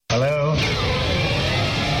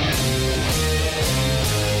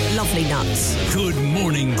lovely nuts. Good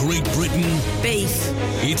morning, Great Britain. Beef.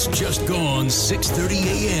 It's just gone 6:30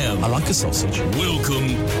 a.m. I like a sausage. Welcome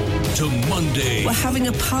to Monday. We're having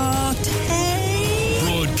a party.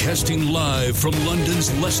 Broadcasting live from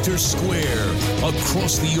London's Leicester Square,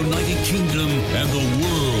 across the United Kingdom and the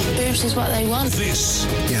world. Boobs is what they want. This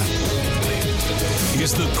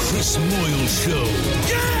is the Chris Moyles Show.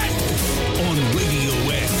 On Radio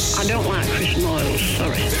X. I don't like Chris Moyles,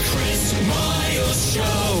 sorry. The Chris Moyles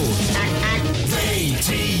Show.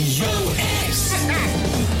 Radio X.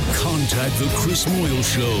 Contact the Chris Moyles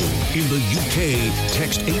Show. In the UK,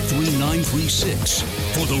 text 83936.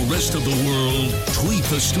 For the rest of the world, tweet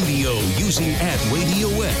the studio using @Radio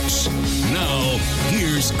X. Now,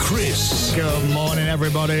 here's Chris. Good morning,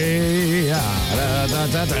 everybody.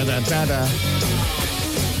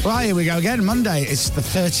 Right, here we go again. Monday. It's the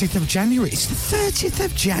 30th of January. It's the 30th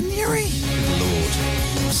of January. Good Lord.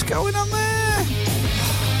 What's going on there?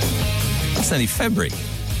 That's only February.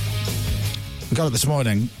 I got up this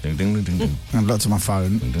morning Ding, ding, ding, ding, ding. and looked at my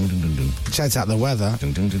phone, Ding, ding, ding, ding, ding. checked out the weather,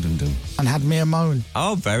 Ding, ding, ding, ding, ding. and had me a moan.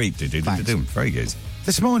 Oh, very very good.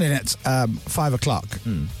 This morning at 5 o'clock,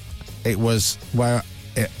 it was where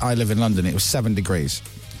I live in London, it was 7 degrees.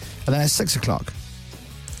 And then at 6 o'clock,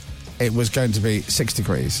 it was going to be 6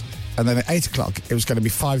 degrees. And then at 8 o'clock, it was going to be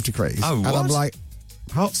 5 degrees. Oh, And what? I'm like,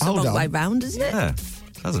 hold It's the long way on. round, isn't it? Yeah.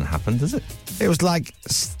 Hasn't happened, does it? It was like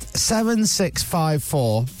 7, 6, 5,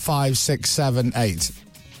 4, 5, 6, 7, 8.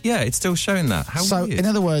 Yeah, it's still showing that. How So, weird. in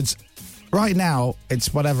other words, right now,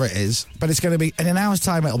 it's whatever it is, but it's going to be, in an hour's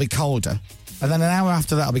time, it'll be colder. And then an hour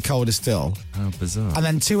after that, it'll be colder still. How bizarre. And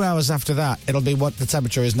then 2 hours after that, it'll be what the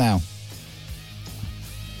temperature is now.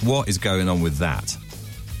 What is going on with that?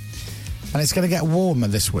 And it's going to get warmer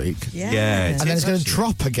this week. Yeah. Yeah, And then it's going to actually.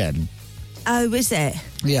 drop again. Oh, is it?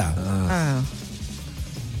 Yeah. Oh.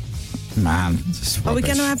 Man. Are we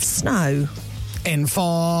going to have snow?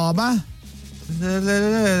 Informer.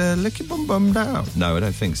 Lick your bum bum down. No, I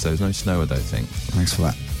don't think so. There's no snow, I don't think. Thanks for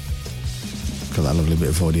that. Got that lovely bit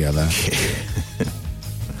of audio there.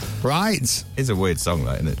 Right. It's a weird song,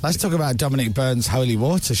 that, isn't it? Let's talk about Dominic Byrne's Holy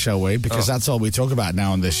Water, shall we? Because that's all we talk about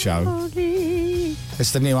now on this show.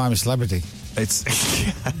 It's the new I'm a Celebrity. It's...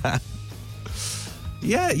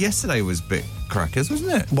 Yeah, yesterday was a bit crackers,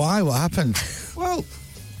 wasn't it? Why? What happened? Well,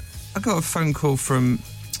 I got a phone call from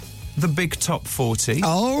the Big Top 40,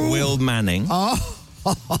 Will Manning,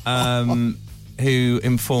 who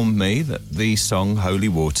informed me that the song Holy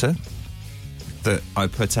Water that I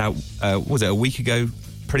put out, was it a week ago,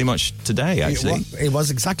 pretty much today, actually? It was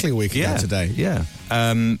exactly a week ago today. Yeah.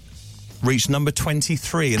 Reached number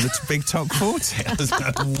 23 in the Big Top 40. I was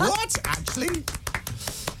like, what? Actually?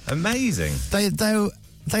 Amazing.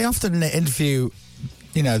 They often interview,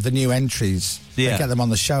 you know, the new entries. Yeah. They get them on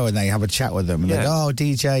the show and they have a chat with them. And they go, oh,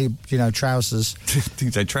 DJ, you know, Trousers.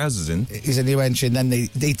 DJ Trousers in. He's a new entry. And then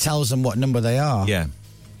he tells them what number they are. Yeah.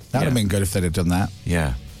 That would have been good if they'd have done that.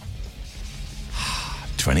 Yeah.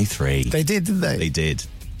 23. They did, didn't they? They did.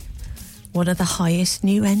 One of the highest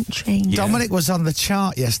new entries. Yeah. Dominic was on the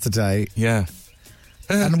chart yesterday. Yeah.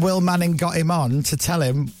 And Will Manning got him on to tell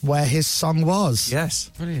him where his song was. Yes.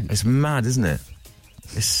 Brilliant. It's mad, isn't it?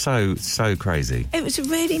 It's so crazy. It was a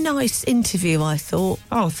really nice interview, I thought.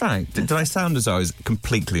 Oh, thanks. Did I sound as though I was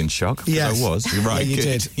completely in shock? Because Yes. I was. You're right. Yeah, you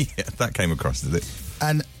good. did. Yeah, that came across, did it?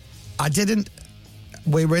 And I didn't...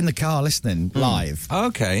 We were in the car listening live. Oh,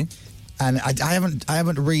 okay. And I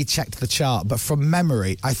haven't rechecked the chart, but from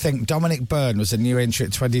memory, I think Dominic Byrne was a new entry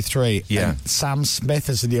at 23. Yeah. And Sam Smith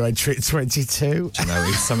is a new entry at 22. You know,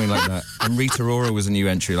 it's something like that. And Rita Ora was a new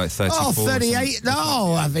entry, like 34. Oh, 38.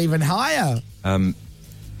 No, I've even higher.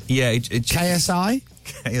 Yeah, it KSI?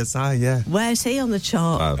 KSI, yeah. Where's he on the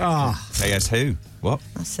chart? KS who? What?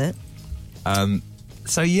 That's it.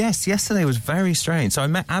 So, yes, yesterday was very strange. So I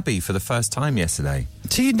met Abby for the first time yesterday.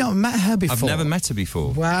 So you'd not met her before? I've never met her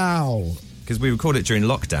before. Wow. Because we recorded it during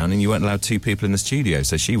lockdown and you weren't allowed 2 people in the studio.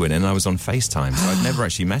 So she went in and I was on FaceTime. So I'd never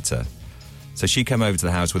actually met her. So she came over to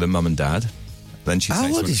the house with her mum and dad. Then she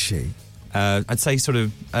How old is she? I'd say sort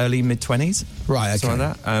of early, mid-20s. Right, okay. Something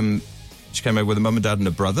like that. She came over with her mum and dad and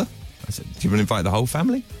a brother. I said, do you want to invite the whole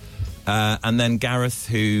family? And then Gareth,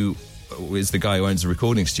 who is the guy who owns the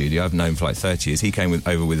recording studio, I've known for like 30 years, he came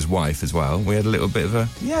over with his wife as well. We had a little bit of a,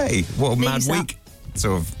 yay, what a mad Knees up. week.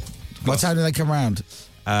 Sort of. What time did they come round?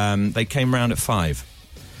 They came round at 5.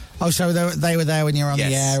 Oh, so they were there when you were on Yes.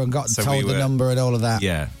 the air and got So told we the were- number and all of that?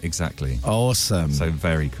 Yeah, exactly. Awesome. So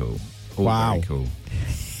very cool. All Wow. very cool.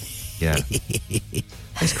 Yeah.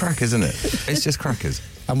 It's crack, isn't it? It's just crackers.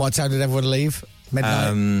 And what time did everyone leave?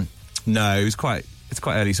 Midnight? No, it's quite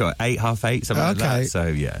early, sort of 8, half 8, something like Okay. that. So,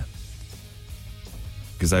 yeah.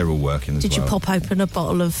 because they were all working as Did well. you pop open a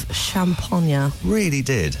bottle of champagne? Really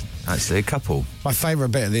did. Actually, a couple. My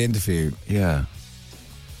favourite bit of the interview Yeah.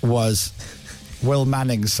 was Will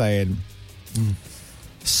Manning saying,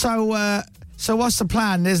 So what's the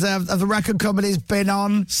plan? Have the record companies been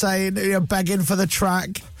on saying, begging for the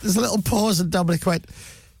track? There's a little pause and Dominic went,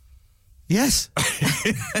 yes.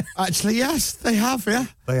 Actually, yes, they have, yeah.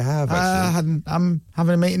 They have, actually. And I'm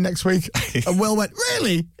having a meeting next week. And Will went,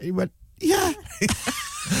 really? He went, yeah.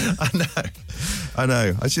 I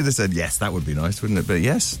know. I should have said yes, that would be nice, wouldn't it? But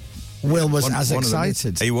yes. Will was One as of them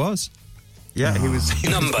excited. He was. Yeah, he was.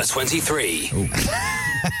 Number 23.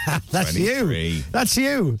 That's 23. you. That's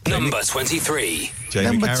you. Number 23.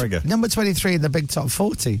 Jamie Carragher. Number 23 in the Big Top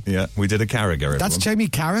 40. Yeah, we did a Carragher. That's Jamie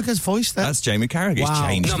Carragher's voice there. That's Jamie Carragher. Wow.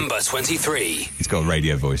 He's changed. Number 23. He's got a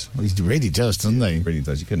radio voice. Well, he really does, doesn't he? He really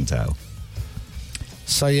does. You couldn't tell.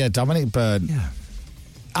 So, yeah, Dominic Byrne. Yeah.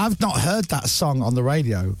 I've not heard that song on the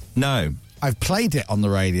radio. No. I've played it on the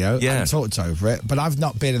radio Yeah. and talked over it, but I've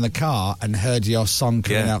not been in the car and heard your song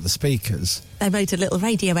coming Yeah. out the speakers. They made a little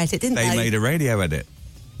radio edit, didn't they? They made a radio edit.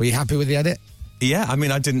 Were you happy with the edit? Yeah, I mean,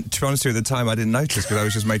 I didn't, to be honest with you, at the time, I didn't notice because I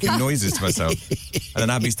was just making noises to myself. And then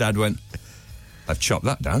Abby's dad went, I've chopped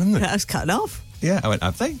that down, haven't I? That was cut off. Yeah, I went,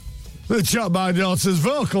 have they? They chopped my daughter's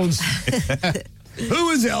vocals. Who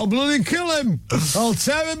is it? I'll bloody kill him. I'll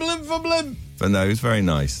tear him limb from limb. But no, it was very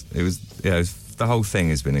nice. It was, the whole thing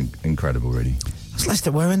has been incredible, really. I was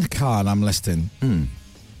listening. We're in the car and I'm listening.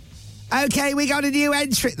 Okay, we got a new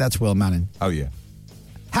entry. That's Will Manning. Oh, yeah.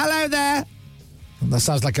 Hello there. That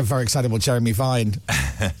sounds like a very excitable Jeremy Vine.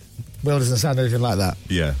 Will doesn't sound anything like that.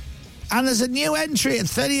 Yeah. And there's a new entry at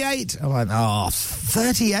 38. I went,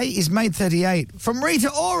 38? He's made 38. From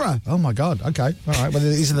Rita Ora. Oh, my God. Okay. All right. Well,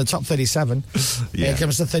 he's in the top 37. Yeah. Here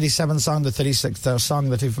comes the 37th song, the 36th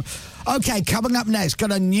song. Okay, coming up next,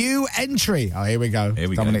 got a new entry. Oh, here we go. Here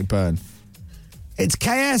we go. Dominic Byrne. It's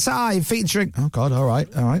KSI featuring... Oh, God. All right.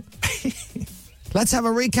 Let's have a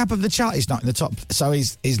recap of the chart. He's not in the top... So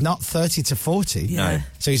he's not 30 to 40. Yeah. No.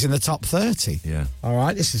 So he's in the top 30. Yeah. All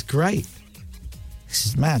right. This is great. This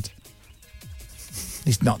is mad.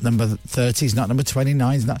 He's not number 30. He's not number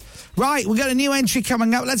 29. He's not... Right, we've got a new entry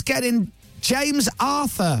coming up. Let's get in James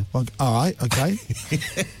Arthur. Well, all right, okay.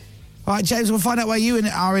 All right, James, we'll find out where you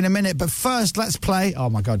are in a minute. But first, let's play... Oh,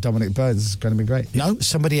 my God, Dominic Byrne. This is going to be great. No,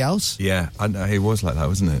 somebody else. Yeah, I know, it was like that,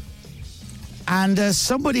 wasn't it? And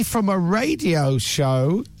somebody from a radio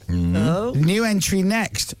show. Oh. New entry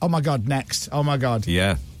next. Oh, my God, next. Oh, my God.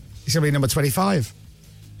 Yeah. He's going to be number 25.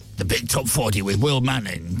 The Big Top 40 with Will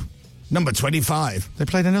Manning. Number 25. They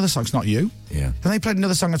played another song. It's not you. Yeah. Then they played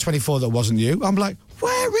another song at 24 that wasn't you. I'm like,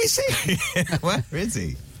 where is he? Where is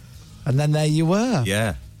he? And then there you were.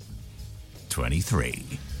 Yeah. 23.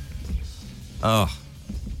 Oh.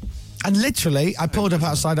 And literally, I pulled up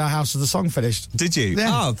outside our house as the song finished. Did you? Yeah.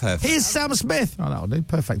 Oh, perfect. Here's Sam Smith. Oh, that'll do.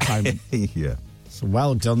 Perfect timing. Yeah. So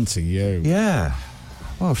well done to you. Yeah.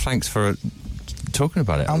 Well, thanks for talking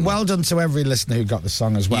about it. And well done to every listener who got the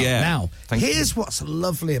song as well. Yeah. Now, Thank here's what's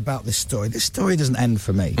lovely about this story. This story doesn't end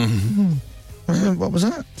for me. What was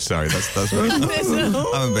that? Sorry, that's I'm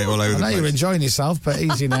a bit all over I the know place. you're enjoying yourself, but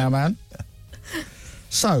easy now, man.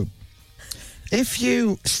 So, if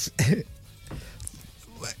you...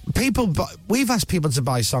 we've asked people to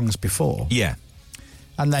buy songs before, Yeah.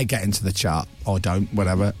 and they get into the chart, or don't,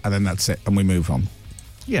 whatever, and then that's it, and we move on.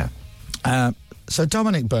 Yeah. So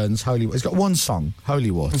Dominic Byrne's Holy Water, he's got one song,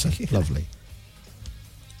 Holy Water, lovely.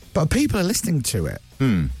 But people are listening to it.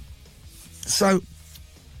 So,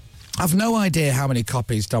 I've no idea how many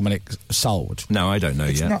copies Dominic sold. No, I don't know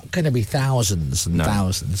It's yet. not going to be thousands and No.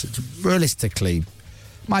 thousands. It's realistically,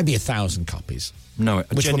 might be 1,000 copies. No, I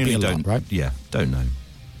Which would be genuinely a lot, don't. right? Yeah, don't know.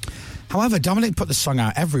 However, Dominic put the song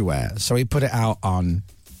out everywhere, so he put it out on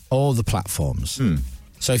all the platforms.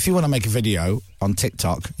 So if you want to make a video on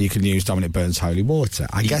TikTok, you can use Dominic Byrne's Holy Water.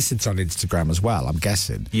 I guess it's on Instagram as well, I'm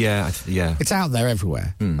guessing. Yeah, yeah. It's out there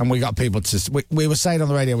everywhere. And we got people to... We were saying on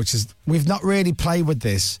the radio, which is... We've not really played with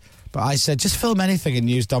this, but I said, just film anything and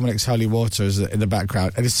use Dominic's Holy Water in the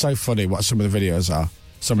background. And it's so funny what some of the videos are.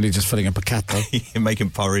 Somebody just filling up a kettle.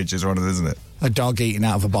 Making porridge is one of them, isn't it? A dog eating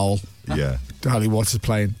out of a bowl. Yeah. The Holy Water's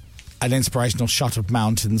playing. An inspirational shot of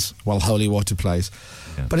mountains while Holy Water plays.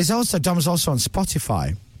 Yeah. But Dom's also on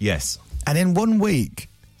Spotify. Yes. And in 1 week,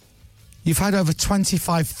 you've had over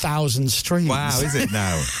 25,000 streams. Wow, is it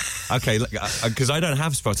now? Okay, because I don't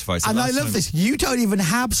have Spotify. So And I last love time- this. You don't even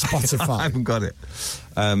have Spotify. I haven't got it.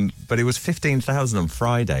 But it was 15,000 on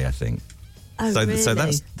Friday, I think. Oh, so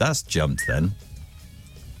really? that's jumped then.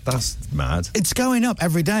 That's mad. It's going up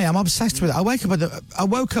every day. I'm obsessed with it. I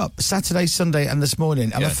woke up Saturday, Sunday, and this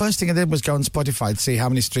morning, and the first thing I did was go on Spotify to see how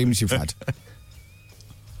many streams you've had.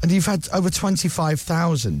 And you've had over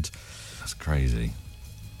 25,000. That's crazy.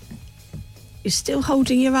 You're still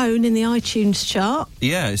holding your own in the iTunes chart.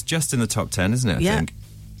 Yeah, it's just in the top 10, isn't it, I think?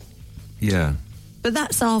 Yeah. But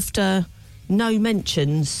that's after no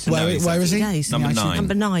mentions. Where is he? Days. Number 9.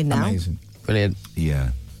 Number 9 now. Amazing. Brilliant. Yeah.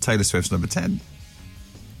 Taylor Swift's number 10.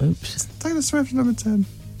 Oops. Taylor Swift's number 10.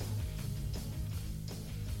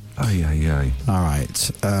 Ay. All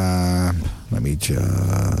right. Let me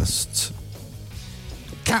just...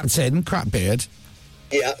 Captain Crapbeard.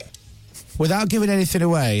 Yeah. Without giving anything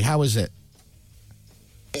away, how was it?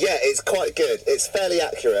 Yeah, it's quite good. It's fairly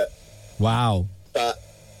accurate, Wow. but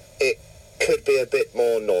it could be a bit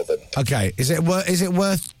more northern. Okay. Is it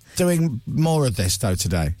worth doing more of this, though,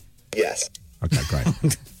 today? Yes. Okay,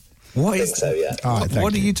 great. What I is... think so, yeah. All right, thank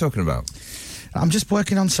What are you. you talking about? I'm just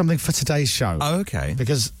working on something for today's show. Oh, okay.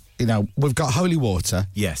 Because, we've got holy water.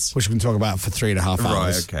 Yes. Which we can talk about for 3.5 hours.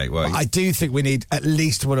 Right, okay, well... But I do think we need at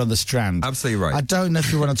least one on the strand. Absolutely right. I don't know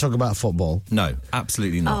if you want to talk about football. No,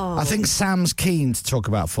 absolutely not. I think Sam's keen to talk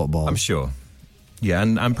about football. I'm sure. Yeah,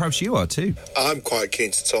 and perhaps you are too. I'm quite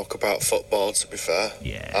keen to talk about football, to be fair.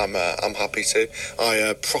 Yeah. I'm happy to.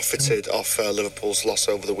 I profited off Liverpool's loss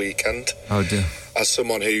over the weekend. Oh, dear. As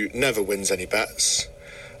someone who never wins any bets,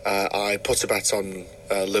 I put a bet on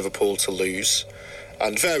Liverpool to lose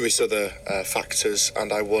and various other factors,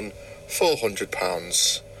 and I won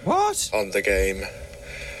 £400 What? on the game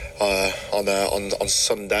on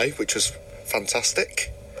Sunday, which was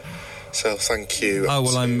fantastic. So thank you. Oh,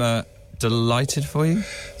 well, I'm delighted for you.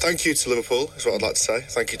 Thank you to Liverpool, is what I'd like to say.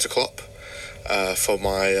 Thank you to Klopp for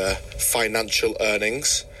my financial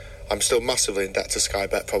earnings. I'm still massively in debt to Sky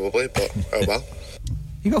Bet, probably, but oh well.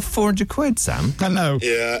 You got 400 quid, Sam? I know.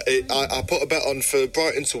 Yeah, I put a bet on for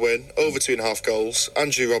Brighton to win, over 2.5 goals,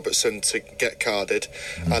 Andrew Robertson to get carded,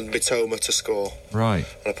 and Mitoma to score. Right.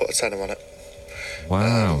 And I put a tenner on it.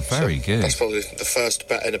 Wow, very So good. That's probably the first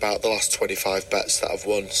bet in about the last 25 bets that I've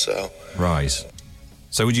won, so... Right.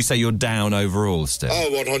 So would you say you're down overall still?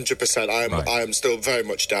 Oh, 100%. I am still very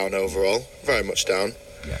much down overall. Very much down.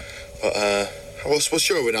 Yeah. But, what's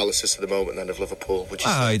your analysis at the moment, then, of Liverpool, would you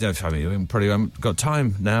say? I don't. I mean, we probably haven't got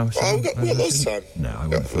time now. So Oh, we've got loads of time. No, I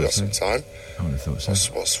wouldn't have We've thought got some so. time. I wouldn't have thought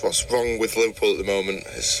so. What's wrong with Liverpool at the moment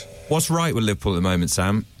is... What's right with Liverpool at the moment,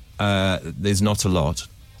 Sam? There's not a lot.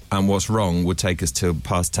 And what's wrong would take us till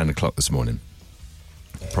past 10 o'clock this morning.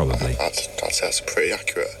 Probably. I'd say that's pretty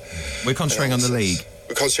accurate. We're concentrating on the league.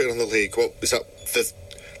 We're concentrating on the league. What is that?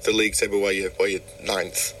 The league table where you're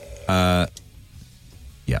ninth? Yeah.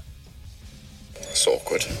 It's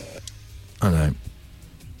awkward. I know.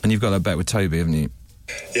 And you've got that bet with Toby, haven't you?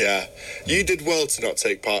 Yeah, you did well to not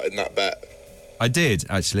take part in that bet. I did,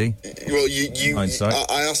 actually. Well, you Hindsight.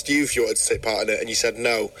 I asked you if you wanted to take part in it, and you said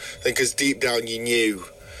no. I think because deep down you knew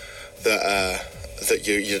that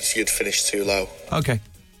you'd finished too low. Okay.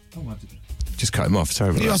 Just cut him off. Sorry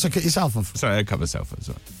about You that. also cut yourself off. Sorry, I cut myself off as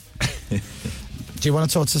well. Do you want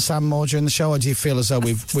to talk to Sam more during the show, or do you feel as though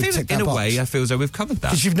we've ticked that in a box? way, I feel as though we've covered that.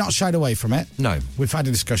 Because you've not shied away from it. No. We've had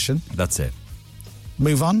a discussion. That's it.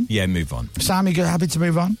 Move on. Yeah, move on. Sam, you happy to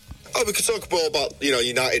move on? Oh, we could talk more about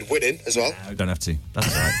United winning as well. No, don't have to.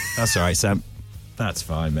 That's all right. That's all right, Sam. That's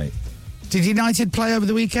fine, mate. Did United play over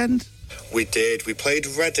the weekend? We did. We played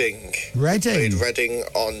Reading. Reading? Played Reading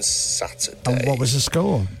on Saturday. And what was the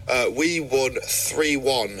score? We won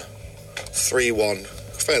 3-1. 3-1.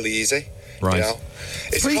 Fairly easy. Right. You know?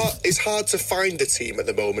 It's hard to find a team at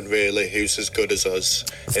the moment, really, who's as good as us,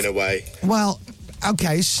 in a way. Well,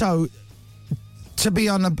 okay, so to be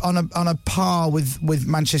on a par with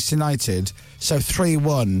Manchester United, so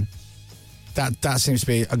 3-1, that seems to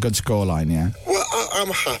be a good scoreline, yeah. Well, I'm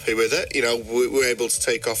happy with it. We're able to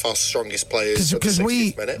take off our strongest players at the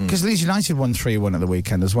 60th minute. Because Leeds United won 3-1 at the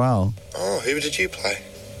weekend as well. Oh, who did you play?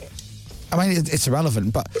 I mean, it's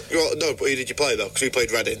irrelevant, but Well, no, but who did you play, though? Because we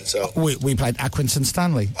played Reading, so... we played Accrington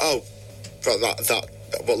Stanley. Oh, that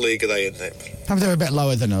what league are they in? They're a bit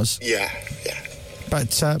lower than us, Yeah. but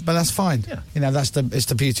that's fine. Yeah. It's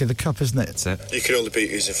the beauty of the cup, isn't it? That's it. You can only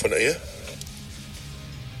beat who's in front of you.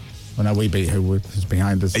 Well, no, we beat who's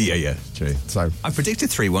behind us. Yeah, true. So I predicted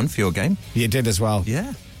 3-1 for your game. you did as well.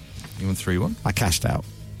 Yeah. You won 3-1? I cashed out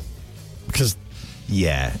because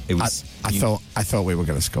Yeah, it was... I thought we were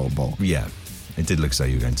going to score a ball. Yeah, it did look so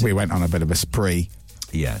you were going to. We went on a bit of a spree.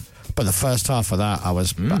 Yeah. But the first half of that,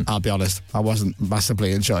 I'll be honest, I wasn't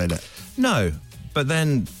massively enjoying it. No, but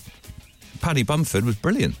then Paddy Bumford was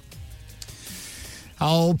brilliant.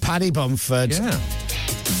 Oh, Paddy Bumford. Yeah.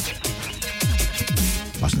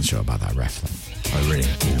 Wasn't sure about that ref thing. Oh,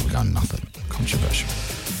 really? We got nothing. Controversial.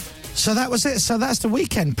 So that was it. So that's the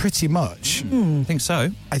weekend, pretty much. I think so.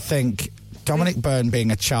 I think Dominic Byrne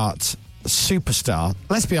being a chart superstar.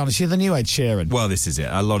 Let's be honest, you're the new Ed Sheeran. Well, this is it.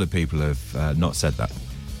 A lot of people have not said that.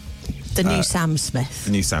 The new Sam Smith.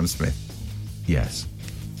 The new Sam Smith. Yes.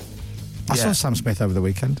 I saw Sam Smith over the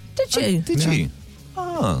weekend. Did you? Did you?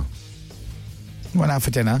 Oh. Went out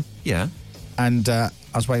for dinner, Yeah. and I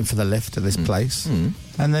was waiting for the lift at this place, and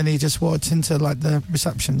then he just walked into like the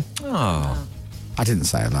reception. Oh. I didn't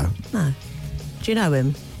say hello. No. Do you know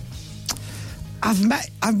him? I've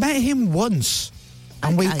met him once,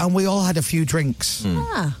 and Okay. we all had a few drinks,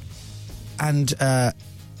 Ah. and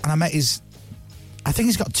I met his. I think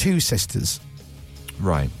he's got two sisters.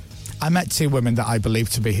 Right. I met two women that I believe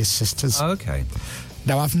to be his sisters. Oh, okay.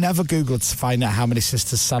 Now, I've never Googled to find out how many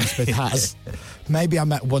sisters Sam Smith has. Maybe I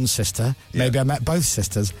met one sister. Maybe I met both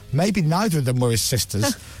sisters. Maybe neither of them were his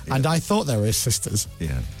sisters, and I thought they were his sisters.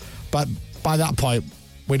 Yeah. But by that point,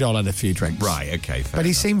 we'd all had a few drinks. Right, okay. Fair But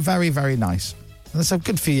he enough. seemed very, very nice. And that's a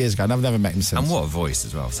good few years ago, and I've never met him since. And what a voice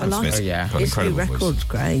as well. Sam like Smith's it. yeah. got an His new incredible record's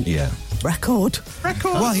voice. great. Yeah. Record.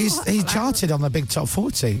 Well, he charted on the Big Top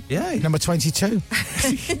 40. Yeah. Number 22.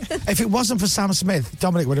 If it wasn't for Sam Smith,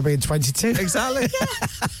 Dominic would have been 22. Exactly.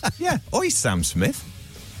 Yeah. Oi, Sam Smith.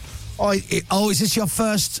 Is this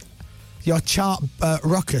your chart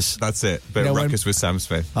ruckus? That's it. Bit You of know, when- ruckus with Sam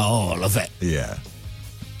Smith. Oh, love it. Yeah.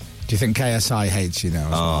 Do you think KSI hates you now?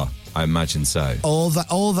 as well? Oh, I imagine so. All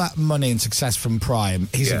that money and success from Prime,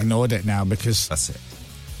 he's Yeah. ignored it now because That's it.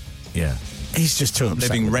 Yeah. he's just too upset.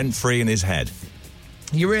 Living with it. rent-free in his head.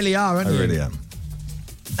 You really are, aren't I you? really am.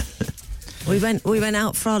 We went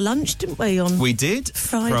out for our lunch, didn't we? On We did.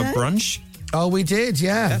 Friday? For a brunch. Oh, we did,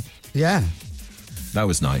 yeah. Yeah. That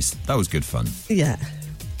was nice. That was good fun. Yeah.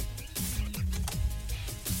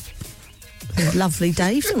 Lovely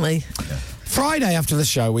day, didn't we? Friday after the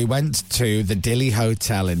show, we went to the Dilly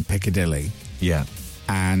Hotel in Piccadilly Yeah.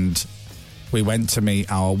 and we went to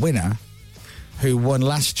meet our winner who won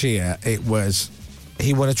last year. He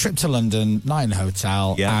won a trip to London, night in the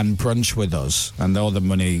hotel, Yeah. and brunch with us. And all the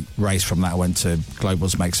money raised from that went to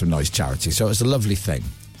Global's Make Some Noise charity. So it was a lovely thing.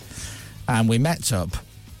 And we met up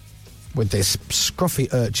with this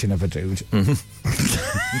scruffy urchin of a dude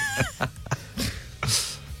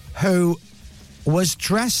who was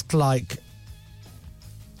dressed like...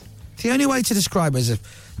 The only way to describe it is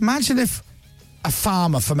imagine if a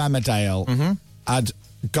farmer from Emmerdale had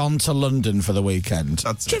gone to London for the weekend.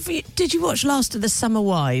 That's it. Did you watch Last of the Summer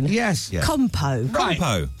Wine? Yes. Yeah. Compo.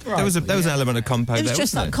 Compo. Right. There was an element of compo It was there,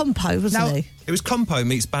 just wasn't like it? Compo, wasn't Now- he? It was Compo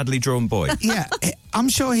meets Badly Drawn Boy. Yeah, I'm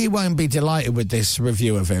sure he won't be delighted with this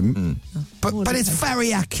review of him, but it's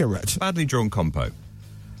very accurate. Badly Drawn Compo.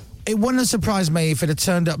 It wouldn't have surprised me if it had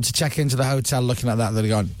turned up to check into the hotel looking like that. They'd have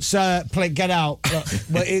gone, "Sir, please get out.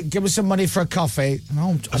 Look, give us some money for a coffee."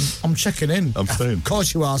 No, I'm checking in. I'm staying. Of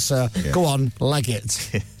course you are, sir. Yeah. Go on, leg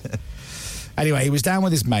it. Anyway, he was down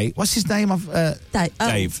with his mate. What's his name? Dave.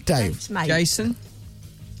 Dave. Dave's mate. Jason?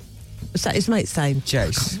 Was that his mate's name?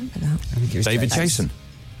 Jace. I don't know. I think it was David Jace. Jason.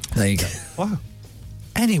 There you go. Wow.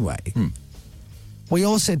 Anyway, we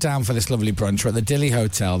all sit down for this lovely brunch. We're at the Dilly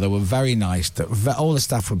Hotel. They were very nice. All the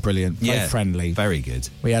staff were brilliant, very friendly. Very good.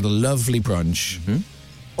 We had a lovely brunch.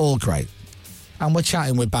 All great. And we're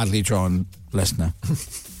chatting with Badly Drawn listener.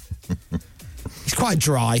 He's quite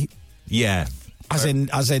dry, Yeah. as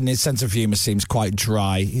in his sense of humour seems quite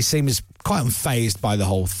dry. He seems quite unfazed by the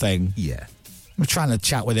whole thing. Yeah. We're trying to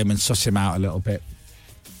chat with him and suss him out a little bit.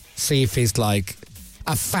 See if he's like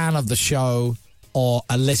a fan of the show or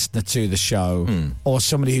a listener to the show or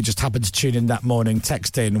somebody who just happened to tune in that morning,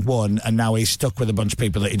 text in, won, and now he's stuck with a bunch of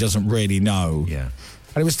people that he doesn't really know. Yeah.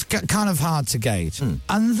 And it was kind of hard to gauge.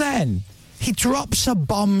 And then he drops a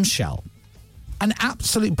bombshell, an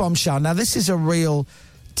absolute bombshell. Now, this is a real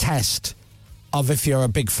test of if you're a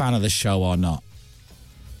big fan of the show or not.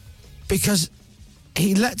 Because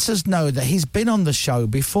he lets us know that he's been on the show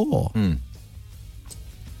before. And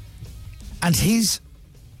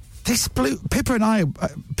Pippa and I,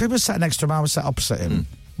 Pippa sat next to him, I was sat opposite him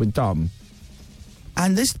with Dom.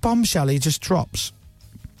 And this bombshell he just drops.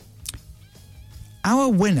 Our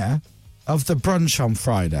winner of the brunch on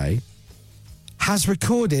Friday has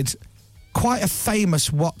recorded quite a famous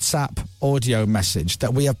WhatsApp audio message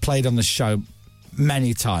that we have played on the show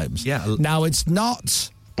many times. Yeah. Now, it's not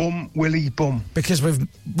Bum, Willie, bum. because we've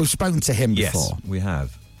spoken to him Yes, before. we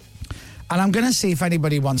have. And I'm going to see if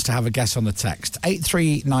anybody wants to have a guess on the text.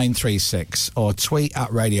 83936 or tweet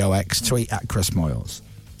at Radio X, tweet at Chris Moyles.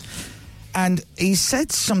 And he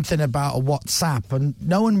said something about a WhatsApp and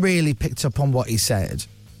no one really picked up on what he said.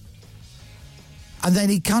 And then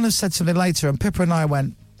he kind of said something later, and Pippa and I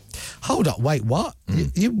went, hold up, wait, what?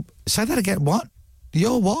 You say that again, what?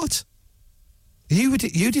 You're what? You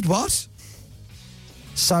did what?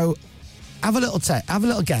 So have a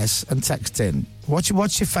little guess and text in. What's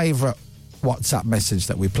your favourite WhatsApp message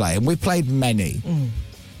that we play? And we played many.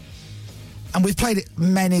 And we've played it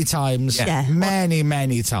many times. Yeah.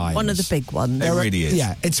 Many times. One of the big ones. It really is.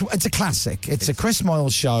 Yeah, it's a classic. It's a Chris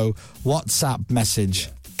Moyles show WhatsApp message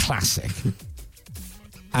classic.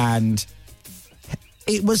 And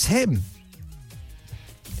it was him.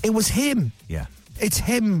 It was him. Yeah. It's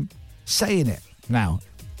him saying it now.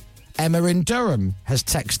 Emma in Durham has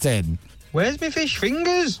texted in. Where's my fish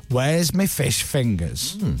fingers? Where's my fish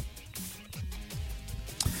fingers?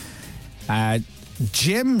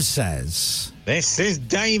 Jim says... This is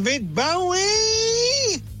David Bowie!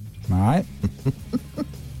 Right.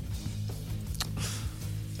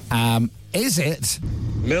 Is it...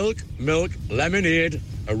 Milk, lemonade,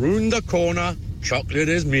 around the corner, chocolate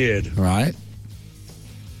is made. Right.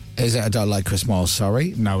 Is it I don't like Chris Moyles,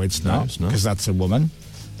 sorry? No, it's not. it's not. Because that's a woman.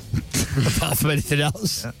 Apart from anything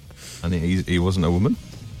else. Yeah. And he wasn't a woman.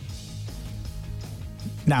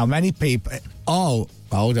 Now, many people... Oh,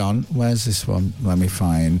 hold on. Where's this one? Let me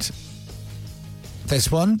find...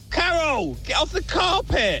 This one? Carol, get off the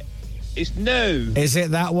carpet! It's new. Is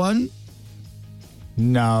it that one?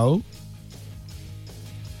 No.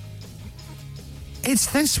 It's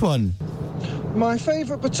this one. My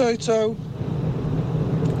favourite potato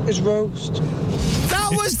is roast. That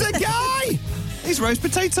was the guy! He's roast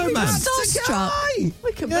potato man. That's the guy!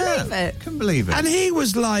 We can believe it. Couldn't believe it. And he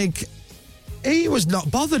was like... He was not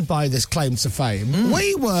bothered by this claim to fame.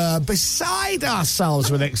 We were beside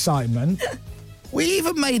ourselves with excitement. We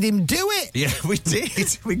even made him do it. Yeah, we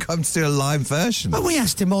did. We got him to do a live version. And we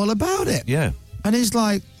asked him all about it. Yeah. And he's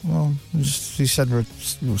like, well, he said we're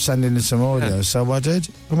sending in some audio, so I did.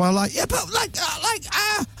 And we're like, yeah, but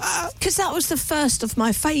Because that was the first of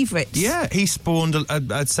my favourites. Yeah, he spawned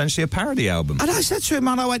essentially a parody album. And I said to him,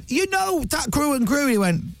 and I went, you know, that grew and grew. He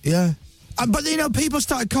went, yeah. But, you know, people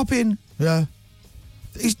started copying. Yeah.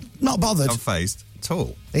 He's not bothered. Not phased at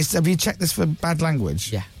all. Have you checked this for bad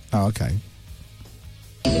language? Yeah. Oh, okay.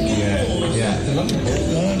 My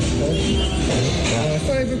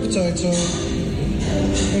favourite potato is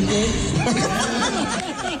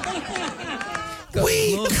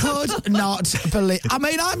We could not believe... I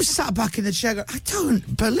mean, I'm sat back in the chair going, I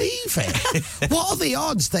don't believe it. What are the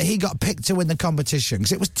odds that he got picked to win the competition?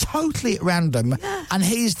 Because it was totally at random, and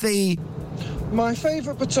he's the... My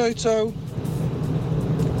favourite potato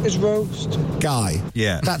is roast. guy.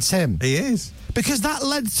 Yeah. That's him. He is. Because that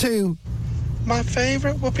led to... My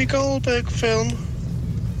favourite Whoopi Goldberg film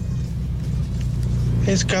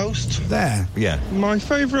is Ghost. There. Yeah. My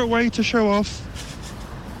favourite way to show off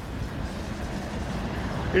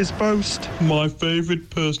is boast. My favourite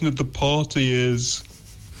person at the party is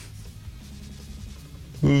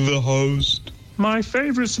the host. My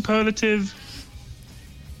favourite superlative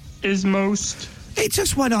is most. It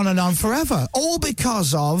just went on and on forever. All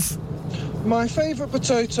because of... My favourite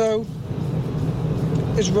potato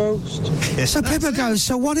is roast. So people goes,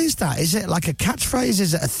 so what is that? Is it like a catchphrase?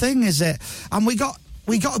 Is it a thing? Is it... And we got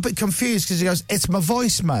a bit confused because he goes, it's my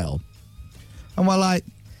voicemail. And we're like...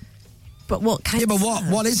 But what kind Yeah, but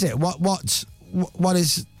what is it? What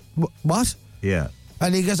is... What? Yeah.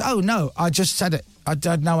 And he goes, oh, no, I just said it. I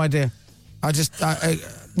had no idea.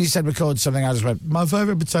 You said record something, I just went, my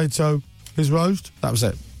favourite potato is roast. That was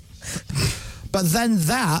it. But then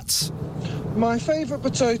that... My favourite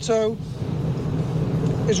potato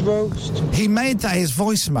is roast. He made that his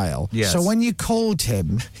voicemail. Yes. So when you called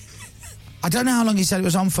him, I don't know how long he said it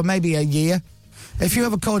was on for, maybe a year. If you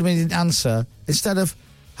ever called him and he didn't answer, instead of,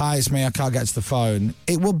 hi, it's me, I can't get to the phone,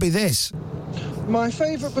 it would be this. My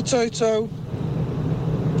favourite potato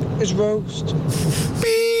is roast.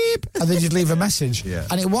 Beep! And then you'd leave a message. Yeah.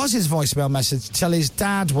 And it was his voicemail message till his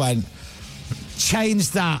dad went,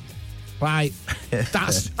 change that. Right.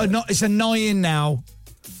 It's annoying now.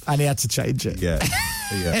 And he had to change it. Yeah.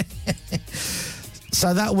 Yeah.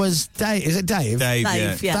 So that was Dave. Is it Dave?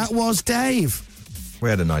 Dave, yeah. That was Dave. We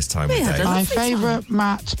had a nice time We with had Dave. a My lovely time. favourite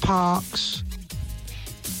Matt Parks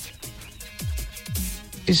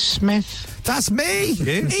is Smith. That's me.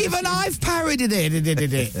 Yeah. Even I've parodied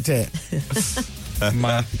it.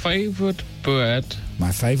 My favourite bread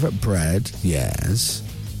My favourite bread, yes.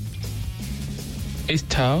 is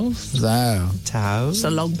toast. There. It's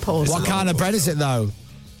a long pause. What kind of bread is it, though?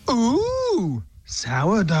 Ooh,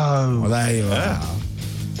 sourdough. Well, there you are.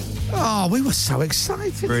 Oh, we were so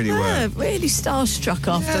excited. Really Yeah, were. really starstruck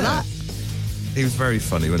after that. He was very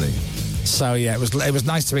funny, wasn't he? So yeah, it was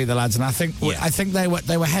nice to meet the lads, and I think they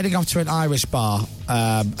were heading off to an Irish bar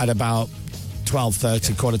at about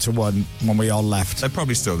 12:30, 1:45 when we all left. They're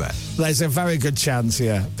probably still there. There's a very good chance,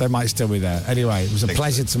 yeah, they might still be there. Anyway, it was a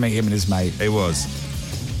pleasure to meet him and his mate. It was.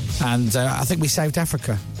 And I think we saved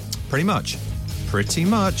Africa. Pretty much.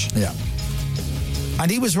 Yeah. And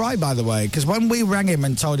he was right, by the way, because when we rang him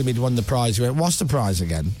and told him he'd won the prize, he went, "What's the prize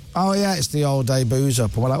again?" "Oh, yeah, it's the all-day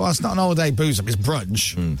booze-up." And we're like, "Well, it's not an all-day booze-up, it's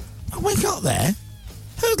brunch." When we got there,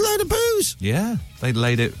 there was a load of booze. Yeah, they'd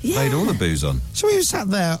laid all the booze on. So we sat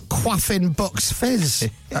there quaffing Bucks Fizz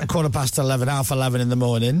at 11:15, half 11 in the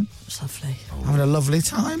morning. It's lovely. Having a lovely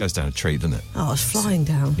time. Goes down a treat, doesn't it? Oh, it's flying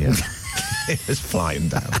down. Yeah. It's flying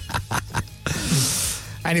down.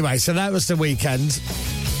 Anyway, so that was the weekend.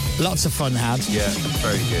 Lots of fun had. Yeah,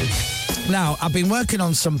 very good. Now, I've been working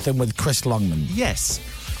on something with Chris Longman. Yes.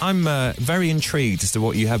 I'm very intrigued as to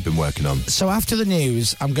what you have been working on. So after the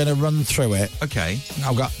news, I'm going to run through it. Okay.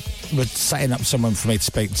 We're setting up someone for me to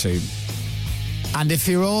speak to. And if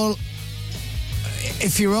you're all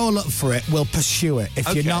up for it, we'll pursue it.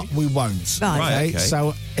 If you're not, we won't. Right. Okay.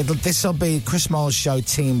 So this will be Chris Moyles' show,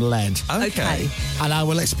 team led. Okay. And I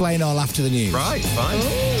will explain all after the news. Right, fine.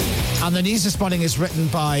 Ooh. And the news this morning is written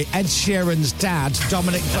by Ed Sheeran's dad,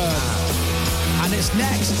 Dominic Byrne. And it's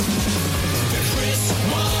next. The Chris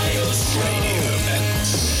Moyles Radio.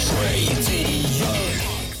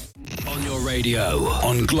 On your radio,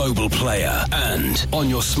 on Global Player, and on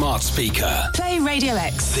your smart speaker. Play Radio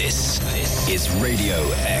X. This is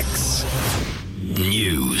Radio X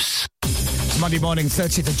News. Monday morning,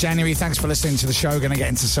 30th of January. Thanks for listening to the show. Going to get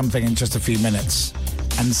into something in just a few minutes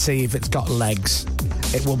and see if it's got legs.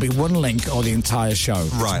 It will be one link or the entire show.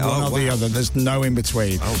 Right. It's one or the other. There's no in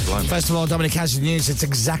between. Oh, blimey. First of all, Dominic has the news. It's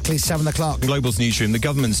exactly 7 o'clock. Global's newsroom. The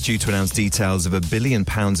government's due to announce details of £1 billion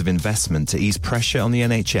of investment to ease pressure on the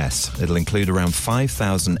NHS. It'll include around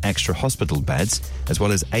 5,000 extra hospital beds, as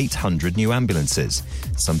well as 800 new ambulances.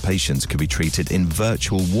 Some patients could be treated in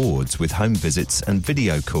virtual wards with home visits and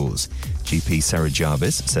video calls. GP Sarah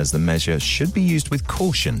Jarvis says the measure should be used with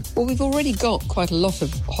caution. Well, we've already got quite a lot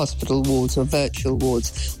of hospital wards or virtual wards.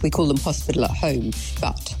 We call them hospital at home.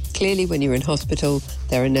 But clearly when you're in hospital,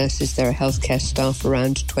 there are nurses, there are healthcare staff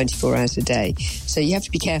around 24 hours a day. So you have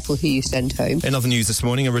to be careful who you send home. In other news this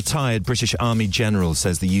morning, a retired British Army general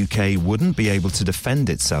says the UK wouldn't be able to defend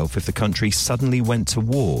itself if the country suddenly went to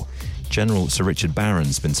war. General Sir Richard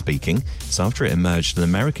Barron's been speaking. It's after it emerged an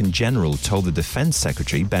American general told the Defence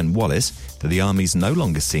Secretary, Ben Wallace, that the Army's no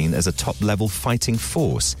longer seen as a top-level fighting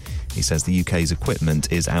force. He says the UK's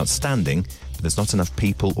equipment is outstanding, but there's not enough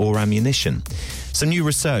people or ammunition. Some new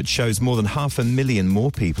research shows more than 500,000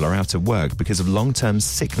 more people are out of work because of long-term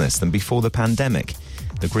sickness than before the pandemic.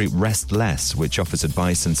 The group Rest Less, which offers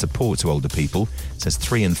advice and support to older people, says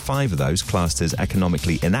 3 in 5 of those classed as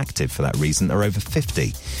economically inactive for that reason are over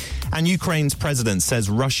 50. And Ukraine's president says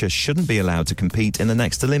Russia shouldn't be allowed to compete in the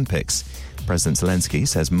next Olympics. President Zelensky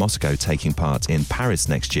says Moscow taking part in Paris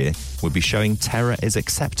next year would be showing terror is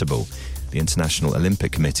acceptable. The International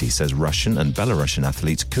Olympic Committee says Russian and Belarusian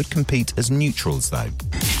athletes could compete as neutrals, though.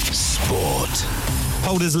 Sport.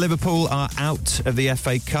 Holders Liverpool are out of the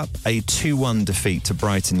FA Cup, a 2-1 defeat to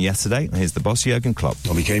Brighton yesterday. Here's the boss, Jurgen Klopp.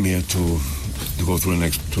 Well, we came here to go through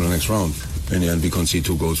the next round. In the end, we concede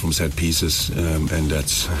 2 goals from set pieces, and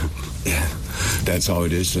that's that's how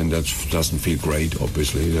it is, and that doesn't feel great,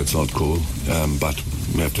 obviously. That's not cool, but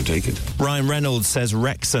we have to take it. Ryan Reynolds says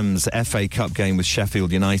Wrexham's FA Cup game with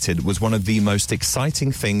Sheffield United was one of the most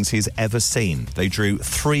exciting things he's ever seen. They drew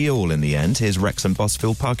 3-3 in the end. Here's Wrexham boss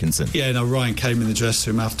Phil Parkinson. Yeah, no, Ryan came in the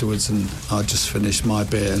dressing room afterwards, and I just finished my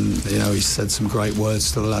bit, and he said some great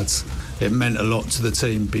words to the lads. It meant a lot to the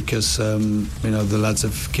team because, the lads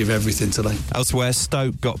have give everything today. Elsewhere,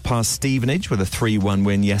 Stoke got past Stevenage with a 3-1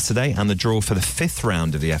 win yesterday, and the draw for the 5th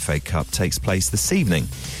round of the FA Cup takes place this evening.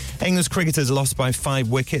 England's cricketers lost by 5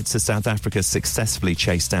 wickets as South Africa successfully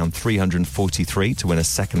chased down 343 to win a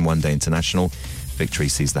second one-day international. Victory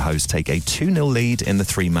sees the hosts take a 2-0 lead in the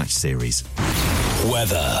 3-match series.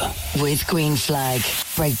 Weather. With Green Flag.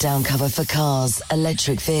 Breakdown cover for cars,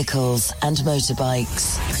 electric vehicles and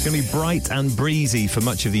motorbikes. It's going to be bright and breezy for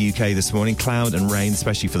much of the UK this morning. Cloud and rain,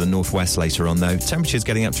 especially for the northwest later on, though. Temperatures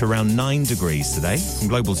getting up to around 9 degrees today. From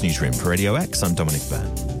Global's newsroom for Radio X, I'm Dominic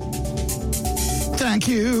Byrne. Thank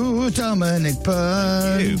you, Dominic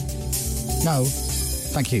Byrne. You? No.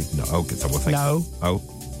 Thank you. No. Oh, well, thank no. You. Oh.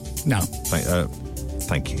 No.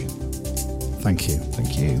 Thank you. Thank you.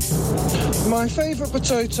 Thank you. My favourite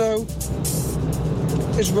potato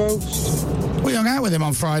is roast. We hung out with him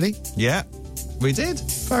on Friday. Yeah, we did.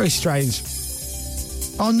 Very strange.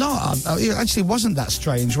 Oh, no. It actually wasn't that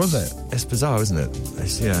strange, was it? It's bizarre, isn't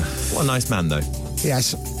it? Yeah. What a nice man, though.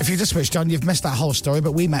 Yes. If you just switched on, you've missed that whole story,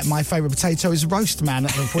 but we met my favourite potato is roast man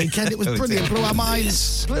at the weekend. It was brilliant. Blew our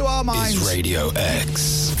minds. Blew our minds. It's Radio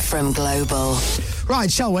X. From Global.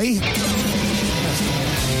 Right, shall we?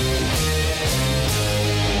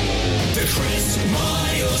 The Chris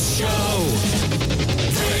Miles Show.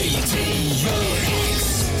 Radio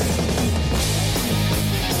X.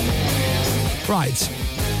 Right.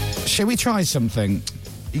 Shall we try something?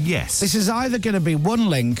 Yes. This is either going to be one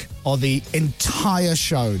link or the entire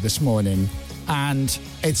show this morning, and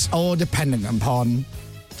it's all dependent upon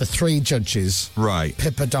the three judges. Right.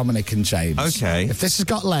 Pippa, Dominic and James. Okay. If this has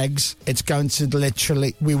got legs, it's going to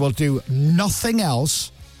literally... We will do nothing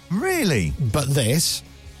else. Really? But this.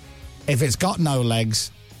 If it's got no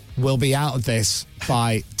legs, we'll be out of this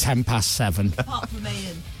by 7:10. Apart from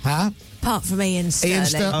Ian. Huh? Apart from Ian Sterling. Ian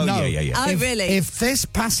Sterling. Oh, no. yeah. Oh, If- really? If this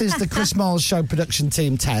passes the Chris Moyles Show production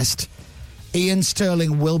team test, Ian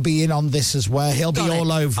Sterling will be in on this as well. He'll be Got it.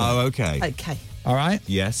 all over. Oh, okay. Okay. All right?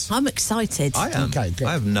 Yes. I'm excited. I am. Okay, good.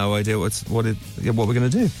 I have no idea what we're going to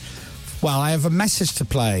do. Well, I have a message to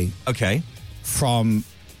play Okay. from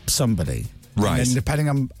somebody. Right. And then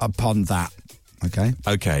depending upon that. Okay?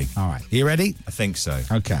 Okay. All right. You ready? I think so.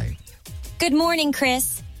 Okay. Good morning,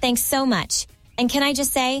 Chris. Thanks so much. And can I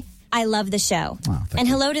just say, I love the show. Oh, and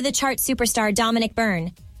hello to the chart superstar Dominic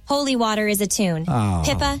Byrne. Holy Water is a tune. Oh.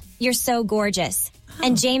 Pippa, you're so gorgeous.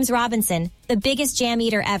 And James Robinson, the biggest jam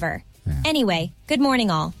eater ever. Anyway, good morning,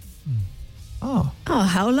 all. Oh. Oh,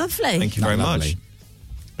 how lovely. Thank you very Not much.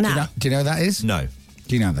 lovely. No. Do you know who that is? No.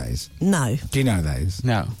 Do you know who that is? No. Do you know who that is?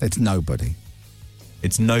 No. It's nobody.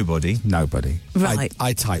 It's nobody. Nobody. Right.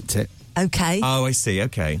 I typed it. Okay. Oh, I see.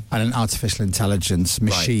 Okay. And an artificial intelligence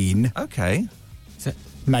machine Okay.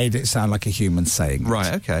 made it sound like a human saying it.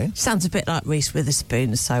 Right, okay. Sounds a bit like Reese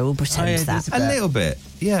Witherspoon, so we'll pretend that. A little bit.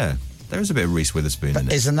 Yeah. There is a bit of Reese Witherspoon in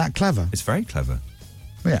it. Isn't that clever? It's very clever.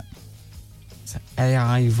 Yeah. It's an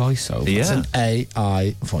AI voiceover. Yeah. It's an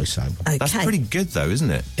AI voiceover. Okay. That's pretty good, though, isn't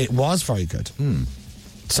it? It was very good.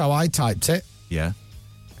 So I typed it. Yeah.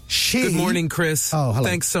 Good morning, Chris. Oh, hello.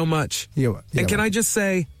 Thanks so much. You're and can I just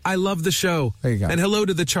say, I love the show. There you go. And hello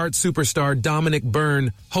to the chart superstar Dominic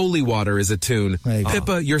Byrne. Holy Water is a tune. There you go.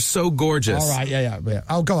 Pippa, you're so gorgeous. All right, yeah.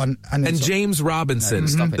 Oh, go on. And James Robinson,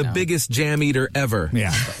 stop it the now. biggest jam eater ever.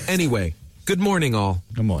 Yeah. Anyway, good morning, all.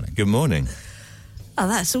 Good morning. Good morning. Oh,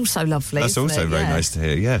 that's also lovely. That's isn't also it? very Yeah. nice to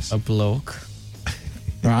hear, yes. A bloke.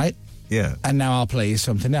 Right? Yeah. And now I'll play you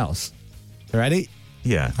something else. You ready?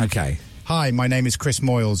 Yeah. Okay. Hi, my name is Chris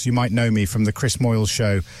Moyles. You might know me from the Chris Moyles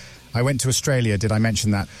Show. I went to Australia. Did I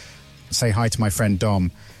mention that? Say hi to my friend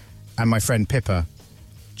Dom and my friend Pippa,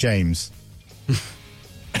 James.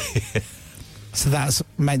 So that's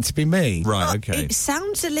meant to be me. Right, okay. It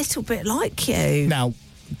sounds a little bit like you. Now,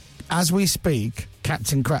 as we speak,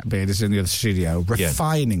 Captain Crapbeard is in the other studio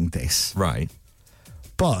refining this. Right.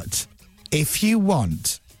 But if you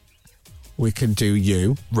want, we can do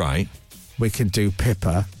you. Right. We could do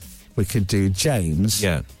Pippa. We could do James.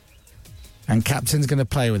 Yeah. And Captain's going to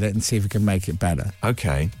play with it and see if we can make it better.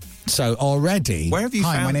 Okay. So already... Where have you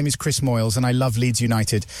Hi, found... my name is Chris Moyles and I love Leeds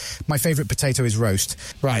United. My favourite potato is roast.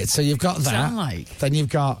 Right, so you've got that. Sound like? Then you've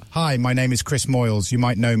got... Hi, my name is Chris Moyles. You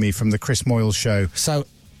might know me from the Chris Moyles Show. So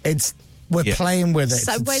it's... We're playing with it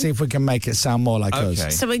So to when- see if we can make it sound more like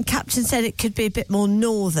us. So when Captain said it could be a bit more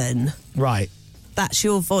northern, Right. that's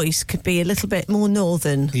your voice could be a little bit more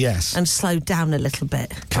northern. Yes. And slowed down a little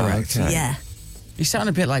bit. Correct. Okay. Yeah. You sound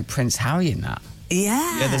a bit like Prince Harry in that.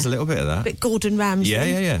 Yeah. Yeah, there's a little bit of that. bit Gordon Ramsay.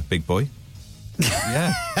 Yeah. Big boy.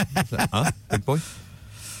 Yeah. Big boy.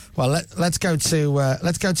 Well, let's go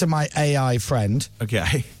to my AI friend.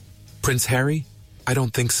 Okay. Prince Harry? I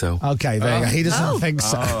don't think so. Okay, there you go. He doesn't think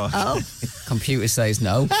so. Oh. Computer says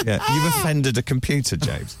no. Yeah, you've offended a computer,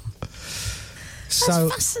 James. So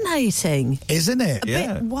That's fascinating. isn't it? A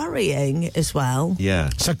bit worrying as well. Yeah.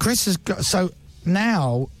 So Chris has got. So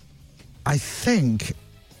now, I think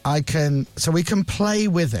I can. So we can play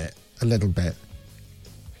with it a little bit.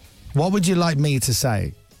 What would you like me to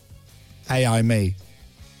say? AI me.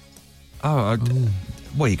 Oh,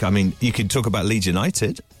 well, you could talk about Leeds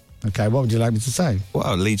United. Okay, what would you like me to say?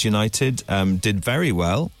 Well, Leeds United did very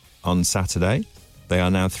well on Saturday. They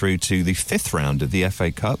are now through to the 5th round of the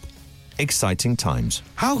FA Cup. Exciting times.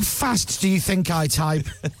 How fast do you think I type?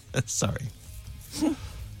 Sorry.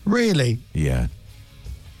 Really? Yeah.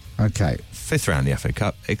 Okay. 5th round of the FA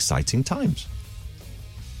Cup. Exciting times.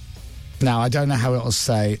 Now, I don't know how it'll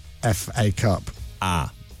say FA Cup. Yeah,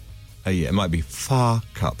 it might be FA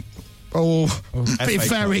Cup. Oh, be FA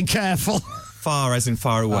very careful. Far as in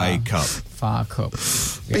far away cup. Far cup.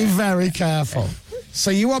 Be very careful.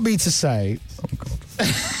 So you want me to say...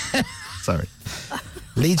 Sorry.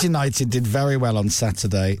 Leeds United did very well on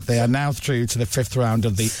Saturday. They are now through to the 5th round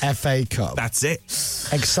of the FA Cup. That's it.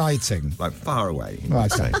 Exciting. Like far away.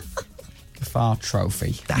 Right, okay. The far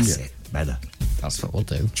trophy. That's it. Better. That's what we'll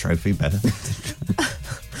do. Trophy better.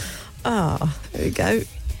 There we go.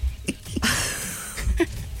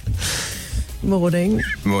 Morning.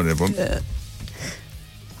 Morning, everyone. Yeah.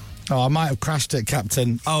 Oh, I might have crashed it,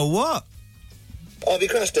 Captain. Oh, what? Oh, have you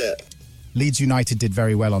crashed it? Leeds United did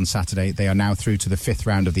very well on Saturday. They are now through to the 5th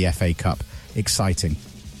round of the FA Cup. Exciting.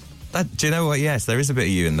 Do you know what? Yes, there is a bit of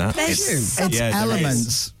you in that. There's It's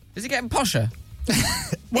elements. Is it getting posher?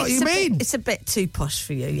 What do you mean? It's a bit too posh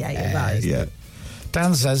for you, yeah, you're right. Yeah.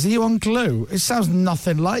 Dan says, are you on glue? It sounds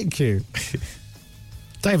nothing like you.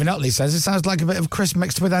 David Utley says, it sounds like a bit of Chris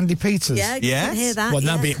mixed with Andy Peters. Yeah, you can hear that.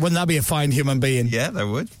 Wouldn't that be a fine human being? Yeah, that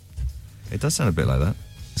would. It does sound a bit like that.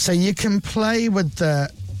 So you can play with the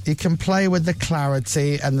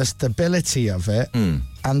clarity and the stability of it,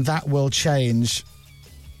 and that will change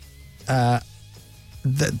the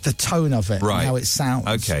tone of it, Right. and how it sounds.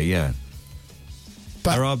 Okay, yeah.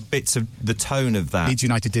 But there are bits of the tone of that. Leeds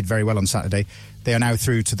United did very well on Saturday. They are now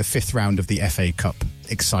through to the 5th round of the FA Cup.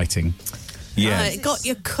 Exciting. Yeah. It got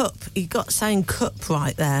your cup. You got saying cup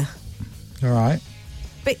right there. All right.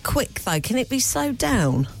 Bit quick though. Can it be slowed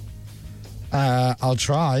down? I'll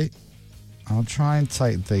try. I'll try and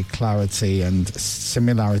take the clarity and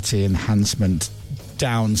similarity enhancement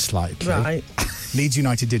down slightly. Right. Leeds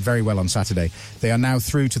United did very well on Saturday. They are now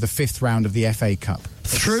through to the 5th round of the FA Cup.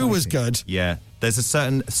 Through was good. Yeah. There's a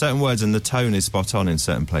certain words and the tone is spot on in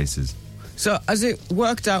certain places. So has it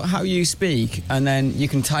worked out how you speak, and then you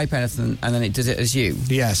can type anything, and then it does it as you?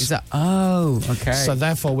 Yes. Is that... Oh, okay. So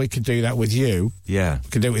therefore we could do that with you. Yeah. We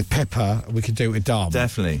could do it with Pippa. We could do it with Dom.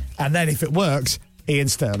 Definitely. And then if it works, Ian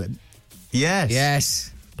Sterling. Yes.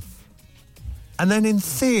 Yes. And then in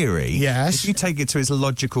theory, yes, if you take it to its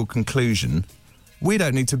logical conclusion, we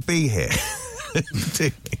don't need to be here. Do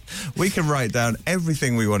we can write down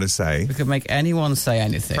everything we want to say. We could make anyone say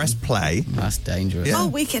anything. Press play. That's dangerous. Oh,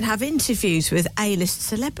 we can have interviews with A-list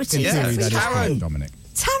celebrities. In theory, that is Taron. correct, Dominic.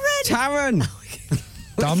 Taron!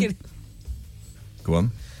 Dom? Go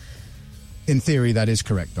on. In theory, that is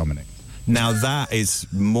correct, Dominic. Now that is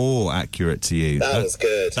more accurate to you. That was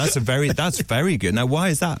good. That's very good. Now why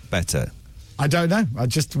is that better? I don't know. I've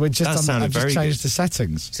just changed the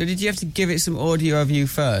settings. So did you have to give it some audio of you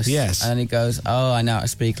first? Yes. And then it goes, oh, I know how to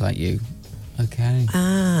speak like you. Okay.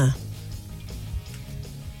 Ah.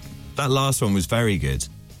 That last one was very good.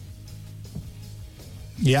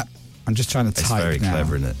 Yeah. I'm just trying to It's type very now.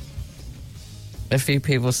 clever, isn't it? A few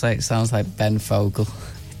people say it sounds like Ben Fogle.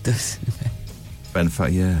 It does.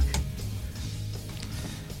 Yeah.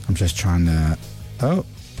 I'm just trying to... Oh,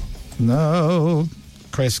 no.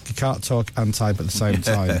 Chris, you can't talk and type at the same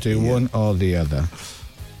time. Do one or the other.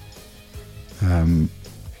 So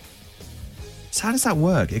how does that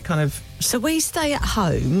work? It kind of... So we stay at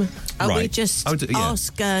home and we Right. just Oh, yeah.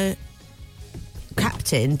 ask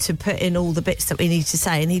Captain to put in all the bits that we need to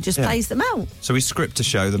say, and he just Yeah. plays them out. So we script a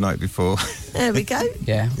show the night before. There we go.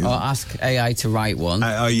 Yeah. Or ask AI to write one.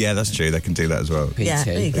 Oh, yeah, that's true. They can do that as well. Yeah,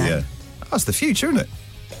 there you go. Yeah. That's the future, isn't it?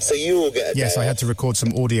 So you all get a Yes, day I had off. to record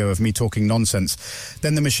some audio of me talking nonsense.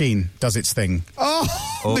 Then the machine does its thing. Oh,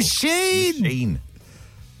 machine!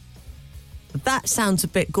 That sounds a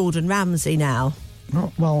bit Gordon Ramsay now.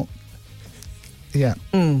 Oh, well, yeah.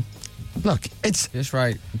 Look, it's... Just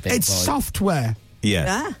right. It's software.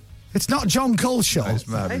 Yeah. It's not John Culshaw. It's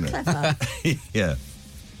mad, Very isn't clever. it? Yeah.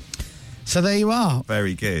 So there you are.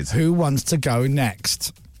 Very good. Who wants to go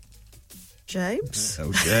next? James?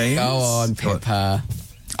 Oh, James. Go on, Pippa.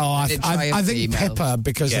 Oh, I think female. Pippa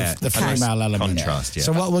because Yeah, of the a nice female element. contrast, yeah.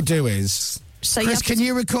 So what we'll do is... So you Chris, have can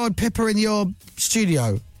you record Pippa in your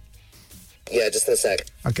studio? Yeah, just in a sec.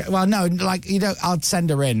 Okay, well, no, like, you know, I'll send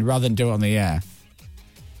her in rather than do it on the air.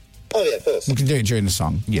 Oh, yeah, of course. We can do it during the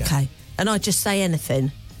song. Yeah. Okay. And I just say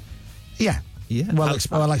anything. Yeah. Yeah. Well,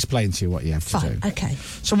 I'll explain to you what you have to Fine. do. Okay.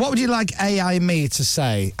 So what would you like AI me to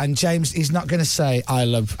say? And James, he's not going to say, I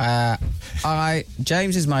love...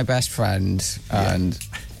 James is my best friend, and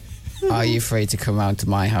are you free to come round to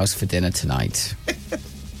my house for dinner tonight?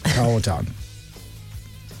 Hold on.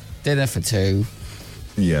 Dinner for two.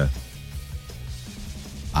 Yeah.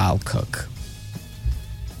 I'll cook.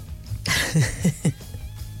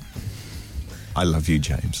 I love you,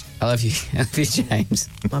 James. I love you. I love you, James.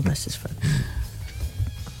 My bestest friend.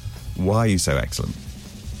 Why are you so excellent?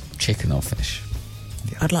 Chicken or fish?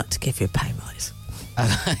 I'd like to give you a pay rise.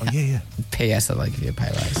 Oh, yeah. P.S. I'd like to give you a pay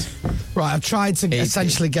rise. Right, I've tried to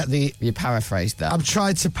essentially get the... You paraphrased that. I've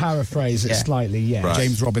tried to paraphrase it slightly, yeah. Right.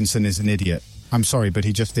 James Robinson is an idiot. I'm sorry, but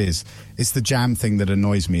he just is. It's the jam thing that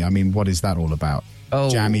annoys me. I mean, what is that all about? Oh.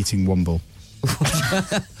 Jam eating wumble.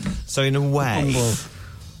 So in a way...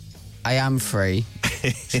 I am free.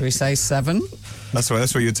 Should we say 7? That's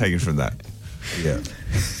what you're taking from that. Yeah.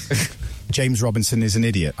 James Robinson is an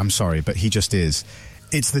idiot. I'm sorry, but he just is.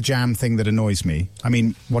 It's the jam thing that annoys me. I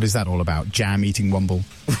mean, what is that all about? Jam eating wumble.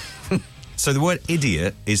 So the word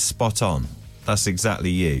idiot is spot on. That's exactly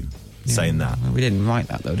you saying that. Well, we didn't write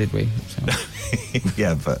that, though, did we? So.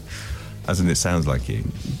 Yeah, but as in it sounds like you.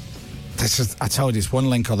 I told you, it's one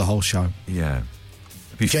link on the whole show. Yeah.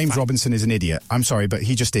 James Robinson is an idiot. I'm sorry, but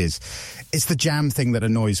he just is. It's the jam thing that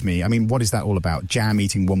annoys me. I mean, what is that all about? Jam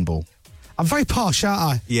eating wumble. I'm very posh, aren't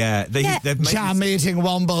I? Yeah. They've made jam eating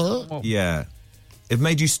wumble. Yeah. It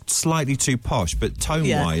made you slightly too posh, but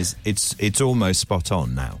tone-wise, it's almost spot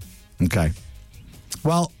on now. Okay.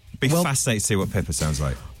 Well... Be fascinating to see what Pippa sounds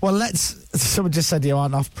like. Well, someone just said you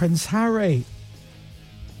aren't off Prince Harry.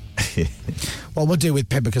 Well, we'll do with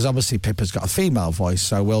Pippa, because obviously Pippa's got a female voice,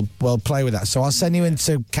 so we'll play with that. So I'll send you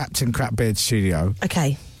into Captain Crapbeard's studio.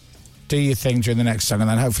 Okay. Do your thing during the next song, and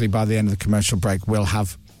then hopefully by the end of the commercial break, we'll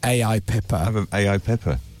have AI Pippa. Have an AI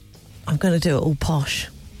Pippa. I'm going to do it all posh.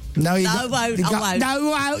 No, you I won't. No,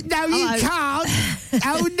 you can't.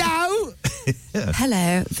 Oh, no.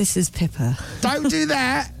 Hello, this is Pippa. Don't do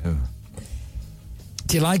that.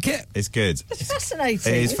 Do you like it? It's good. It's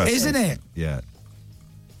fascinating. It is fascinating. Isn't it? Yeah.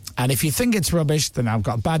 And if you think it's rubbish, then I've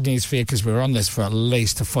got bad news for you, because we're on this for at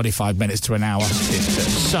least 45 minutes to an hour.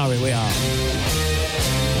 Sorry, we are.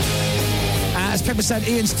 As Pippa said,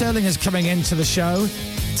 Ian Sterling is coming into the show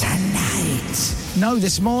tonight. No,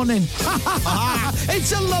 this morning.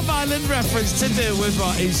 It's a Love Island reference to do with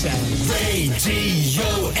what he said.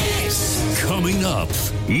 Radio X. Coming up,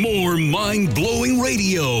 more mind-blowing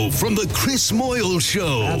radio from the Chris Moyles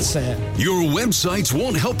Show. That's it. Your websites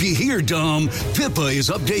won't help you here, Dom. Pippa is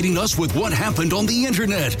updating us with what happened on the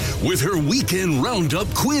internet with her weekend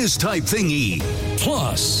roundup quiz type thingy.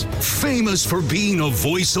 Plus, famous for being a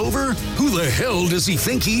voiceover? Who the hell does he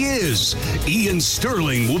think he is? Ian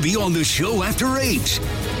Sterling will be on the show after 8.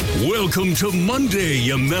 Welcome to Monday,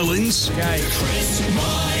 you melons. Okay. Chris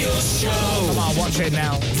Moyles Show. Come on, watch it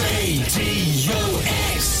now. Radio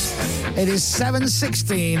X. It is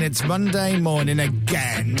 7:16. It's Monday morning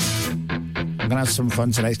again. I'm going to have some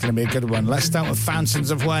fun today. It's going to be a good one. Let's start with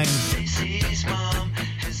Fountains of Wayne.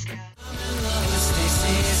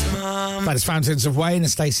 That is Fountains of Wayne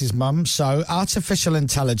and Stacey's mum. So artificial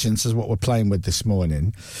intelligence is what we're playing with this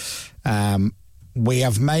morning. We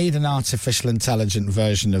have made an artificial intelligent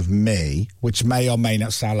version of me, which may or may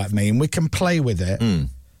not sound like me, and we can play with it and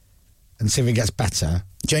see if it gets better.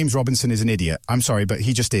 James Robinson is an idiot. I'm sorry, but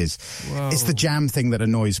he just is. Whoa. It's the jam thing that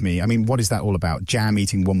annoys me. I mean, what is that all about? Jam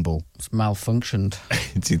eating wumble. It's malfunctioned.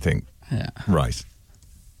 Do you think? Yeah. Right.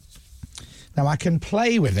 Now, I can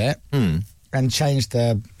play with it and change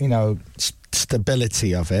the,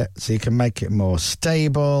 stability of it, so you can make it more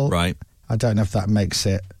stable. Right. I don't know if that makes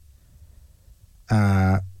it...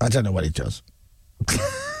 I don't know what it does.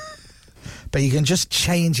 But you can just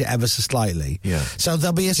change it ever so slightly. Yeah. So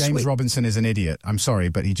there'll be a James Robinson is an idiot. I'm sorry,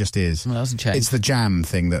 but he just is. Well, that doesn't change. It's the jam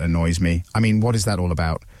thing that annoys me. I mean, what is that all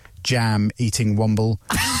about? Jam eating wumble.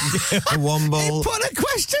 Wumble. He put a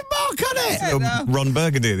question mark on it. Ron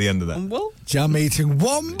Burgundy at the end of that. Wumble? Jam eating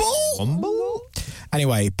wumble. Wumble.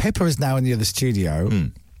 Anyway, Pippa is now in the other studio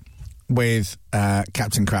with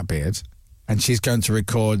Captain Crapbeard, and she's going to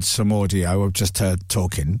record some audio of just her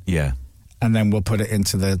talking. Yeah. And then we'll put it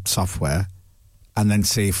into the software and then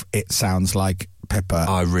see if it sounds like Pippa.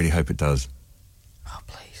 I really hope it does. Oh,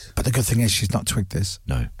 please. But the good thing is she's not twigged this.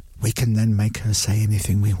 No. We can then make her say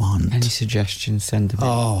anything we want. Any suggestions, send them in.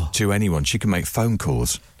 Oh. To anyone. She can make phone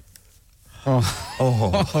calls. Oh.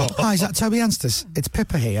 Hi, is that Toby Anstis? It's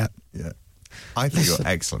Pippa here. Yeah. I think you're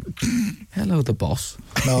excellent. Hello, the boss.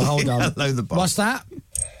 No, hold on. Hello, the boss. What's that?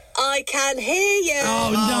 I can hear you. Oh,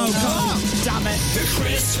 no, come on. Damn it. The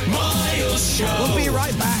Chris Moyles Show. We'll be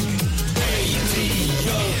right back.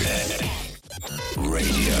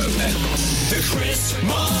 Radio X. The Chris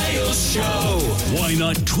Moyles Show. Why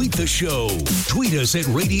not tweet the show? Tweet us at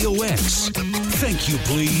Radio X. Thank you,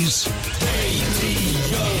 please. Radio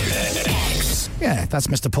X. Yeah, that's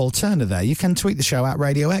Mr. Paul Turner there. You can tweet the show at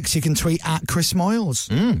Radio X. You can tweet at Chris Moyles.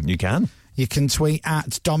 You can. You can tweet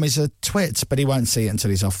at Dom is a twit, but he won't see it until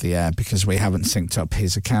he's off the air because we haven't synced up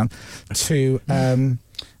his account to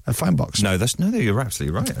a phone box. No, you're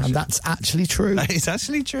absolutely right. Actually. And that's actually true. It's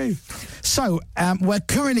actually true. So, we're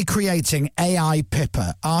currently creating AI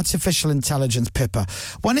Pippa, artificial intelligence Pippa.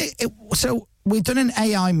 So we've done an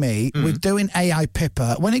AI me, we're doing AI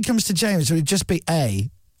Pippa. When it comes to James, it would just be A.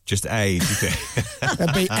 Just A, do you think?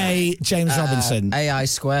 It'd be A, James Robinson. AI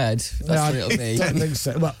squared. That's what it'll be. I don't think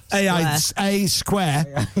so. Well, A square,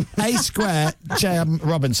 James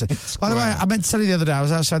Robinson. By the way, I meant to tell you the other day, I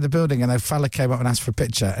was outside the building and a fella came up and asked for a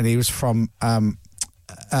picture, and he was from, where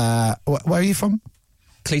are you from?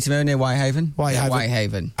 Cleaton near Whitehaven.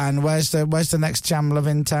 Whitehaven. And where's the next jam love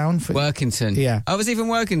in town? Workington. Yeah. Oh, was he from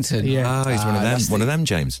Workington? Yeah. Oh, he's one of them,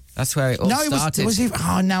 James. That's where it all started.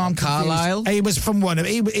 Now I'm confused. Carlisle? He was from one of...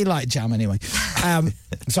 He liked jam anyway.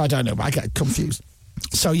 So I don't know, but I get confused.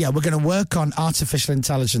 So, yeah, we're going to work on artificial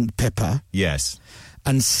intelligent Pippa. Yes.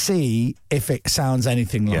 And see if it sounds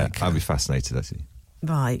anything like her. I'll be fascinated, actually.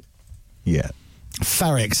 Right. Yeah.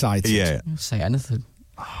 Very excited. Yeah. I'll say anything.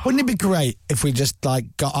 Wouldn't it be great if we just got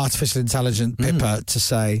artificial intelligent Pippa to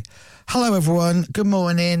say, hello everyone, good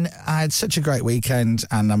morning, I had such a great weekend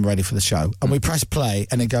and I'm ready for the show. And we press play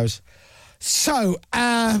and it goes, so,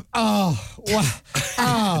 anyway,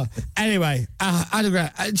 I had a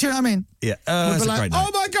great, do you know what I mean? Yeah. We'd be a like, great night.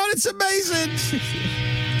 oh my God, it's amazing.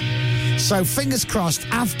 So fingers crossed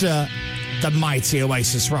after the mighty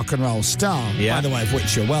Oasis rock and roll star, by the way, of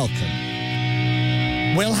which you're welcome.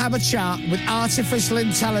 We'll have a chat with artificial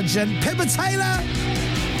intelligent Pippa Taylor.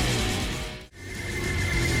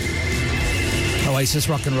 Oasis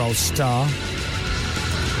rock and roll star.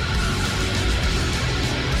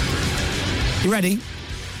 You ready?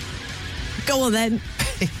 Go on then.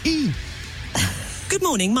 Good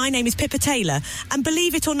morning, my name is Pippa Taylor, and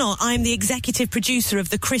believe it or not, I'm the executive producer of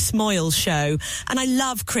the Chris Moyles show, and I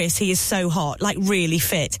love Chris, he is so hot, really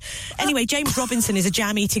fit. Anyway, James Robinson is a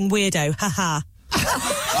jam-eating weirdo, haha.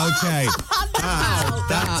 Okay. Wow,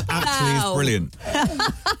 that actually is brilliant.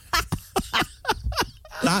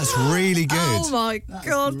 That's really good. Oh my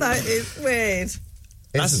God, that is weird.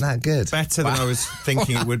 Isn't that good? Better than I was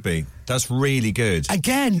thinking it would be. That's really good.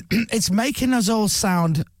 Again, it's making us all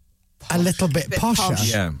sound a little bit posher.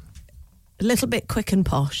 Posh. Yeah. A little bit quick and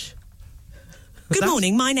posh. Good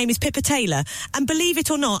morning, my name is Pippa Taylor, and believe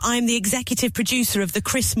it or not, I'm the executive producer of the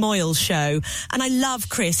Chris Moyles show, and I love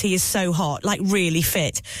Chris, he is so hot, really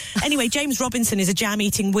fit. Anyway, James Robinson is a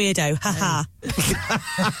jam-eating weirdo, haha. It's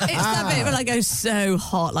that bit where I go so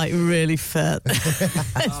hot, really fit.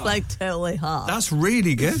 It's totally hot. That's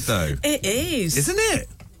really good, though. It is. Isn't it?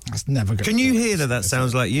 That's never good. Can you hear that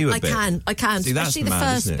sounds like you a bit? I can. See, that's especially the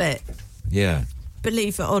mad, first isn't it? bit. Yeah.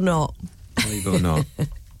 Believe it or not. Believe it or not.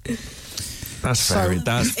 That's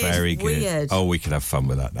very good. Weird. Oh, we could have fun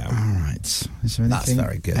with that now. All right. Is there anything, That's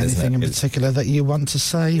very good, anything isn't it? in particular that you want to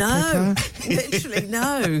say, No, Pippa? literally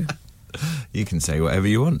no. You can say whatever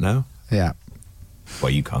you want now. Yeah.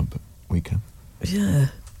 Well, you can't, but we can. Yeah.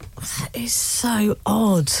 That is so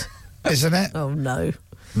odd. Isn't it? Oh, no.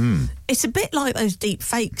 Mm. It's a bit like those deep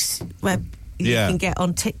fakes where you Yeah. can get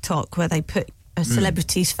on TikTok where they put a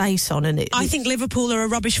celebrity's face on and it... I think Liverpool are a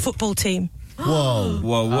rubbish football team. Whoa.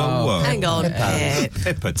 Whoa. Hang on, Pip.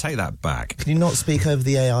 Pippa, take that back. Can you not speak over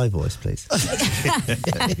the AI voice, please?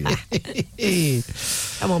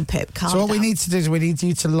 Come on, Pip, calm So what down. we need to do is we need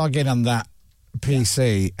you to log in on that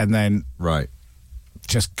PC and then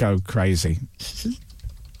just go crazy.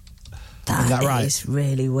 That right? is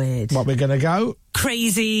really weird. What we're going to go?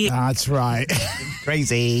 Crazy. That's right.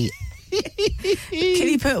 Crazy. Can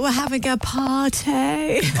you put, we're having a party?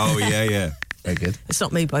 Oh, yeah. Very good. It's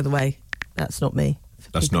not me, by the way. That's not me.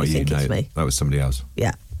 That's People not you, think no. it's me. That was somebody else.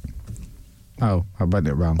 Yeah. Oh, I read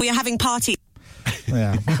it wrong. We are having party.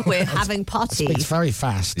 Yeah. We're having Speaks parties. very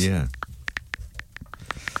fast. Yeah.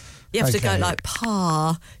 You have to go Okay.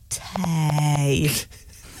 party.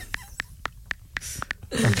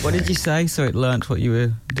 What did you say? So it learnt what you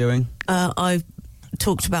were doing? I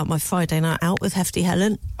talked about my Friday night out with Hefty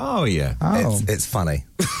Helen. Oh, yeah. Oh. It's funny.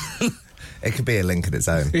 It could be a link in its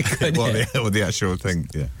own. The actual thing,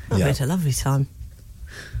 yeah. I had a lovely time.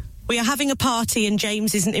 We are having a party and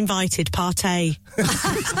James isn't invited, party.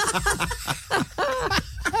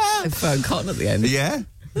 Phone cotton at the end. Yeah?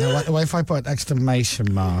 Now, what if I put an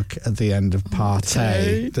exclamation mark at the end of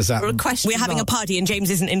party? Does that... Or a question We're having a mark. party and James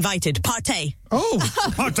isn't invited, party. Oh!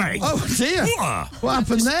 Party! Oh, dear. What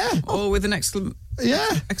happened there? Or with an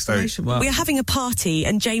exclamation mark. We are having a party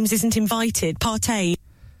and James isn't invited, party.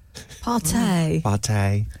 Party.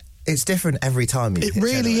 Party. It's different every time you It hit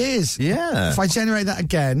really generate. is. Yeah. If I generate that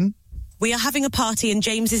again... We are having a party and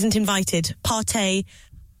James isn't invited, party.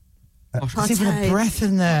 There's even a breath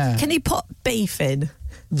in there. Can you put beef in?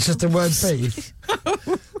 It's just the word beef.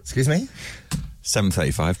 Excuse me?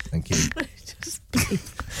 7:35. Thank you.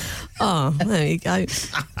 Oh, there you go.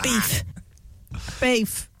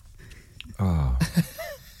 Beef. Oh.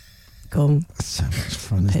 Go on. So much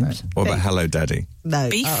fun, isn't it? What about Hello Daddy? No.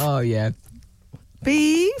 Beef? Oh, yeah.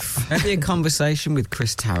 Beef? Maybe a conversation with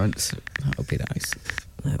Chris Tarrant. That would be nice.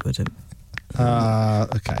 No, it wouldn't.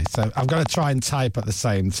 Okay, so I'm going to try and type at the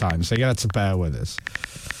same time, so you're going to have to bear with us.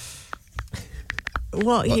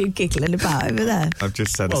 What are you giggling about over there? I've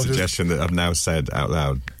just said a suggestion that I've now said out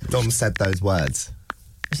loud. Dom said those words.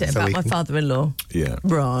 Is it about my father-in-law? Yeah.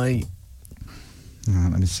 Right.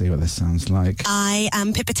 Let me see what this sounds like. I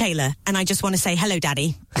am Pippa Taylor, and I just want to say hello,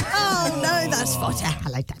 Daddy. Oh, no, that's fine.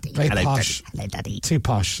 Hello, Daddy. Very Hello, posh. Hello, Daddy. Too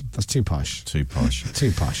posh. That's too posh. Too posh.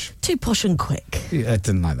 Too posh. Too posh and quick. Yeah, I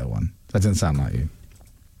didn't like that one. That didn't sound like you.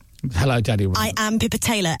 Hello, Daddy. I am Pippa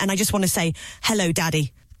Taylor, and I just want to say hello,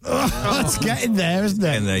 Daddy. Oh, it's getting there, isn't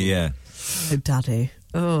it? In there, yeah. Hello, Daddy.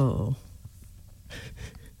 Oh.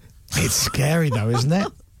 It's scary, though, isn't it?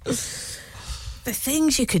 The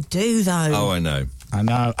things you could do, though. Oh, I know. I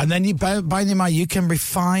know. And then, by the way, you can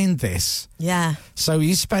refine this. Yeah. So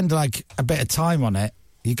you spend, like, a bit of time on it,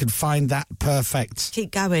 you can find that perfect Keep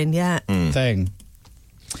going, yeah. thing.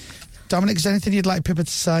 Dominic, is there anything you'd like Pippa to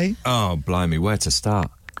say? Oh, blimey, where to start?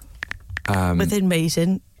 Within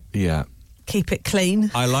reason. Yeah. Keep it clean.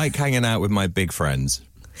 I like hanging out with my big friends.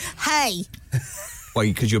 Hey! Well,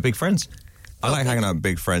 because you're big friends. I like hanging out with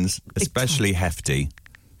big friends, especially Hefty.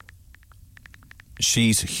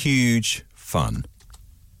 She's huge fun.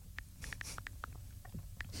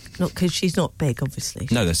 Not because she's not big, obviously.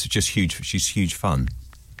 No, that's just huge. She's huge fun.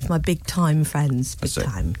 It's my big time friends. Big So-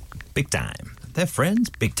 time. Big time. They're friends,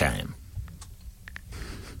 big time.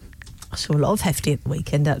 I saw a lot of Hefty at the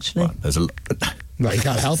weekend, actually. Well, there's a No, you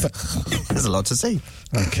can't help it. there's a lot to see.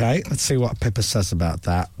 Okay, let's see what Pippa says about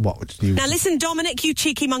that. What would you... Now listen, Dominic, you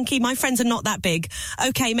cheeky monkey, my friends are not that big.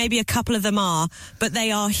 Okay, maybe a couple of them are, but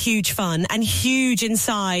they are huge fun and huge in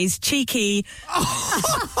size. Cheeky.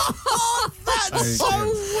 That's so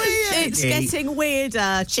weird. It's getting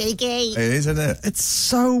weirder, cheeky. It is, isn't it? It's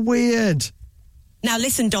so weird. Now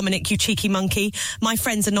listen, Dominic, you cheeky monkey, my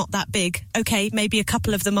friends are not that big. Okay, maybe a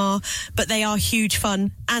couple of them are, but they are huge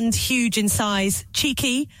fun and huge in size.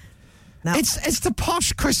 Cheeky. Now, It's the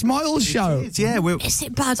posh Chris Moyles show. Yeah, is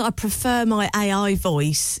it bad? I prefer my AI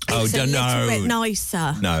voice. Oh, It's a no. little bit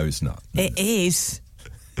nicer. No, it's not. It is.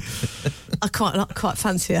 I quite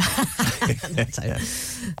fancy it.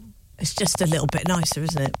 It's just a little bit nicer,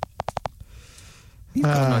 isn't it? You've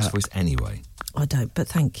got a nice voice anyway. I don't, but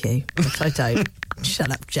thank you. But I don't.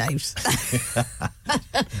 Shut up, James.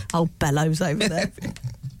 Old Bellows over there.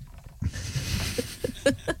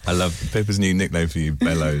 I love Pippa's new nickname for you,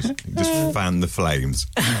 Bellows. You just fan the flames.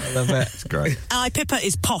 I love it. It's great. Pippa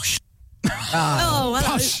is posh. Oh,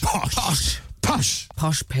 hello.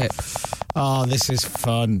 Posh Pip. Oh, this is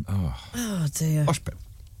fun. Oh, dear. Posh Pip.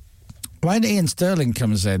 When Ian Sterling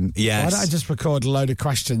comes in, Yes. why don't I just record a load of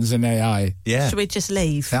questions in AI? Yeah. Should we just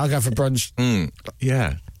leave? I'll go for brunch.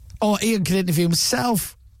 Yeah. Or Ian can interview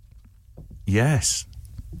himself. Yes.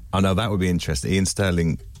 Oh, no, that would be interesting. Ian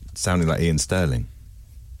Sterling sounding like Ian Sterling.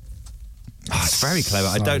 Oh, it's very clever.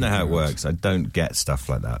 I don't know how it works. I don't get stuff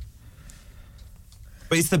like that.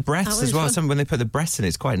 But it's the breaths That as well. was fun. When they put the breaths in,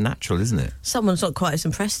 it's quite natural, isn't it? Someone's not quite as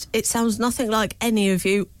impressed. It sounds nothing like any of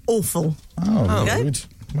you. Awful. Oh, Okay. rude.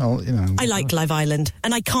 Well, you know. I like Live Island,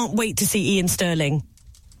 and I can't wait to see Ian Sterling.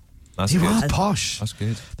 That's You good. are posh. That's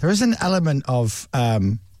good. There is an element of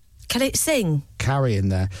Can it sing? Carrie in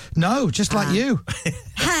there. No, just like you.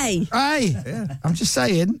 Hey! Hey! Yeah. I'm just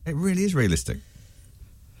saying. It really is realistic.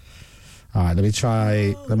 All right, let me just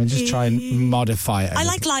try and modify it. I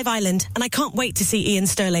like Live Island, and I can't wait to see Ian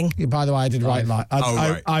Sterling. By the way, I did write Right.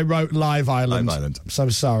 I wrote Live Island. Live Island. I'm so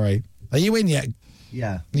sorry. Are you in yet?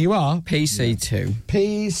 Yeah. You are? PC2.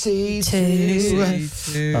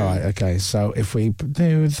 PC2. All right, okay. So if we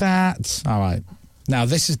do that. All right. Now,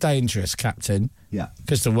 this is dangerous, Captain. Yeah.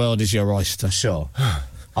 Because the world is your oyster. Sure.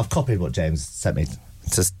 I've copied what James sent me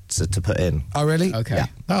to put in. Oh, really? Okay. Yeah.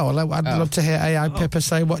 Oh, well, I'd love to hear AI Pippa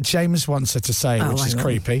say what James wants her to say, which is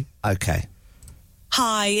creepy. Okay.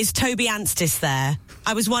 Hi, is Toby Anstis there?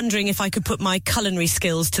 I was wondering if I could put my culinary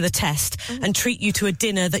skills to the test and treat you to a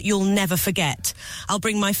dinner that you'll never forget. I'll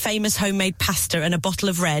bring my famous homemade pasta and a bottle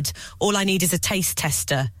of red. All I need is a taste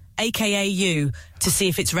tester, a.k.a. you, to see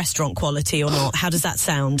if it's restaurant quality or not. How does that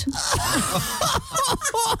sound?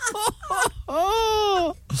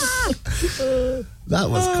 That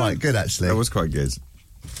was quite good, actually. That was quite good.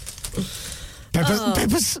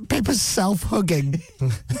 Pippa's self-hugging.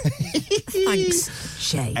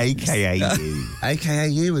 Thanks, James. AKA you. AKA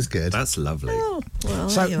you was good. That's lovely. Oh, well,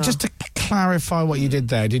 So, there you are. just to clarify what you did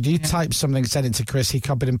there, did you type something, send it to Chris, he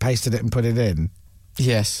copied and pasted it and put it in?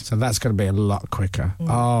 Yes. So that's going to be a lot quicker.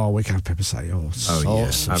 Oh, we can have Pippa say all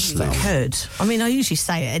sorts of stuff. Could. I mean, I usually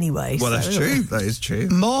say it anyway. Well, so- that's true. That is true.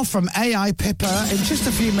 More from AI Pippa in just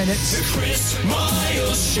a few minutes. The Chris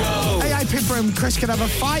Moyles Show. AI Pippa and Chris can have a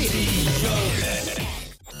fight.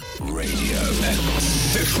 Radio.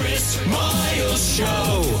 The Chris Moyles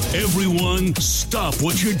Show. Everyone, stop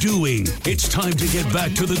what you're doing. It's time to get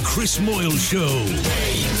back to the Chris Moyles Show.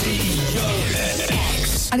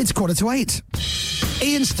 And it's 7:45.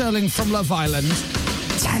 Ian Sterling from Love Island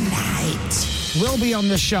tonight will be on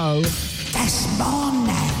the show this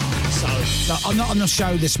morning. So, not on the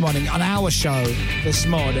show this morning, on our show this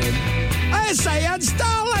morning. It's Ian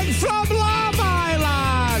Sterling from Love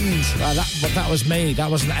Island. That was me. That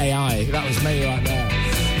wasn't AI. That was me right there.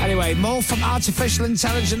 Anyway, more from artificial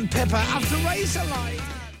intelligent Pippa after Razorlight.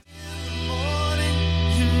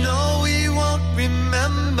 You know we won't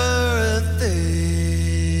remember a thing.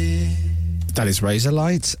 That is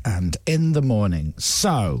Razorlight and In the Morning.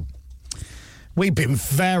 So, we've been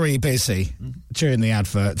very busy during the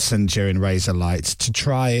adverts and during Razorlight to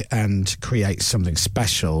try and create something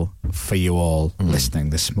special for you all listening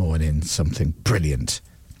this morning. Something brilliant.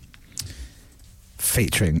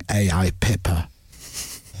 Featuring AI Pippa.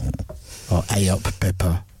 Or A-Up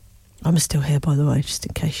Pippa. I'm still here, by the way, just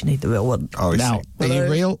in case you need the real one. Oh, now, are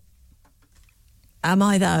you real? Am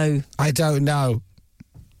I, though? I don't know.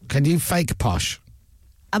 Can you fake posh?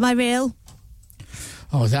 Am I real?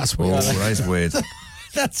 Oh, that's weird. Oh, that's weird.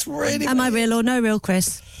 That's really Am I real or no real,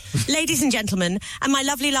 Chris? Ladies and gentlemen, and my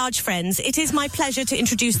lovely large friends, it is my pleasure to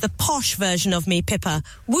introduce the posh version of me, Pippa.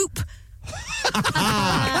 Whoop!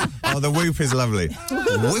 Oh, the whoop is lovely.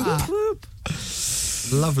 Whoop.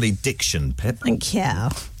 Lovely diction, Pip. Thank you.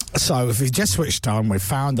 So, if you've just switched on, we've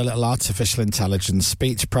found a little artificial intelligence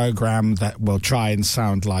speech program that will try and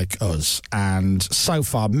sound like us. And so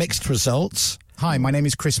far, mixed results. Hi, my name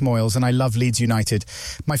is Chris Moyles and I love Leeds United.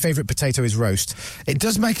 My favourite potato is roast. It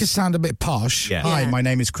does make us sound a bit posh. Yeah. Hi, my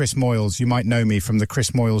name is Chris Moyles. You might know me from the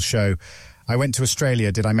Chris Moyles Show. I went to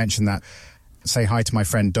Australia. Did I mention that? Say hi to my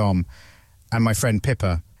friend Dom and my friend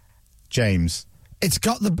Pippa, James. It's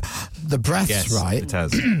got the breaths right. It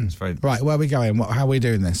has. It's very... Right, where are we going? How are we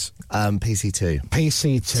doing this? PC2.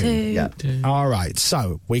 PC2. Yeah. All right,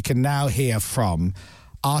 so we can now hear from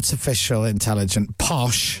artificial intelligent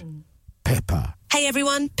posh Pippa. Hey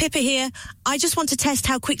everyone, Pippa here. I just want to test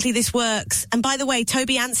how quickly this works. And by the way,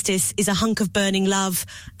 Toby Anstis is a hunk of burning love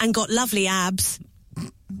and got lovely abs.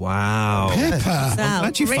 Wow. Pippa.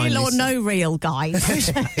 Now, real or no real,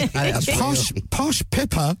 guys? Posh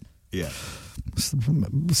Pippa. Yeah.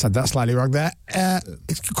 Said that slightly wrong there.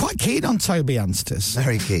 It's quite keen on Toby Anstis.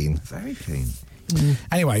 Very keen. Very keen.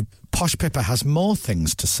 Anyway, posh Pippa has more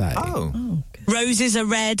things to say. Oh. Roses are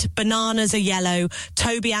red, bananas are yellow.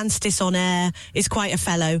 Toby Anstis on air is quite a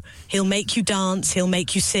fellow. He'll make you dance, he'll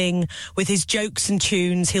make you sing. With his jokes and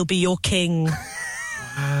tunes, he'll be your king.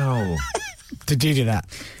 Wow. Did you do that?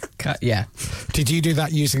 Yeah. Did you do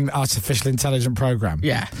that using an artificial intelligent program?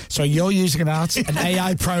 Yeah. So you're using an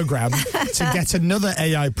AI program to get another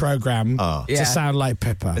AI program to sound like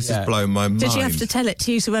Pippa. This is blowing my mind. Did you have to tell it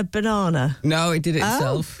to use the word banana? No, it did it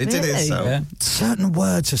itself. It did it Really? itself. Yeah. Certain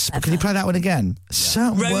words are... Can you play that one again?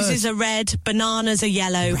 Certain Roses words... are red, bananas are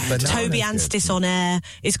yellow. Toby Anstis on air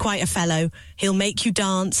is quite a fellow. He'll make you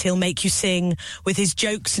dance, he'll make you sing. With his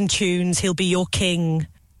jokes and tunes, he'll be your king.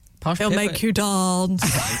 Posh He'll Pippa. make you dance.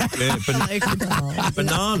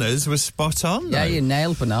 Bananas was spot on. Yeah, though. you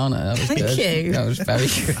nailed banana. That was Thank good. you. That was very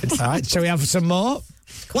good. All right, shall we have some more?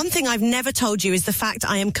 One thing I've never told you is the fact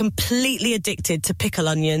I am completely addicted to pickle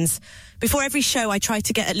onions. Before every show, I try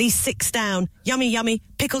to get at least 6 down. Yummy, yummy,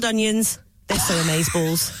 pickled onions. They're so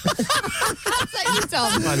amazeballs.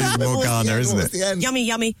 That is Morgana, isn't it? Yummy,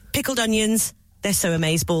 yummy, pickled onions. They're so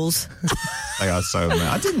amazeballs. They are so amazing.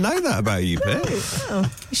 I didn't know that about you, Pip.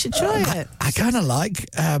 Oh, you should try it. I kind of like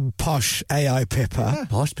posh AI Pippa.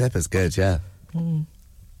 Posh Pippa's good, yeah.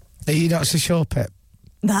 Are you not so sure, Pip?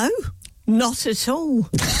 No, not at all.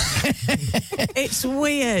 It's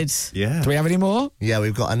weird. Yeah. Do we have any more? Yeah,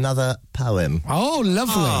 we've got another poem. Oh,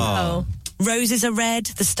 lovely. Oh. Roses are red,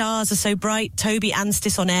 the stars are so bright. Toby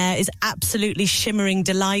Anstis on air is absolutely shimmering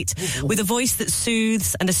delight. With a voice that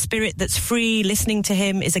soothes and a spirit that's free, listening to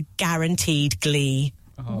him is a guaranteed glee.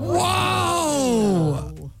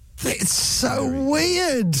 Whoa! It's so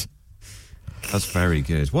weird. That's very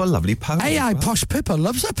good. What a lovely poem. AI Posh Pippa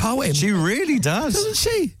loves her poem. She really does. Doesn't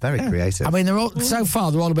she? Very creative. I mean, they're all, so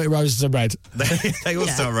far, they're all a bit roses and red. They all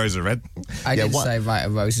start rose and red. I did say write a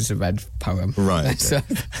roses and red poem. Right. So,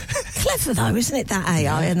 Clever, though, isn't it, that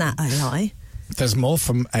AI and that AI? There's more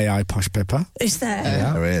from AI Posh Pippa. Is there?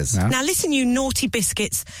 Yeah, there is. Yeah. Now listen, you naughty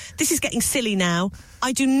biscuits. This is getting silly now.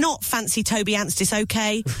 I do not fancy Toby Anstis,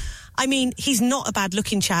 okay? I mean, he's not a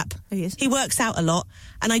bad-looking chap. He is. He works out a lot,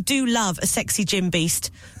 and I do love a sexy gym beast,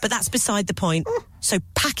 but that's beside the point. So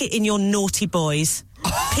pack it in your naughty boys.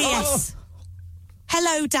 P.S.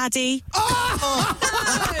 Hello, Daddy. Pack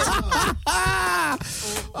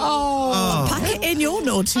it in your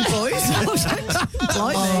naughty boys.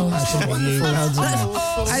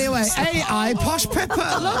 Anyway, AI Posh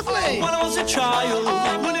Pippa, lovely. When I was a child,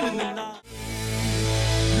 running in the night.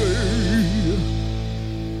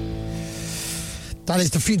 That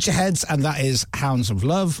is the Future Heads, and that is Hounds of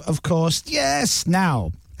Love, of course. Yes.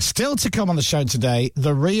 Now, still to come on the show today,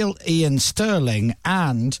 the real Ian Sterling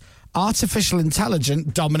and artificial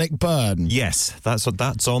intelligent Dominic Byrne. Yes, that's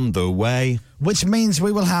on the way. Which means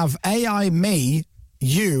we will have AI me,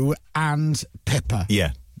 you, and Pippa.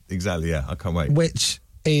 Yeah, exactly. Yeah, I can't wait. Which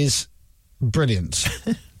is brilliant.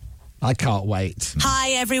 I can't wait.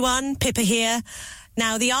 Hi, everyone. Pippa here.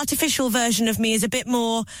 Now, the artificial version of me is a bit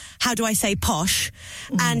more, how do I say, posh.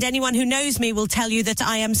 And anyone who knows me will tell you that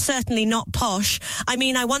I am certainly not posh. I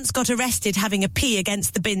mean, I once got arrested having a pee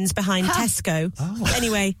against the bins behind Tesco. Oh.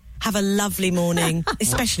 Anyway, have a lovely morning,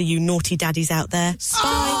 especially you naughty daddies out there.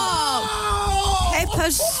 Bye.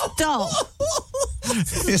 Pippa, stop.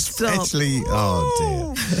 Especially,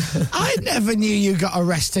 oh dear. I never knew you got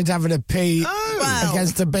arrested having a pee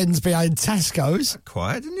against the bins behind Tesco's.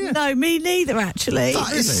 Quiet, didn't you? No, me neither, actually.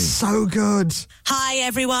 That is so good. Hi,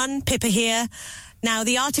 everyone. Pippa here. Now,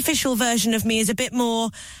 the artificial version of me is a bit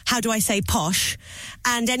more, how do I say, posh.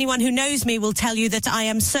 And anyone who knows me will tell you that I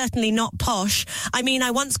am certainly not posh. I mean,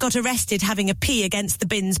 I once got arrested having a pee against the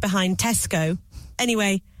bins behind Tesco.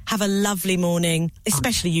 Anyway, have a lovely morning,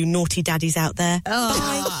 especially you naughty daddies out there.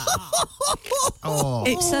 Bye. Oh.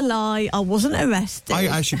 It's a lie. I wasn't arrested. I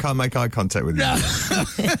actually can't make eye contact with you.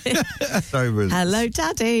 Hello,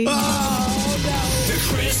 Daddy. The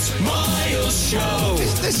Chris Miles Show.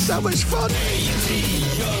 Is this so much fun?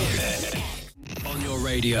 On your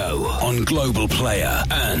radio, on Global Player,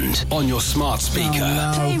 and on your smart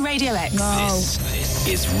speaker. Play Radio X. This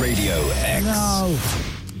is Radio X. No.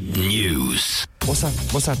 News.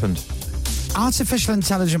 What's happened? Artificial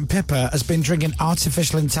intelligent Pippa has been drinking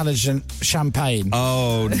artificial intelligent champagne.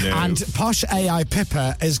 Oh, no. And posh AI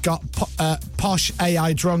Pippa has got posh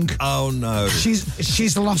AI drunk. Oh, no.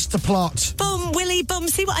 She's lost the plot. Bum, Willy, bum.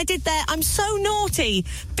 See what I did there? I'm so naughty.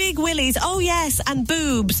 Big willies. Oh, yes. And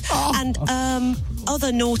boobs. Oh. And,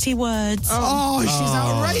 other naughty words. Oh, she's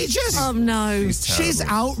outrageous. Oh, no. She's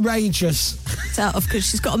outrageous. It's out of because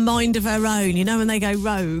she's got a mind of her own. You know when they go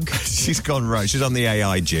rogue? She's gone rogue. She's on the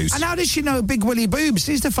AI juice. And how does she know Big Willie Boobs?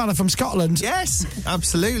 He's the fella from Scotland. Yes,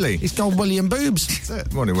 absolutely. He's called William Boobs. That's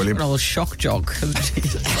it. Morning, William. an old shock jock.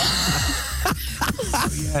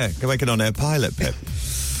 Yeah, go make an on-air pilot, Pip.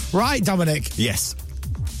 Right, Dominic. Yes.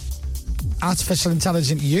 Artificial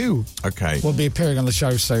intelligent you will be appearing on the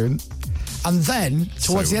show soon. And then,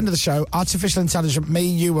 towards the end of the show, artificial intelligent me,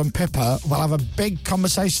 you and Pippa will have a big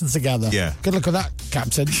conversation together. Yeah. Good luck with that,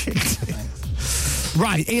 Captain.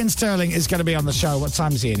 Right, Ian Sterling is going to be on the show. What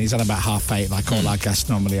time is Ian? He's on about 8:30, like all our guests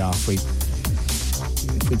normally are. If we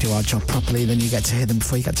do our job properly, then you get to hear them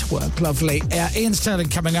before you get to work. Lovely. Ian Sterling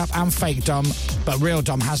coming up, and fake Dom, but real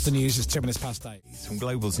Dom has the news. It's 8:02. From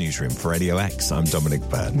Global's newsroom for Radio X, I'm Dominic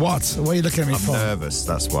Byrne. What are you looking at me for? I'm nervous,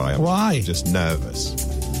 that's why. Why? Just nervous.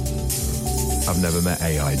 I've never met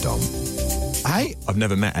AI Dom. Hey? I've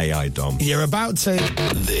never met AI Dom. You're about to.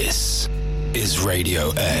 This is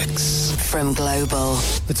Radio X. From Global.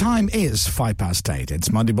 The time is 8:05.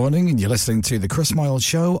 It's Monday morning, and you're listening to The Chris Moyles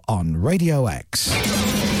Show on Radio X.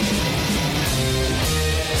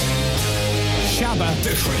 Shabba.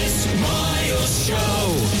 The Chris Miles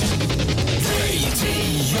Show.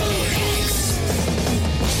 Radio X.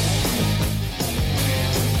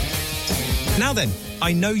 Now then,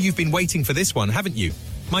 I know you've been waiting for this one, haven't you?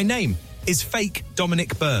 My name is fake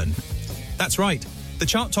Dominic Byrne. That's right, the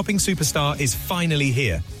chart-topping superstar is finally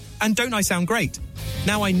here. And don't I sound great?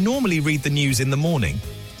 Now, I normally read the news in the morning.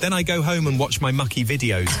 Then I go home and watch my mucky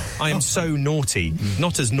videos. I am so naughty.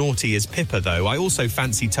 Not as naughty as Pippa, though. I also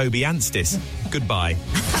fancy Toby Anstis. Goodbye.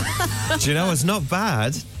 Do you know, it's not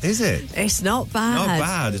bad, is it? It's not bad. Not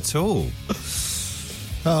bad at all.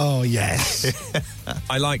 Oh, yes.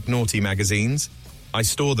 I like naughty magazines. I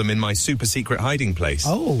store them in my super secret hiding place.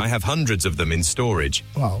 Oh. I have hundreds of them in storage.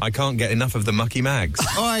 Wow. I can't get enough of the mucky mags.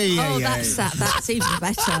 That's even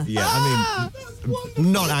better. Yeah, I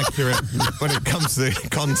mean, not accurate when it comes to the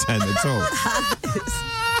content at all.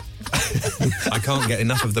 I can't get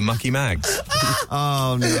enough of the mucky mags.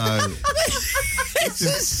 Oh, no. This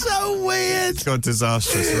is so weird. It's got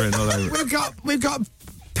disastrous written all over. We've got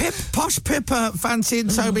Posh Pippa fancying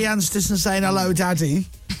Toby Anstis and saying hello, Daddy.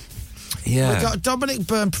 Yeah. We've got Dominic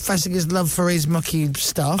Byrne professing his love for his mucky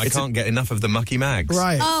stuff. I can't get enough of the mucky mags.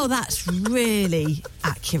 Right. Oh, that's really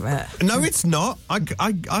accurate. No, it's not. I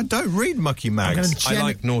don't read mucky mags. I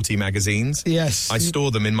like naughty magazines. Yes. I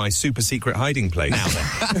store them in my super secret hiding place. Now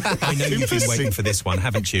then, I know you've been waiting for this one,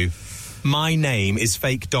 haven't you? My name is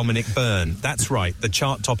fake Dominic Byrne. That's right, the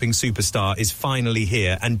chart-topping superstar is finally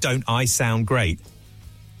here, and don't I sound great?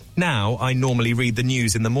 Now, I normally read the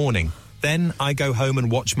news in the morning. Then I go home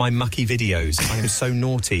and watch my mucky videos. I am so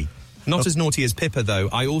naughty. Not as naughty as Pippa, though.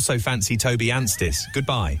 I also fancy Toby Anstis.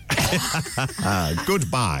 Goodbye.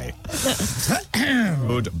 Goodbye.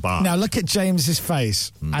 Goodbye. Now look at James's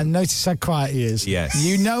face and notice how quiet he is. Yes.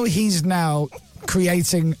 You know he's now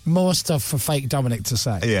creating more stuff for fake Dominic to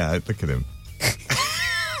say. Yeah, look at him.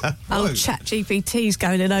 ChatGPT's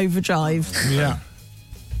going in overdrive. Yeah.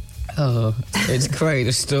 Oh, it's quite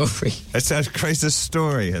a story. It's a crazy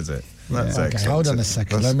story, has it? That's Okay, excellent. hold on a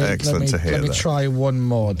second. That's Let excellent to hear me that. try one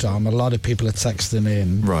more, Dom. A lot of people are texting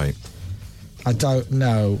in. Right. I don't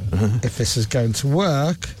know if this is going to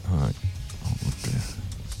work. All right.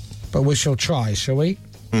 But we shall try, shall we?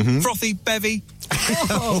 Frothy bevy.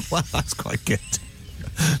 Oh, wow, that's quite good.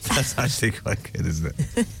 That's actually quite good, isn't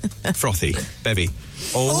it? Frothy bevy.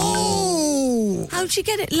 Oh! How'd you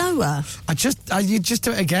get it lower? You just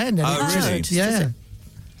do it again. and Oh, it really? just- yeah.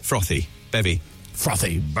 Frothy bevy.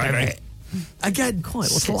 Frothy, baby. Again, Quite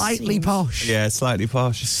what it slightly seems. posh. Yeah, slightly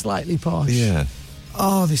posh. Slightly posh. Yeah.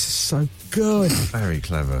 Oh, this is so good. Very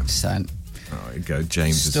clever. Son. Oh, there you go,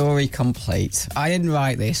 James. Story complete. I didn't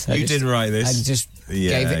write this. You didn't write this? I just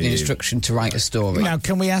Yeah, gave it an you- instruction to write a story. Now,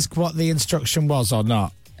 can we ask what the instruction was or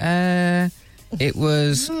not? It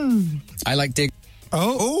was... I like dig...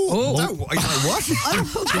 Oh. No, what?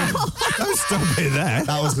 Don't stop it there.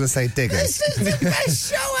 That was going to say diggers. This is the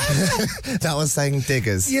best show ever. That was saying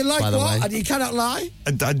diggers. You like by the what? way. And you cannot lie?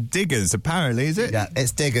 Diggers, apparently, is it? Yeah,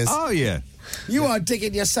 it's diggers. Oh, yeah. You are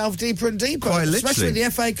digging yourself deeper and deeper. Quite especially in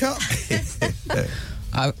literally. the FA Cup.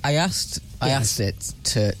 I asked it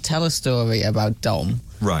to tell a story about Dom,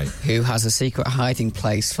 Right. who has a secret hiding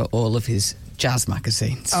place for all of his jazz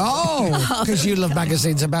magazines. Oh, because you love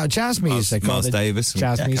magazines about jazz music. Miles or the Davis and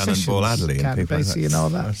jazz Cannonball musicians, Adderley and Cat people like Basie that. and all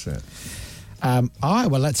that. That's it. All right,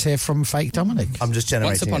 well, let's hear from fake Dominic. I'm just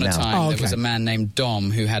Once generating upon it a now. time, Oh, there okay. was a man named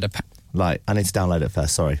Dom who had a... Right, I need to download it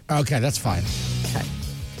first, sorry. Okay, that's fine. Okay.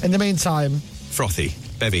 In the meantime... Frothy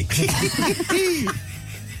bevy.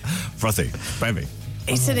 Frothy, baby.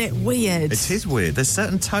 Isn't it weird? It is weird. There's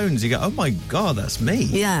certain tones you go, oh my God, that's me.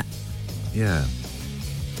 Yeah. Yeah.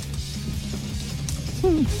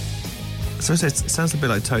 So it sounds a bit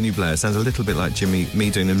like Tony Blair. It sounds a little bit like me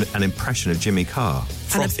doing an impression of Jimmy Carr.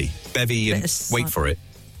 Frothy bevy and... bit of Wait for it.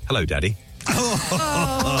 Hello, Daddy.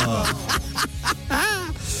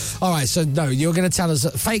 All right, so no, you're going to tell us...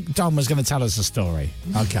 Fake Dom was going to tell us a story.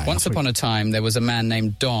 Okay. Once upon a time, there was a man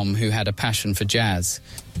named Dom who had a passion for jazz.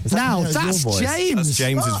 Now, your that's voice? James. That's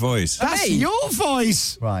James's voice. That's Me? your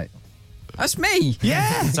voice. Right. That's me.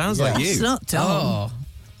 Yeah. Sounds like you. It's not Dom. Oh,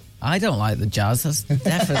 I don't like the jazz. That's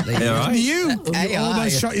definitely... Yeah, right. You AI.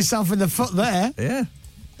 almost shot yourself in the foot there. Yeah.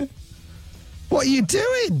 What are you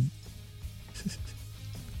doing?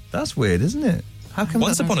 That's weird, isn't it? How come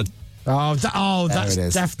Once upon a... That's it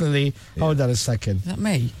is. definitely... Hold on a second. Is that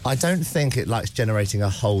me? I don't think it likes generating a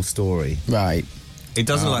whole story. Right. It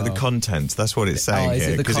doesn't like the content. That's what it's saying Oh, is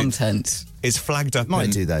here. it the 'cause content? It's flagged up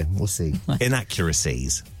Might do, though. We'll see.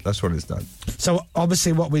 inaccuracies. That's what it's done. So,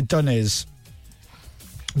 obviously, what we've done is...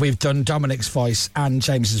 We've done Dominic's voice and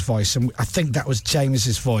James's voice, and I think that was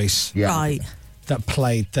James's voice Yeah. Right. that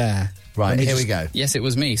played there. Right, Let me here just- we go. Yes, it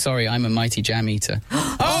was me. Sorry, I'm a mighty jam eater.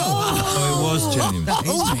 Oh, it was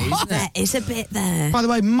James. There is a bit there. By the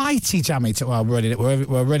way, mighty jammy. Well,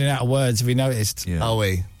 we're running out of words. Have you noticed? Yeah. Are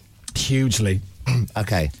we? Hugely.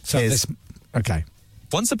 Okay. So here's- this. Okay.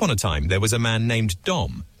 Once upon a time, there was a man named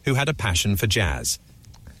Dom who had a passion for jazz.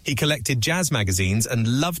 He collected jazz magazines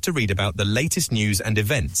and loved to read about the latest news and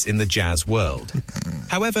events in the jazz world.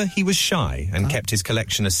 However, he was shy and kept his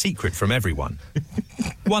collection a secret from everyone.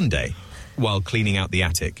 One day, while cleaning out the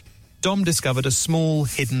attic, Dom discovered a small,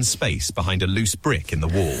 hidden space behind a loose brick in the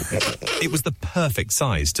wall. It was the perfect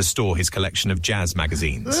size to store his collection of jazz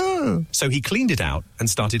magazines. So he cleaned it out and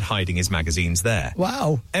started hiding his magazines there.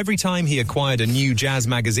 Wow. Every time he acquired a new jazz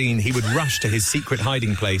magazine, he would rush to his secret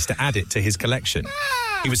hiding place to add it to his collection.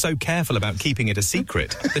 He was so careful about keeping it a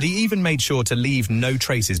secret that he even made sure to leave no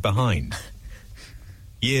traces behind.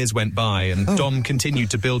 Years went by and Dom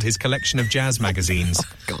continued to build his collection of jazz magazines.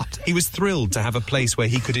 He was thrilled to have a place where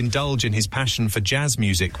he could indulge in his passion for jazz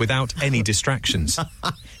music without any distractions.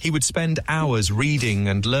 He would spend hours reading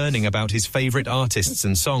and learning about his favourite artists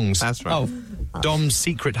and songs. That's right. Dom's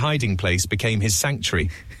secret hiding place became his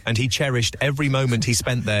sanctuary, and he cherished every moment he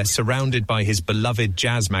spent there surrounded by his beloved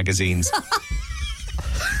jazz magazines.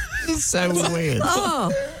 It's so weird.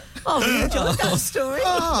 Oh, we enjoyed that story.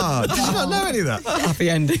 Did you not know any of that?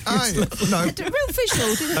 Happy ending. No. Real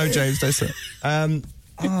visual, didn't No, James, don't say it.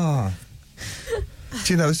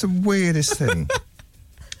 Do you know, it's the weirdest thing.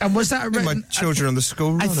 And was that written? My children on the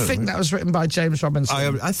school run. I think that was written by James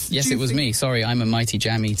Robinson. Yes, it was me. Sorry, I'm a mighty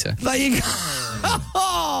jam eater. There you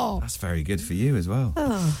go. That's very good for you as well.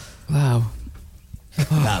 Wow.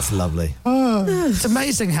 That's lovely. It's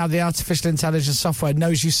amazing how the artificial intelligence software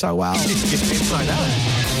knows you so well. Inside out.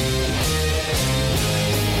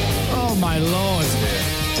 Oh, my Lord.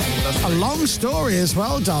 A long story as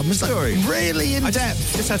well, Dom. It's really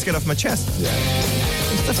in-depth. Just had to get off my chest.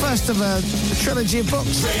 It's the first of a trilogy of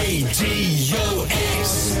books. Radio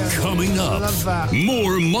X. Coming I up, love that.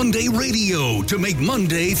 more Monday radio to make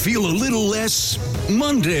Monday feel a little less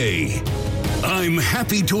Monday. I'm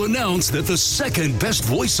happy to announce that the second best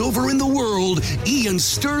voiceover in the world, Ian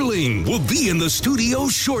Sterling, will be in the studio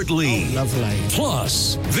shortly. Oh, lovely.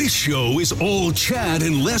 Plus, this show is all chat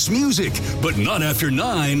and less music, but not after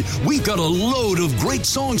 9. We've got a load of great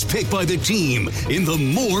songs picked by the team in the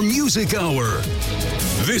More Music Hour.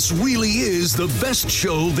 This really is the best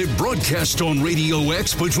show that broadcasts on Radio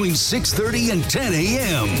X between 6:30 and 10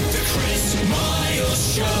 a.m. The Chris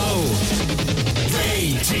Moyles Show.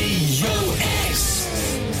 Radio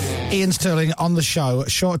X. Ian Sterling on the show.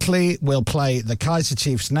 Shortly, we'll play the Kaiser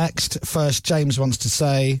Chiefs next. First, James wants to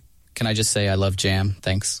say... Can I just say I love jam?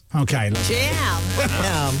 Thanks. Okay. Jam.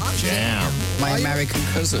 Jam. My American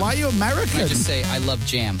cousin. Why are you American? Can I just say I love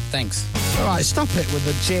jam? Thanks. All right, stop it with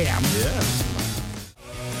the jam. Yeah.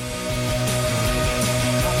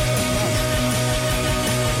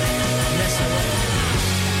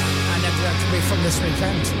 And then we have to be from this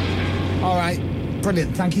weekend. All right.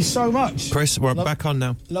 Brilliant. Thank you so much. Chris, we're back on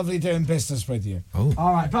now. Lovely doing business with you. Oh.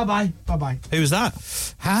 All right. Bye-bye. Bye-bye. Who was that?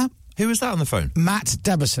 Huh? Who was that on the phone? Matt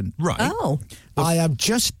Debison. Right. Oh. I have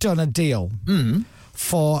just done a deal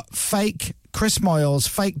for fake Chris Moyles,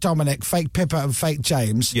 fake Dominic, fake Pippa and fake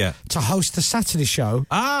James to host the Saturday show.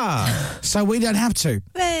 So we don't have to.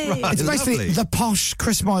 Hey. It's basically Lovely. the posh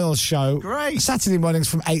Chris Moyles show. Great. Saturday mornings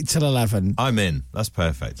from 8 till 11. I'm in. That's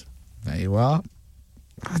perfect. There you are.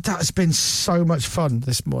 That's been so much fun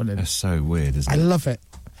this morning. That's so weird, isn't I it? love it.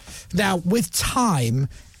 Now, with time,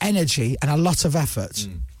 energy, and a lot of effort,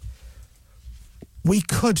 we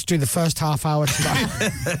could do the first half hour tonight.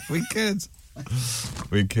 We could.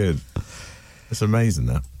 We could. It's amazing,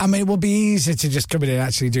 that. I mean, it will be easier to just come in and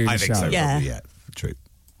actually do the I show. think so. Yeah. Probably, yeah. True.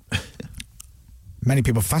 Many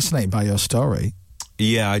people fascinated by your story.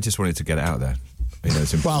 Yeah, I just wanted to get it out there. You know,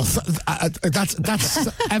 it's Well, that's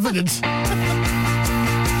evidence.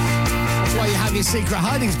 That's why you have your secret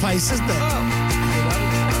hiding place, isn't it?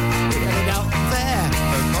 Get it out there.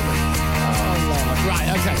 Oh, Lord. Right,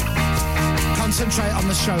 okay. Concentrate on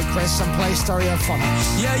the show, Chris, and play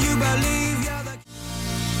Stereophonics. Yeah, you believe you're the...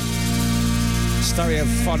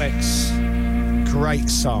 Stereophonics. Great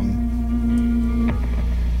song.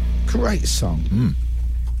 Great song.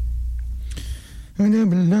 I don't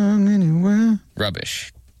belong anywhere.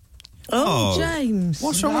 Rubbish. Oh, James.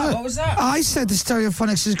 What's wrong with it? What was that? I said the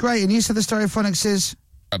Stereophonics is great, and you said the Stereophonics is...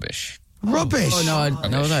 Rubbish. Rubbish. Oh,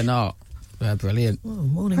 no, they're not. They're brilliant. Oh,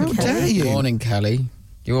 morning, How Kelly. dare you? Morning, Kelly.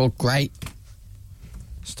 You're all great.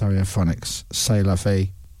 Stereophonics, c'est la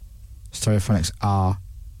vie. Stereophonics are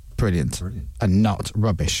brilliant, and not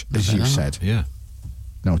rubbish, as They're you not. said. Yeah.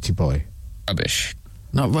 Naughty boy. Rubbish.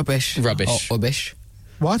 Not rubbish. Rubbish. Oh, Rubbish.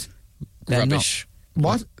 what? They're Rubbish.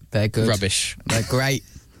 What? They're good. Rubbish. They're great.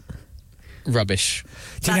 Rubbish.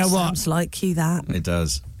 Do you know what? Sounds like you, that. It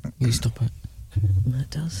does. You stop it. It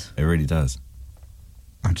does. It really does.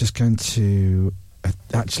 I'm just going to...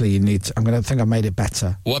 actually, you need to... I'm going to think I've made it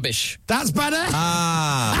better. Rubbish. That's better!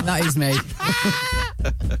 That is me.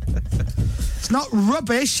 It's not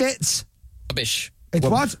rubbish, it's... Rubbish. It's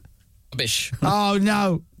what? Rubbish. Oh,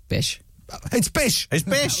 no. Bish. It's bish. It's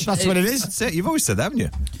bish. That's what it is. That's it. You've always said that, haven't you?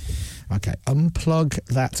 Okay, unplug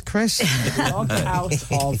that, Chris. Log out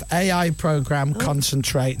of AI program.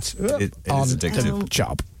 Concentrate on the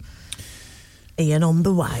job. Ian on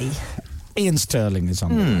the way. Ian Sterling is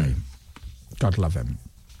on the way. God love him.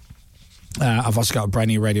 I've also got a brand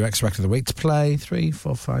new Radio X record of the week to play. 3,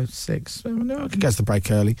 4, 5, 6. No, I can get to the break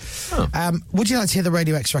early. Would you like to hear the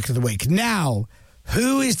Radio X record of the week? Now,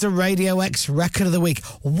 who is the Radio X record of the week?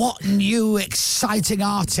 What new exciting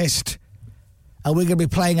artist are we going to be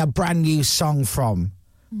playing a brand new song from?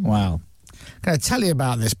 Well, I'm going to tell you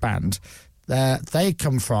about this band. They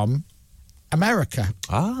come from America.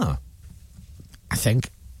 I think.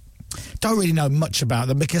 Don't really know much about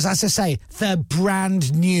them because, as I say, they're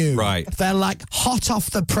brand new. Right. They're like hot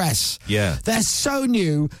off the press. Yeah. They're so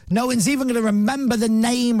new, no one's even going to remember the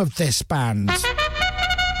name of this band.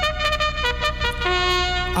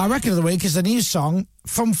 Our record of the week is a new song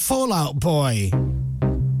from Fall Out Boy.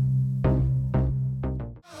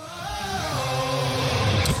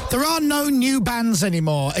 There are no new bands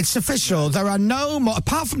anymore. It's official. There are no more.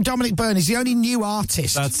 Apart from Dominic Byrne, he's the only new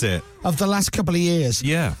artist. That's it. Of the last couple of years.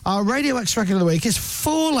 Yeah. Our Radio X record of the week is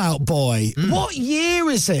Fall Out Boy. What year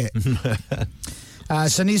is it?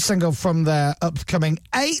 It's a new single from their upcoming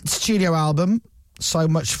 8th studio album, So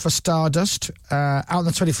Much for Stardust, out on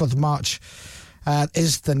the 24th of March.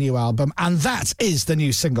 Is the new album, and that is the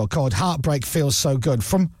new single called Heartbreak Feels So Good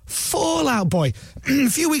from Fall Out Boy. A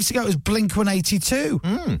few weeks ago it was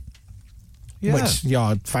Blink-182. Yeah. Which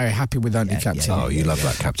you're very happy with, aren't you, Captain? Oh, you love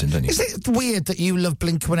that, Captain, don't you? Is it weird that you love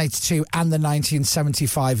Blink-182 and the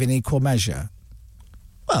 1975 in equal measure?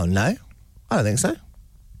 Well, no. I don't think so.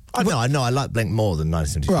 I like Blink more than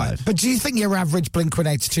 1975. Right, but do you think your average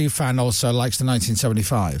Blink-182 fan also likes the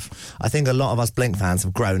 1975? I think a lot of us Blink fans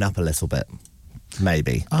have grown up a little bit.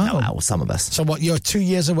 Maybe. Well, some of us. So what, you're 2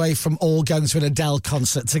 years away from all going to an Adele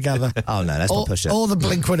concert together? Oh, no, let's not push it. All the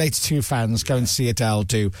Blink-182 fans go and see Adele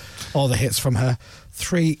do all the hits from her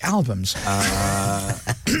 3 albums.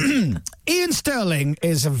 Ian Sterling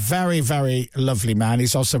is a very, very lovely man.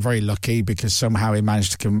 He's also very lucky because somehow he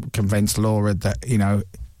managed to convince Laura that, you know,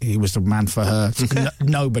 he was the man for her.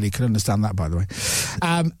 Nobody could understand that, by the way.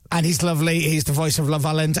 And he's lovely. He's the voice of Love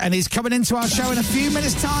Island. And he's coming into our show in a few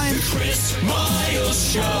minutes' time. The Chris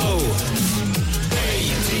Moyles Show.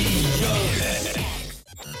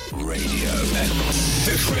 Radio X.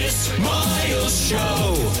 The Chris Moyles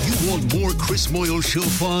Show. You want more Chris Moyles Show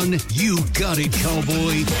fun? You got it,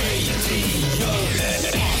 cowboy. Radio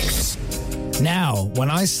X. Now,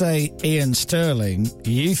 when I say Ian Sterling,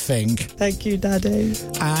 you think... Thank you, Daddy.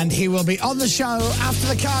 And he will be on the show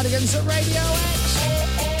after the Cardigans at Radio X.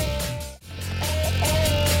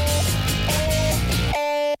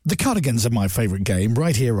 The Cardigans are my favourite game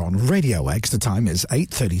right here on Radio X. The time is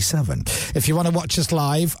 8:37. If you want to watch us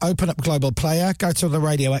live, open up Global Player, go to the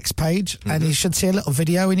Radio X page, and you should see a little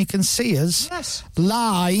video and you can see us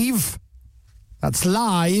live. That's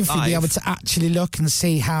live. You'll be able to actually look and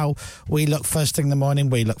see how we look first thing in the morning.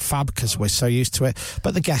 We look fab because we're so used to it.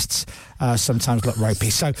 But the guests sometimes look ropey.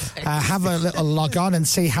 So have a little log on and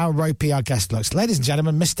see how ropey our guest looks. Ladies and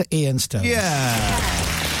gentlemen, Mr. Ian Sterling. Yeah.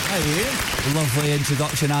 Hey, Ian. Lovely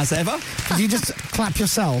introduction as ever. Did you just clap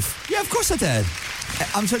yourself? Yeah, of course I did.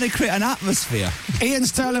 I'm trying to create an atmosphere. Ian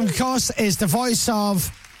Sterling, of course, is the voice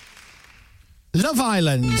of Love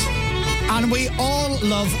Island. And we all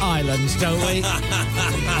love Ireland, don't we?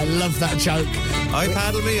 I love that joke. I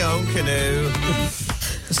paddle my own canoe.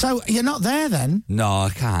 So you're not there then? No, I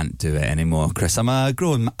can't do it anymore, Chris. I'm a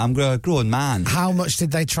grown man. How much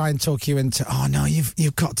did they try and talk you into? Oh no,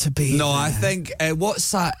 you've got to be. No, there. I think what's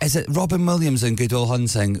that? Is it Robin Williams in Good Will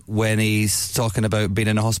Hunting when he's talking about being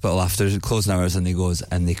in a hospital after closing hours and he goes,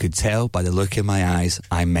 and they could tell by the look in my eyes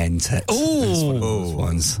I meant it. Oh,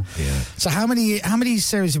 ones. Yeah. So how many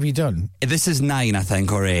series have you done? This is 9, I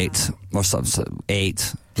think, or 8, or something.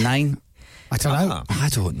 8, 9. I don't know. I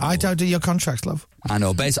don't know. I don't do your contracts, love. I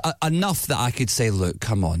know, but it's enough that I could say, look,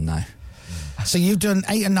 come on now. So you've done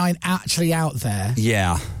 8 and 9 actually out there.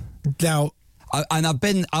 Yeah. Now,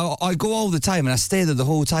 I go all the time and I stay there the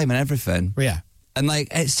whole time and everything. Yeah. And like,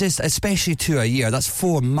 it's just, especially 2 a year, that's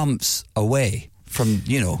 4 months away from,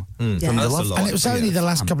 from the love. And it was only the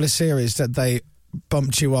last couple of series that they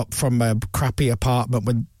bumped you up from a crappy apartment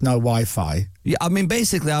with no Wi-Fi. Yeah, I mean,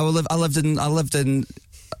 basically, I lived in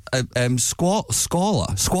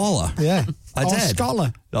Squalor. Yeah. I did.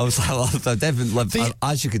 Scholar. I was like, I didn't live,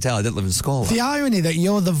 as you could tell, I didn't live in Squalor. The irony that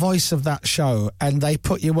you're the voice of that show and they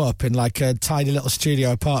put you up in like a tiny little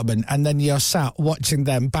studio apartment and then you're sat watching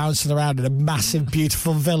them bouncing around in a massive,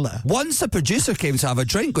 beautiful villa. Once a producer came to have a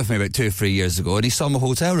drink with me about 2 or 3 years ago and he saw my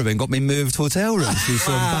hotel room and got me moved hotel rooms. He was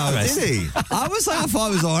so embarrassed. Did he? I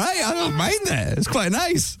thought it was all right. I don't mind it. It's quite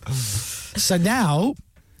nice. So now...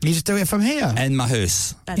 you just do it from here. In my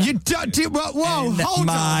house. You do whoa, hold on.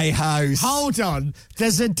 My house. Hold on.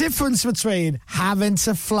 There's a difference between having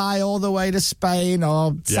to fly all the way to Spain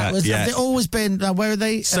or... Have they always been... where are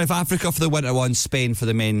they? South Africa for the winter one, Spain for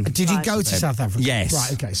the main... Did you go to South Africa? Yes.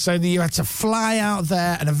 Right, okay. So you had to fly out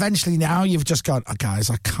there and eventually now you've just gone, oh, guys,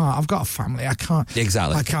 I can't. I've got a family. I can't.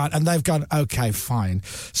 Exactly. I can't. And they've gone, okay, fine.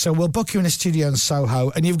 So we'll book you in a studio in Soho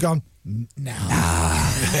and you've gone... No.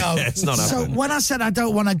 It's not So happening. when I said I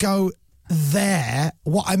don't want to go there,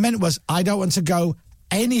 what I meant was I don't want to go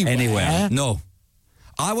anywhere. No.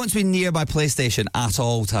 I want to be near my PlayStation at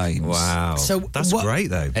all times. Wow. So that's great,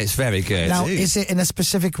 though. It's very good. Now, is it in a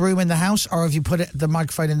specific room in the house or have you put the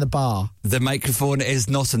microphone in the bar? The microphone is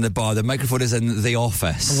not in the bar. The microphone is in the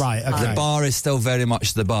office. Right, okay. The bar is still very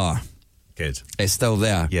much the bar. Good. It's still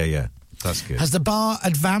there. Yeah. That's good. Has the bar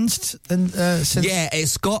advanced since? Yeah,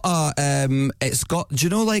 it's got a. It's got. Do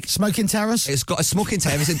you know like smoking terrace? It's got a smoking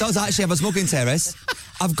terrace. It does actually have a smoking terrace.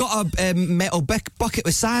 I've got a metal bucket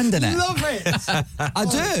with sand in it. Love it.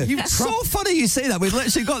 I do. So funny you say that. We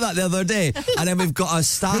literally got that the other day, and then we've got a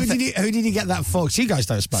staff. Who did you get that for? 'Cause you guys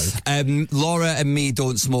don't smoke. Laura and me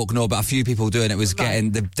don't smoke, no, but a few people do, and it was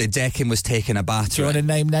getting the decking was taking a batter. Do you want to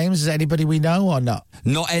name names? Is it anybody we know or not?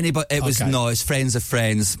 Not anybody. It was it's friends of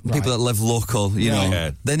friends, people that live local. You know,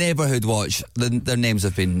 Yeah. the neighbourhood watch. Their names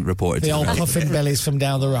have been reported. The old puffin bellies from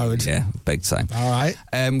down the road. Yeah, big time. All right.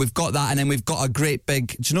 We've got that, and then we've got a great big.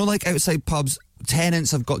 Do you know, like outside pubs,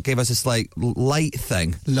 tenants gave us this like light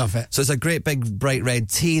thing. Love it. So it's a great big bright red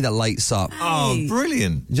T that lights up. Oh,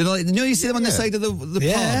 brilliant! Do you know, you see them on the side of the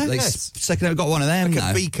pub, like sticking out. Got one of them. Like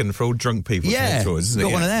now. a beacon for all drunk people. Yeah, to towards, isn't got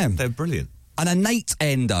it? one of them. They're brilliant. And a night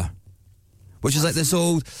ender. Which is like this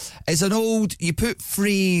old... It's an old... You put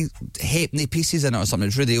 3 halfpenny pieces in it or something.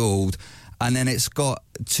 It's really old. And then it's got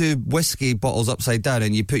 2 whiskey bottles upside down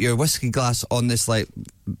and you put your whiskey glass on this like...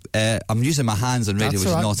 I'm using my hands on radio, That's which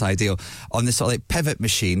all right. is not ideal. On this sort of like pivot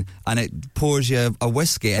machine and it pours you a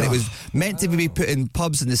whiskey. And it was meant to be put in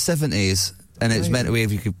pubs in the 70s. And it's meant to be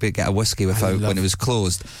if you could get a whiskey without when it was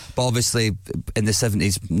closed. But obviously, in the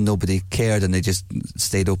 70s, nobody cared and they just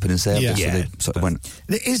stayed open and served it. So they sort of went...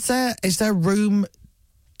 Is there room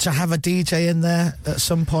to have a DJ in there at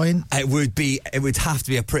some point? It would have to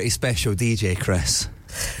be a pretty special DJ, Chris.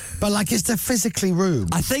 But like, is there physically room?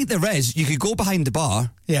 I think there is. You could go behind the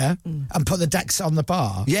bar. Yeah. And put the decks on the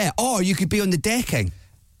bar. Yeah, or you could be on the decking.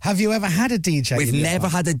 Have you ever had a DJ? We've never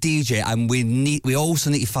had a DJ, and we also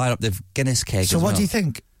need to fire up the Guinness keg. So what do you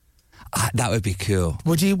think? That would be cool.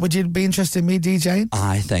 Would you be interested in me DJing?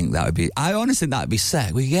 I think that would be. I honestly think that would be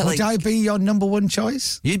sick. We get Would I be your number one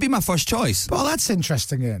choice? You'd be my first choice. Well, that's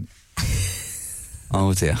interesting, Ian.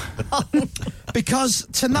 Oh dear. Because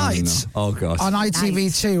tonight oh god, on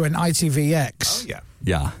ITV2 and ITVX. Oh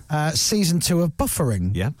yeah. Season 2 of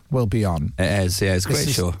Buffering will be on. It is. Yeah, it's a great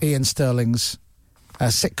This show. is Ian Sterling's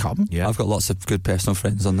sitcom. Yeah, I've got lots of good personal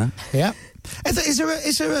friends on there. Yeah. Is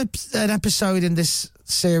there an episode in this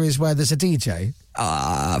series where there's a DJ?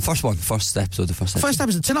 First episode. First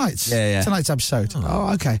episode, tonight's? Yeah. Tonight's episode.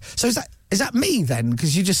 Oh, okay. So is that me then?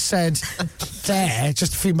 Because you just said there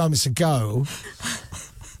just a few moments ago.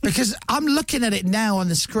 Because I'm looking at it now on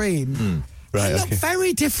the screen. Right, They look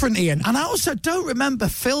very different, Ian. And I also don't remember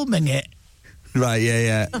filming it. Right,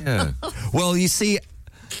 yeah. Well, you see...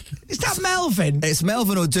 Is that Melvin? It's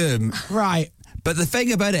Melvin O'Doom. Right. But the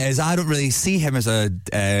thing about it is, I don't really see him as a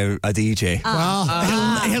DJ.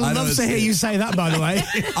 Well, he'll love to hear you say that, by the way.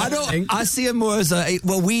 I see him more as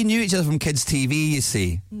we knew each other from Kids TV, you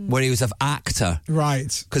see, where he was an actor.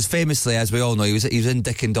 Right. Because famously, as we all know, he was in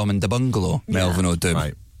Dick and Dom and the Bungalow, Melvin O'Doom.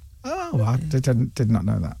 Right. Oh, I did not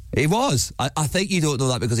know that. He was. I think you don't know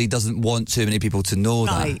that because he doesn't want too many people to know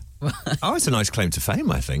that. Oh, it's a nice claim to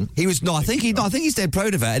fame, I think. He was. I think he's dead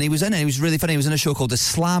proud of it, and he was in it. He was really funny. He was in a show called The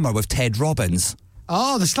Slammer with Ted Robbins.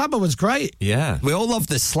 Oh, The Slammer was great. Yeah. We all loved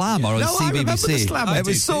The Slammer on CBBC. I remember The Slammer. It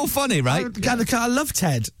was so funny, right? I love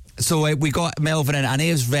Ted. So we got Melvin in, and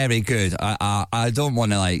he was very good. I don't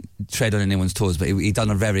want to tread on anyone's toes, but he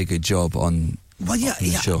done a very good job on. Well, yeah,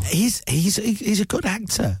 the show. He's a good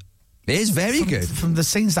actor. It is very good. From the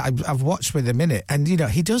scenes that I've watched with him in it, and he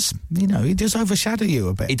does overshadow you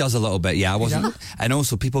a bit. He does a little bit, yeah. I wasn't, and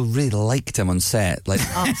also people really liked him on set. Like,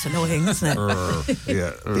 oh, it's annoying, isn't it?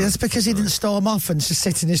 Yeah, it's because he didn't storm off and just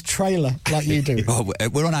sit in his trailer like you do. Oh,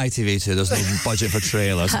 we're on ITV too. There's no budget for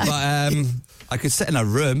trailers, but I could sit in a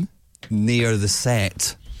room near the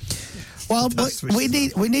set. Well, we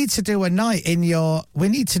need to do a night in your. We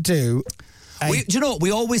need to do. Do you know what?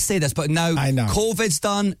 We always say this, but now I know. COVID's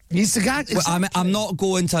done. I'm not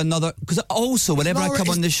going to another, because also whenever I come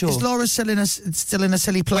on the show, is Laura still in a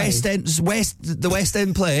silly play? The West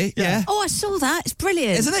End play. Yeah. Oh, I saw that. It's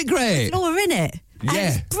brilliant. Isn't it great? With Laura in it. Yeah. And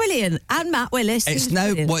it's brilliant. And Matt Willis. It's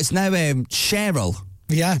now Cheryl.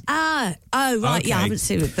 Yeah. Oh, right. Okay. Yeah, I haven't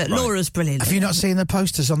seen it, but Laura's brilliant. Have you not seen the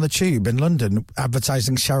posters on the Tube in London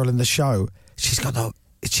advertising Cheryl in the show? She's got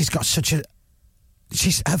such a.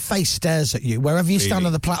 Her face stares at you wherever you stand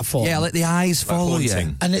on the platform. Yeah, like the eyes follow you.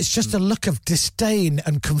 And it's just a look of disdain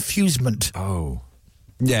and confusement. Oh.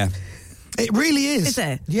 Yeah. It really is. Is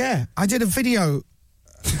it? Yeah. I did a video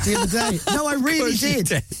the other day. No, I really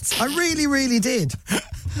did. I really, really did.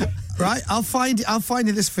 Right? I'll find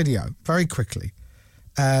you this video very quickly.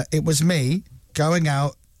 It was me going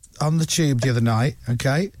out on the Tube the other night,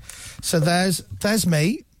 okay? So there's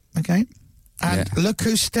me, okay? And look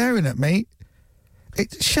who's staring at me.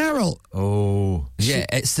 It's Cheryl. Oh. Yeah,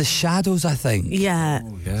 it's the shadows, I think. Yeah.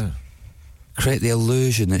 Oh, yeah. Create the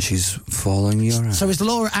illusion that she's following you around. So is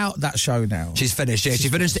Laura out that show now? She's finished, yeah. She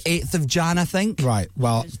finished the 8th of Jan, I think. Right.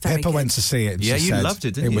 Well, Pippa went to see it. And yeah, she you said loved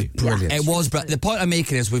it, didn't you? It was brilliant. It was, but the point I'm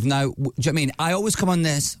making is we've now... Do you know what I mean? I always come on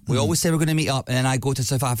this, we always say we're going to meet up, and then I go to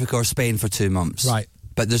South Africa or Spain for 2 months. Right.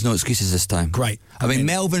 But there's no excuses this time. Great. I mean,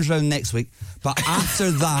 Melvin's round next week, but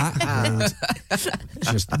after that...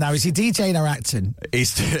 Now, is he DJing or acting?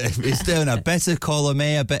 He's doing a bit of column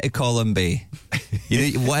A, a bit of column B.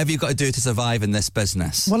 Whatever you've got to do to survive in this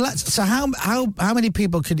business. Well, so how many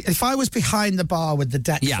people could... If I was behind the bar with the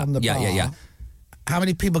decks on the bar... How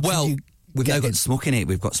many people could you... We've now got smoking aid.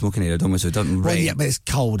 We've got smoking aid, don't we? So it doesn't rain. Yeah, but it's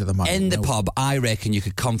cold at the moment. In the pub, I reckon you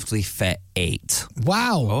could comfortably fit 8.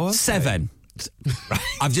 Wow. Oh, okay. 7.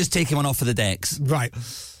 I've just taken one off for the decks. Right.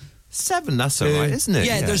 7, that's all right, isn't it?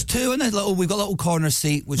 Yeah, there's 2 in a little. We've got a little corner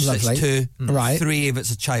seat, which Lovely. sits 2. Right. 3 if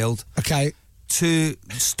it's a child. Okay. 2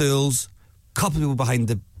 stools. Couple of people behind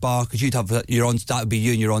the bar, because you'd have that would be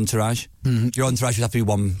you and your entourage. Mm-hmm. Your entourage would have to be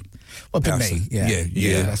one. Well, be person. me.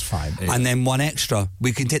 Yeah, that's fine. And then 1 extra.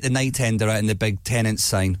 We can take the night tender out in the big tenant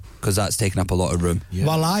sign, because that's taking up a lot of room. Yeah.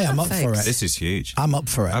 Well, I am up for it. This is huge. I'm up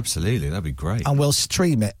for it. Absolutely, that'd be great. And we'll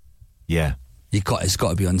stream it. Yeah. It's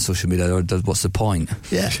got to be on social media, or what's the point?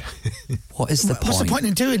 Yeah. What is the point? What's the point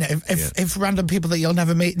in doing it if random people that you'll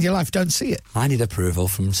never meet in your life don't see it? I need approval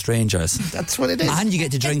from strangers. That's what it is. And you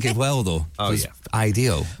get to drink as well, though. Oh, it's yeah.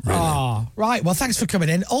 Ideal. Really. Oh, right. Well, thanks for coming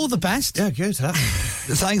in. All the best. Yeah, good.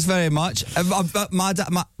 Thanks very much. I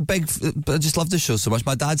just love the show so much.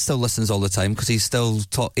 My dad still listens all the time, because he still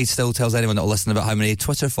tells anyone that'll listen about how many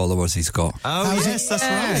Twitter followers he's got. Oh, yes, that's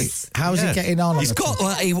right. How's he getting on? He's got.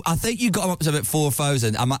 I think you got him up to about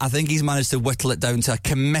 4,000. I think he's managed to whittle it down to a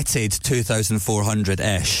committed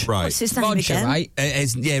 2,400-ish. Right. What's his name Roger, again?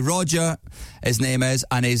 right? Roger. His name is,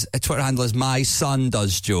 and his Twitter handle is My Son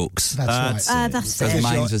Does Jokes. That's right. That's Because it.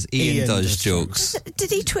 mine was Ian Does Jokes.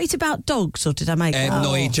 Did he tweet about dogs, or did I make that?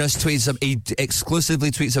 No, he just tweets. He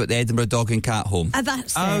exclusively tweets about the Edinburgh Dog and Cat Home.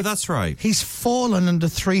 That's Oh, it. that's right. He's fallen under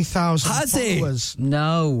 3,000 Has he? followers.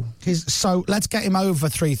 No. So let's get him over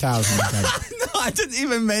 3,000 again. No, I didn't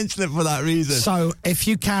even mention it for that reason. So if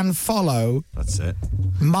you can follow, That's it.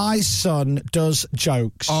 My Son Does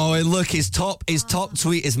Jokes. Oh, and look, his top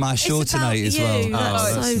tweet is my show It's tonight about as you. well.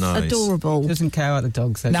 That's that's so nice. adorable. Doesn't care about the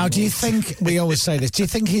dogs. Now, do you think, we always say this, do you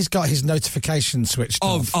think he's got his notifications switched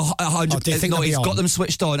off? 100. Or do you think No, they'll be he's on? got them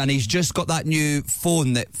switched on, and he's just got that new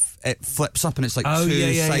phone that it flips up and it's like Oh, two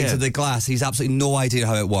yeah, sides of the glass. He's absolutely no idea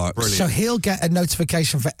how it works. Brilliant. So he'll get a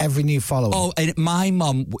notification for every new follower. Oh, and my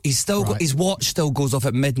mum, he's still got, his watch still goes off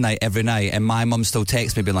at midnight every night, and my mum still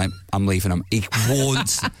texts me being like, I'm leaving him. He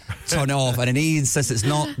won't turn it off, and then he insists it's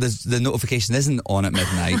not, the notification isn't on at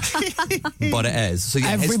midnight, but it is. So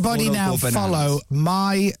yeah, his everybody phone will now go bananas. follow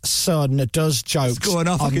My Son Does Jokes It's going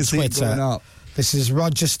up, I on can see it Twitter. going up. This is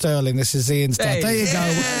Roger Sterling. This is Ian's dad. There you go.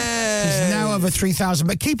 He's now over 3,000.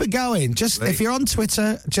 But keep it going. Just if you're on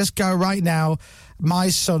Twitter, just go right now. My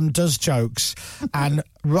Son Does Jokes, and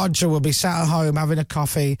Roger will be sat at home having a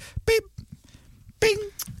coffee. Beep, bing.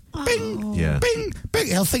 bing, Yeah. bing, bing.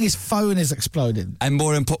 He'll think his phone is exploding. And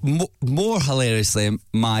more hilariously,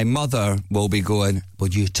 my mother will be going,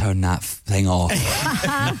 "Would you turn that thing off?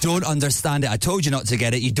 You don't understand it. I told you not to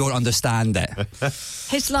get it. You don't understand it."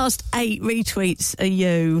 His last 8 retweets are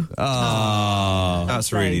you. Oh,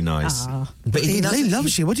 that's really nice. But he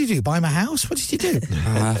loves you. What did you do? Buy him a house? What did you do?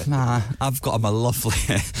 Nah, I've got him a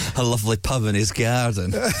lovely pub in his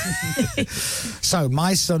garden. So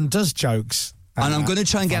my son does jokes. And I'm going to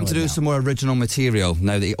try and get him to do some more original material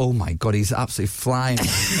now that oh my God, he's absolutely flying.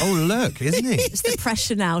 Oh, look, isn't he? It's the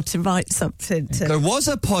pressure now to write something. There was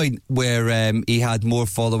a point where he had more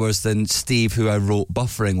followers than Steve, who I wrote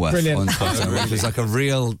Buffering with on Twitter, which was like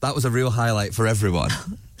that was a real highlight for everyone.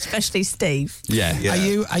 Especially Steve. Yeah.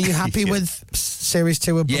 Are you happy with series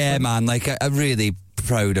 2 of Buffering? Yeah, man, like I'm really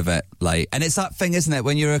proud of it. Like, and it's that thing, isn't it?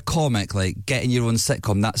 When you're a comic, like getting your own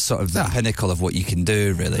sitcom, that's sort of the pinnacle of what you can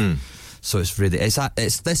do, really. So it's really,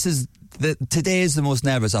 today is the most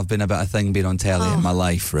nervous I've been about a thing being on telly in my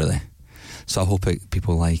life, really. So I hope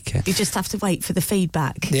people like it. You just have to wait for the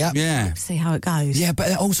feedback. Yeah. See how it goes. Yeah, but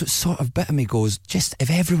it also sort of bit of me goes, just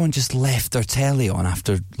if everyone just left their telly on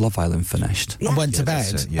after Love Island finished and went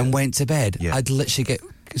to bed, I'd literally get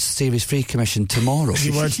Series 3 commissioned tomorrow.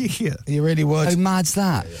 You would. You really would. How mad's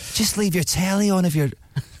that? Just leave your telly on if you're...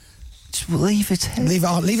 Just leave it. Leave it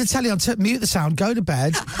on. Leave the telly on. Mute the sound. Go to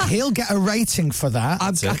bed. He'll get a rating for that.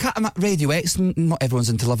 I can't. I'm at Radio X. Not everyone's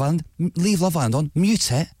into Love Island. Leave Love Island on.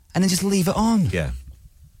 Mute it, and then just leave it on. Yeah,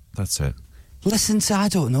 that's it. Listen to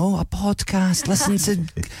a podcast. Listen to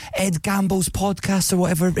Ed Gamble's podcast or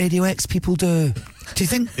whatever Radio X people do. Do you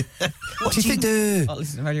think? What do you do? Oh,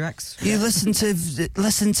 listen to Radio X. You listen to a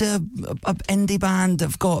indie band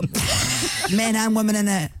that've got men and women in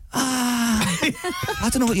it. I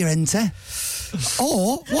don't know what you're into.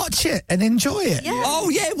 Or watch it and enjoy it. Yeah. Oh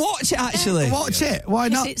yeah, watch it actually. Watch it. Why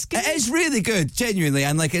not? It's good. It is really good, genuinely,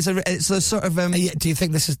 and like it's a sort of. Do you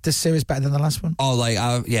think this series better than the last one? Oh, like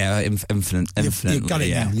infinitely. You've got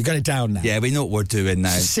it now. You got it down now. Yeah, we know what we're doing now.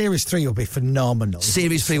 Series 3 will be phenomenal.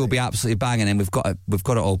 Series 3 will be absolutely banging, and we've got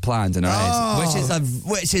it all planned in our heads,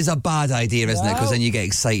 which is a bad idea, isn't it? Because then you get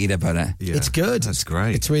excited about it. Yeah, it's good. That's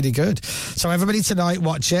great. It's really good. So everybody tonight,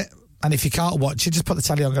 watch it. And if you can't watch it, just put the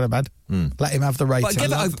telly on, go to bed. Let him have the rating.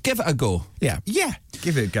 But give it a go. Yeah.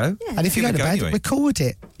 Give it a go. Yeah. And if you go to bed, record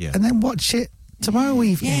it. Yeah. And then watch it tomorrow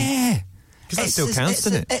evening. Yeah. Because that still counts,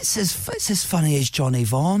 doesn't it? It's as funny as Johnny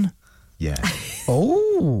Vaughan. Yeah.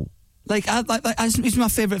 Oh. He's my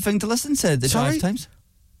favourite thing to listen to, the Drive Times.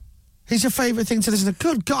 He's your favourite thing to listen to.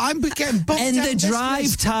 Good God, I'm getting bumped in the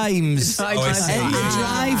Drive Times. In the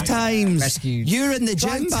Drive Times. Rescued. You're in the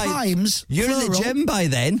gym You're in the gym by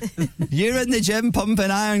then. You're in the gym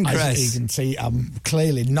pumping iron, Chris. As you can see, I'm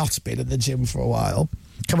clearly not been at the gym for a while.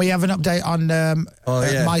 Can we have an update on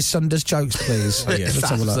My Son Does Jokes, please? It's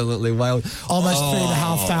absolutely wild. Almost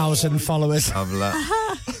 3,500 followers.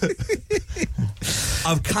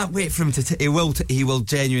 I can't wait for him to. He will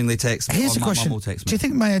genuinely text me. Here's a question: Do you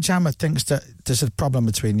think Maya Jama thinks that there's a problem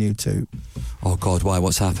between you two? Oh God, why?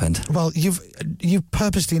 What's happened? Well, you've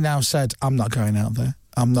purposely now said, "I'm not going out there.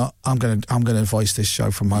 I'm gonna voice this show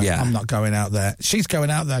from home. I'm not going out there." She's going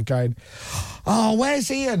out there, going, "Oh, where's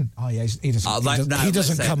Ian? Oh yeah, he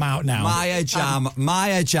doesn't come out now." Maya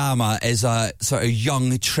Jama is a sort of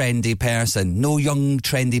young, trendy person. No young,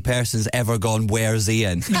 trendy person's ever gone, "Where's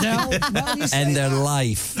Ian?" No, in their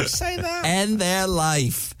life. You say that. In their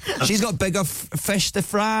life. She's got bigger fish to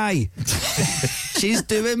fry. She's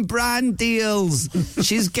doing brand deals.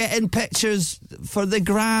 She's getting pictures for the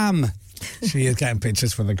gram. She is getting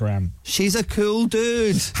pictures for the gram. She's a cool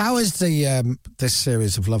dude. How is this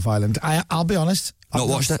series of Love Island? I'll be honest. I've not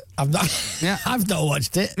watched it. I've not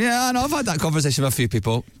watched it. Yeah, I know. I've had that conversation with a few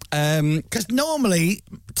people. Because normally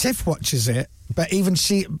Tiff watches it, but even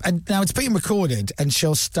she... And now it's being recorded, and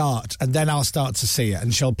she'll start, and then I'll start to see it,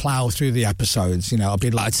 and she'll plough through the episodes. You know, I'll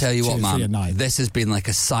be like... I tell you what, man, this has been like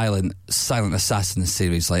a silent assassin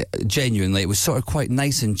series. Like, genuinely, it was sort of quite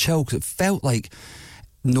nice and chill, because it felt like...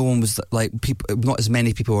 no one was not as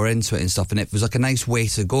many people were into it and stuff, and it was like a nice way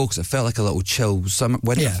to go because it felt like a little chill summer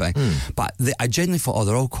winter thing. But I genuinely thought,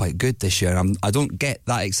 they're all quite good this year. I don't get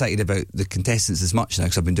that excited about the contestants as much now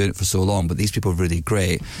because I've been doing it for so long, but these people are really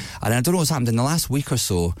great. And I don't know what's happened in the last week or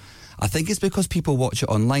so. I think it's because people watch it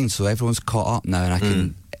online, so everyone's caught up now, and I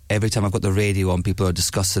can every time I've got the radio on, people are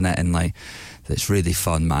discussing it, and like it's really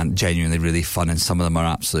fun, man, genuinely really fun. And some of them are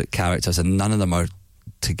absolute characters, and none of them are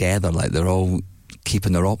together. Like they're all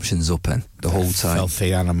keeping their options open the whole time.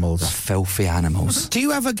 Filthy animals. They're filthy animals. Do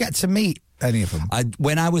you ever get to meet any of them?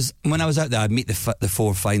 When I was out there, I'd meet the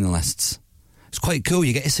 4 finalists. It's quite cool.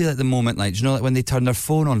 You get to see like the moment, like, do you know, like when they turn their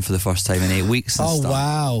phone on for the first time in 8 weeks and stuff?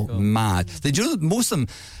 Wow. Mad. Do you know, most of them,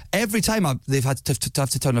 every time they've had to have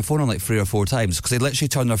to turn their phone on like 3 or 4 times because they literally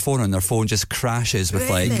turn their phone on, their phone just crashes with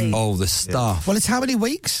like all the stuff. Well, it's how many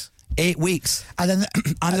weeks? 8 weeks. And then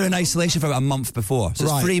and they're in isolation for about a month before. So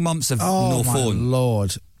it's 3 months of no phone. Oh, my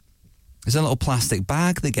Lord. There's a little plastic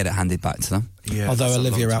bag, they get it handed back to them. Yeah, although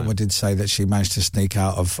Olivia Atwood did say that she managed to sneak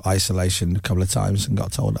out of isolation a couple of times and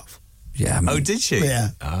got told off. Yeah. Oh, did she? Yeah.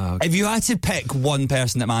 Oh, okay. If you had to pick one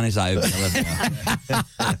person that managed that, it would be Olivia.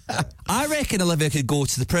 I reckon Olivia could go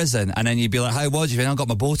to the prison and then you'd be like, how was you? I got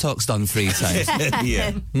my Botox done 3 times.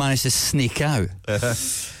 Yeah. Managed to sneak out.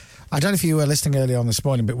 I don't know if you were listening earlier on this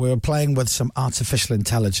morning, but we were playing with some artificial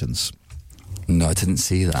intelligence. No, I didn't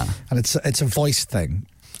see that. And it's a voice thing.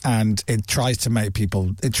 And it tries to make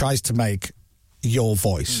your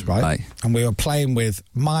voice, right? And we were playing with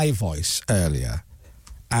my voice earlier,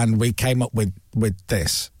 and we came up with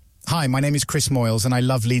this. Hi, my name is Chris Moyles and I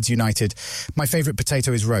love Leeds United. My favourite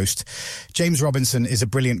potato is roast. James Robinson is a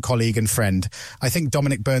brilliant colleague and friend. I think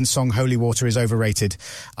Dominic Byrne's song Holy Water is overrated.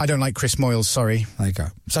 I don't like Chris Moyles, sorry. There you go.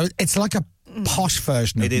 So it's like a posh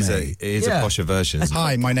version of It is me. a posher version.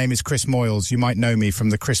 Hi, my name is Chris Moyles. You might know me from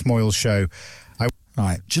the Chris Moyles Show.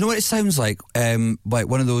 Right. Do you know what it sounds like? Like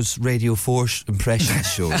one of those Radio 4 impression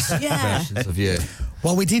shows. Yeah. Impressions of you.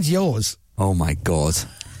 Well, we did yours. Oh, my God.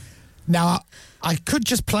 Now, I could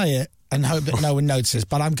just play it and hope that no one notices,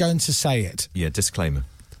 but I'm going to say it. Yeah, disclaimer.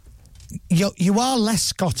 You are less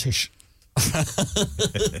Scottish.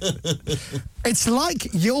 It's like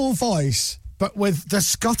your voice, but with the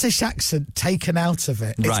Scottish accent taken out of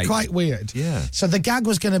it. It's quite weird. Yeah. So the gag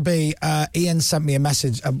was going to be, Ian sent me a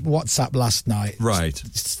message, a WhatsApp last night. Right.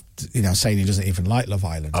 Saying he doesn't even like Love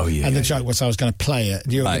Island. Oh, yeah. And the joke was I was going to play it.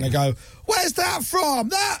 And you were Right. going to go, where's that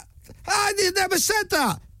from? You never said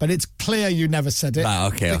that. But it's clear you never said it. Right,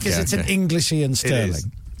 okay, because okay, it's okay. an English Ian Sterling. is. Do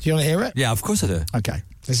you want to hear it? Yeah, of course I do. Okay.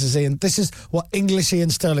 This is Ian. This is what English Ian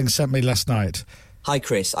Sterling sent me last night. Hi,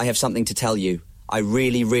 Chris. I have something to tell you. I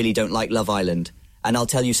really, really don't like Love Island. And I'll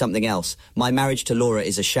tell you something else. My marriage to Laura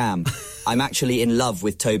is a sham. I'm actually in love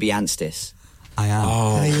with Toby Anstis. I am.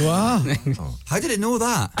 Oh. There you are. How did it know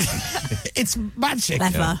that? It's magic.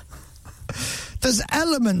 Clever. There's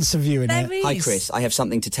elements of you in it. Hi, Chris. I have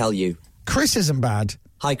something to tell you. Chris isn't bad.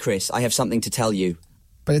 Hi, Chris. I have something to tell you.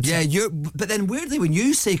 But it's but then weirdly, when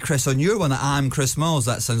you say Chris on your one, that I'm Chris Moyles,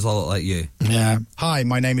 that sounds a lot like you. Yeah. Hi,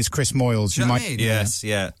 my name is Chris Moyles. Do you know what I mean? Yes,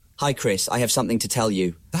 yeah. Hi, Chris. I have something to tell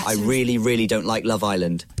you. I really, really don't like Love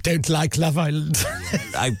Island. Don't like Love Island.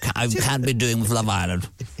 I can't be doing with Love Island.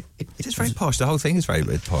 It's just very posh. The whole thing is very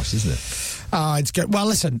posh, isn't it? Oh, it's good. Well,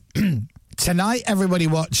 listen. Tonight, everybody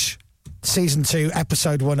watch Season 2,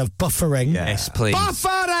 Episode 1 of Buffering. Yes, please.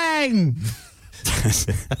 Buffering!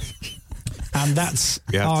 And that's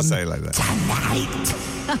You have on to say it like that. tonight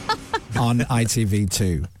on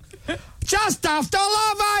ITV2. Just after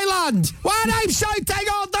Love Island, when I'm shouting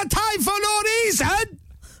all the time for no reason.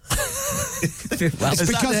 Well,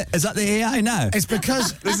 is that the AI now? It's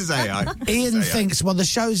because This is AI. Ian thinks, well, the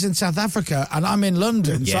show's in South Africa and I'm in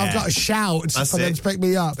London, so Yeah. I've got to shout That's for them it. to pick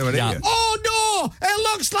me up. No, an idiot. Oh no! It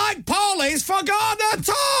looks like Polly's forgotten her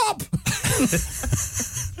top!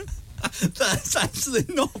 That's actually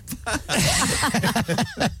not bad.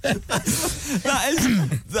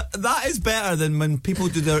 that is better than when people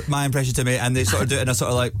do my impression to me and they sort of do it and I sort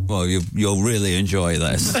of like, well, you'll really enjoy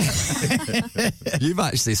this. You've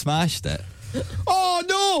actually smashed it. Oh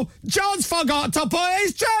no! John's forgot to put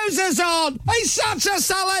his trousers on! He's such a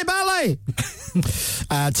silly belly!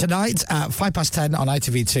 Tonight at 10:05 on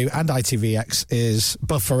ITV2 and ITVX is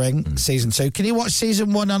Buffering Season 2. Can you watch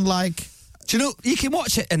Season 1 on Do you know, you can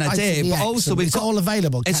watch it in a day, but ITVX, also it's all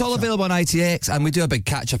available. It's all available on ITX, and we do a big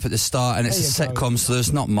catch up at the start, and it's a sitcom, so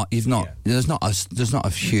there's not much. There's not a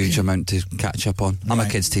huge amount to catch up on. I'm a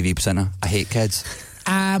kids TV presenter. I hate kids.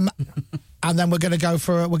 And then we're going to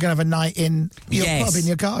have a night in your pub in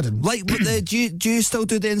your garden. Like, do you still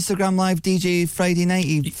do the Instagram Live DJ Friday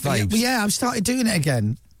nighty vibes? Yeah, I've started doing it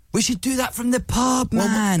again. We should do that from the pub,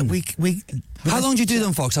 man. How long do you do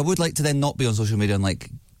them for? 'Cause I would like to then not be on social media and like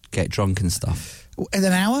get drunk and stuff. In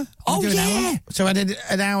an hour? Oh, Do an yeah. hour? So I did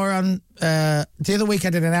an hour on... the other week I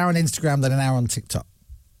did an hour on Instagram, then an hour on TikTok.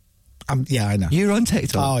 Yeah, I know. You're on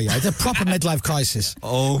TikTok? Oh, yeah. It's a proper midlife crisis.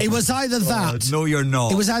 Oh, it was either that... No, you're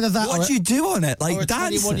not. It was either that What do you do on it? Like or a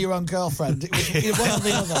dancing? 21-year-old girlfriend. It was one or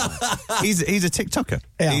the other. He's a TikToker.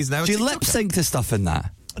 Yeah. He's now a Do you TikToker. lip sync to stuff in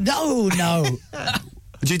that? No.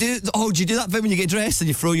 Do you do that bit when you get dressed and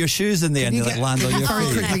you throw your shoes in there and they like land on your Very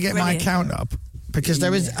feet? quickly get my account up. because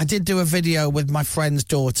I did do a video with my friend's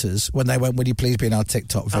daughters when they went, "Would you please be in our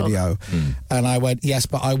TikTok video?" And I went, "Yes,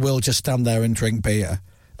 but I will just stand there and drink beer."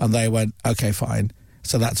 And they went, "Okay, fine."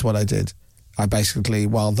 So that's what I did. I basically,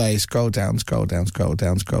 while they scroll down, it's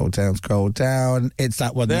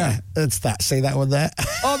that one there. It's that. See that one there?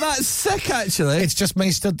 Oh, that's sick, actually. It's just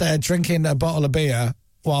me stood there drinking a bottle of beer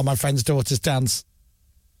while my friend's daughters dance.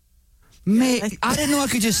 Mate, I didn't know I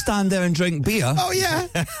could just stand there and drink beer. Oh, yeah.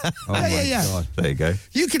 Yeah. God. There you go.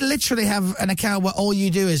 You could literally have an account where all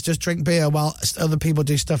you do is just drink beer while other people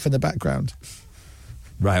do stuff in the background.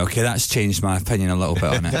 Right, okay, that's changed my opinion a little bit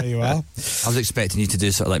on it. There you are. I was expecting you to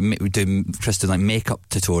do sort of like Tristan, like makeup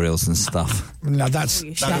tutorials and stuff. No,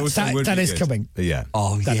 that is coming. Yeah.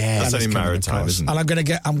 Oh, yeah. That's only maritime, isn't it? And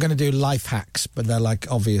I'm gonna do life hacks, but they're like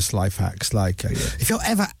obvious life hacks. Like if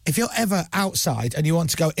you're ever outside and you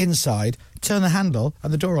want to go inside, turn the handle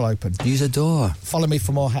and the door will open. Use a door. Follow me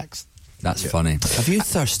for more hacks. That's funny. If you're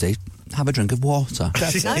thirsty, have a drink of water.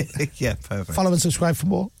 That's Yeah, perfect. Follow and subscribe for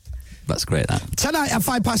more. That's great, that. Tonight at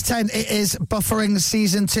 10:05, it is Buffering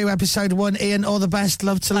Season 2, Episode 1. Ian, all the best.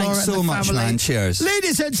 Love to Laura Thanks and so the much, family. man. Cheers.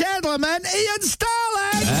 Ladies and gentlemen, Ian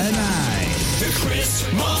Starling! And I. The Chris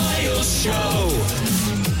Moyles Show.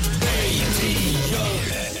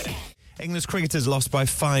 England's cricketers lost by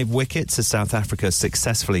 5 wickets as South Africa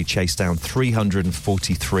successfully chased down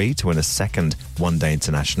 343 to win a second one-day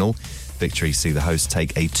international. Victories see the hosts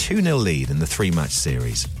take a 2-0 lead in the 3-match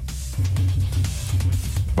series.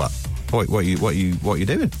 What are you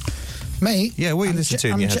doing? Me? Yeah, what are you listening to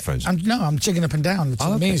in your headphones? I'm jigging up and down to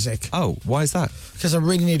the music. Oh, why is that? Because I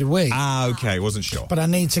really need a wee. Ah, okay, wasn't sure. But I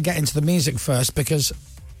need to get into the music first because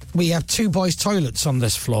we have 2 boys' toilets on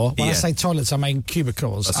this floor. When I say toilets, I mean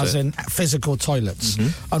cubicles, in physical toilets.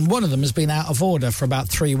 Mm-hmm. And one of them has been out of order for about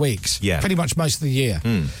 3 weeks. Yeah. Pretty much most of the year.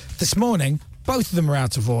 This morning, both of them are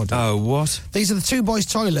out of order. Oh, what? These are the 2 boys'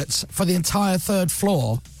 toilets for the entire 3rd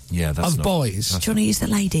floor. Yeah, that's of boys. Do you want to use the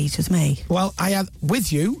ladies with me? Well, I have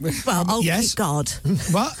with you. Well, I'll keep guard.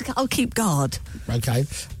 What? I'll keep guard. Okay.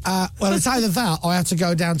 Well, it's either that or I have to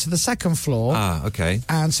go down to the 2nd floor. Ah, okay.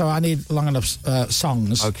 And so I need long enough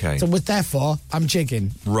songs. Okay. So therefore, I'm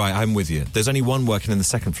jigging. Right, I'm with you. There's only one working in the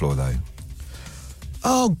 2nd floor, though.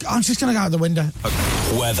 Oh, I'm just going to go out the window.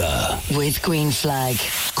 Okay. Weather. With Green Flag.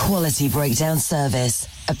 Quality breakdown service.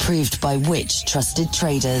 Approved by which trusted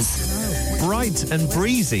traders? Bright and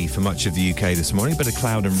breezy for much of the UK this morning. Bit of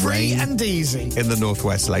cloud and rain. Free and easy. In the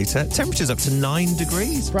northwest later. Temperatures up to 9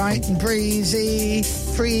 degrees. Bright and breezy.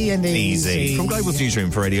 Free and easy. From Global's newsroom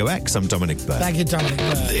for Radio X, I'm Dominic Byrne. Thank you, Dominic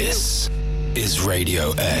Byrne. This is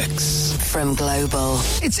Radio X. From Global.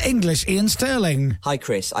 It's English, Ian Sterling. Hi,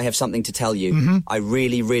 Chris. I have something to tell you. I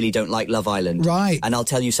really, really don't like Love Island. Right. And I'll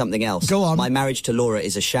tell you something else. Go on. My marriage to Laura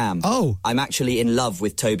is a sham. Oh. I'm actually in love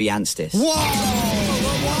with Toby Anstis. Whoa!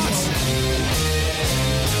 What?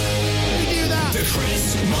 We do that. The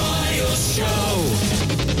Chris Moyles Show.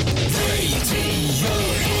 Radio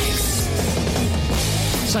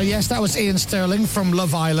X. So, yes, that was Ian Sterling from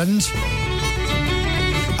Love Island.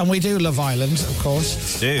 And we do Love Island, of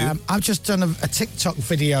course. I've just done a TikTok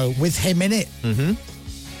video with him in it. Mm-hmm.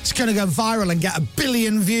 It's going to go viral and get 1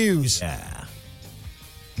 billion views. Yeah.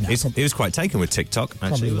 He was quite taken with TikTok,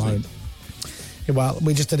 actually, wasn't he? Well,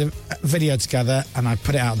 we just did a video together and I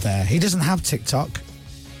put it out there. He doesn't have TikTok,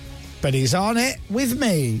 but he's on it with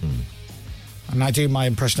me. And I do my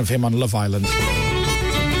impression of him on Love Island.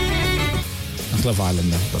 That's Love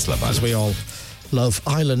Island, though. That's Love Island. As we all love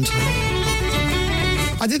Island.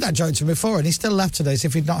 I did that joke to him before, and he still laughed today as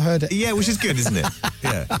if he'd not heard it. Yeah, which is good, isn't it?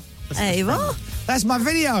 Yeah. There you are. That's my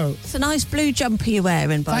video. It's a nice blue jumper you're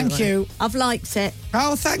wearing, by the way. Thank you. I've liked it.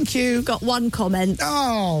 Oh, thank you. Got 1 comment.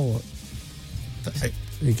 Oh.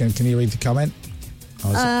 Can you read the comment?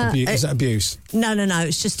 Oh, is that abuse? No.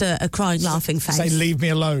 It's just a crying, laughing face. Say, leave me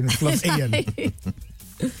alone. Love Ian.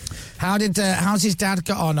 How's his dad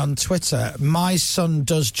got on Twitter? My son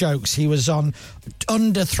does jokes. He was on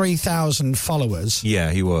under 3,000 followers. Yeah,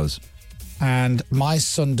 he was. And My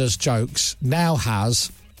Son Does Jokes now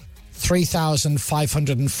has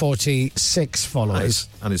 3,546 followers.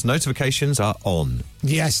 And his notifications are on.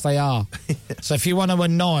 Yes, they are. So if you want to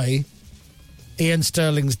annoy Ian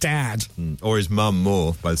Sterling's dad. Or his mum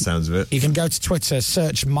more, by the sounds of it. You can go to Twitter,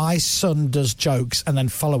 search My Son Does Jokes, and then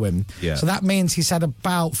follow him. Yeah. So that means he's had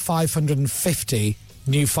about 550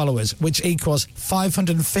 new followers, which equals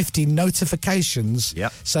 550 notifications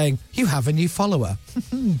saying, you have a new follower.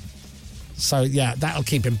 So, yeah, that'll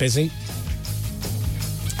keep him busy.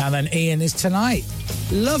 And then Ian is tonight.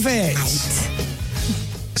 Love it.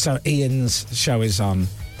 So Ian's show is on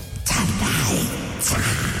tonight.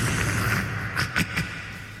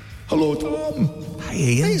 Hello, Tom. Hi,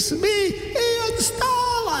 Ian. It's me, Ian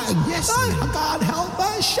Starling. Yes, I can't help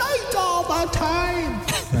but shout all the time.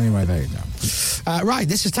 Anyway, there you go. Right,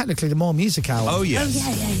 this is technically the More Music Hour. Oh, yes.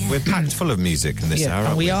 yeah. We're packed full of music in this hour, and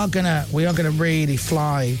aren't we are gonna really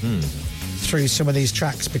fly through some of these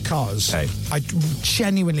tracks because I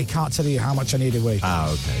genuinely can't tell you how much I need a wee. Ah,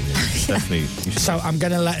 okay. Yeah. Definitely. So I'm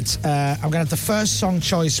gonna have the first song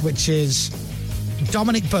choice, which is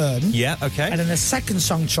Dominic Byrne. Yeah, okay. And then the second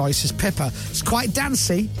song choice is Pippa. It's quite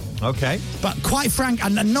dancey. Okay. But quite frank,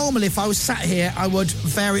 and normally if I was sat here, I would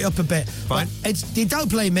vary up a bit. Fine. But you don't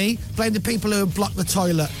blame me, blame the people who blocked the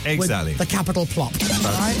toilet Exactly. with the capital plop.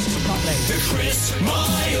 Right? Not me. The Chris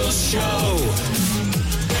Moyles Show.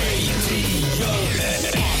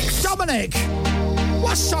 Dominic,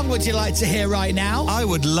 what song would you like to hear right now? I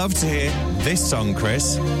would love to hear this song,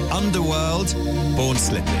 Chris. Underworld, Born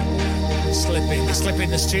Slipping. Slip in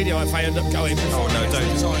the studio if I end up going. Oh, no,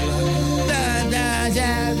 don't.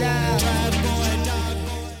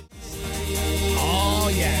 Oh,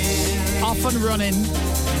 yes. Off and running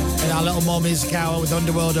in our little More Music Hour with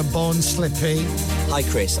Underworld and Born Slippy. Hi,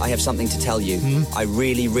 Chris. I have something to tell you. I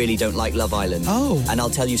really, really don't like Love Island. Oh. And I'll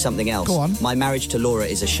tell you something else. Go on. My marriage to Laura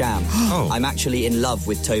is a sham. Oh. I'm actually in love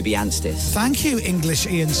with Toby Anstis. Thank you, English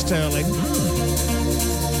Ian Sterling.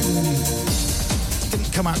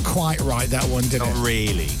 Didn't come out quite right, that one, did it? Not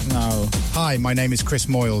really. No. Hi, my name is Chris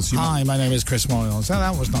Moyles. Hi, my name is Chris Moyles. Oh,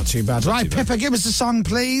 that was not too bad. Right, Pippa, give us a song,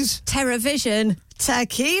 please. Terrorvision,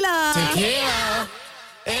 Tequila. Tequila.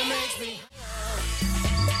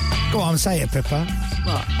 Go on, say it, Pippa.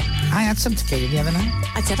 What? I had some tequila the other night.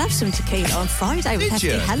 I did have some tequila on Friday with Did Hefty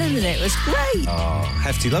you? Helen, and it was great. Oh,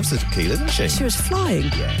 Hefty loves the tequila, doesn't she? She was flying.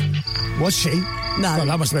 Yeah. Was she? No. Well,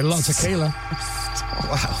 that must have been a lot of tequila.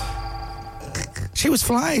 Wow. She was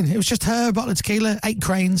flying. It was just her, a bottle of tequila, 8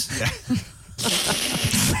 cranes.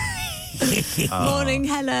 Morning,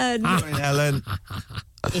 Helen. Morning, Helen.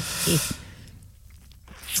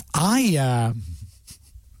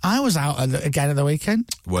 I was out again at the weekend.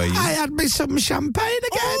 Were you? I had me some champagne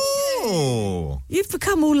again. Oh. You've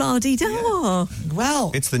become all la-di-da.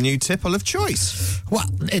 Well, It's the new tipple of choice. well,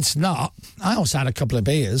 it's not. I also had a couple of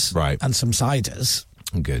beers. Right. And some ciders.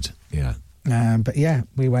 Good, yeah. But yeah,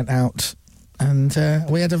 we went out and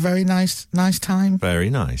we had a very nice time. Very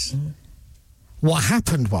nice. What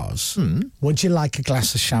happened was, would you like a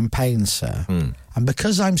glass of champagne, sir? And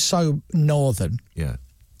because I'm so northern, Yeah.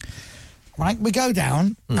 right, we go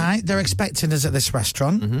down, right, they're expecting us at this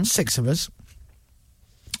restaurant, 6 of us.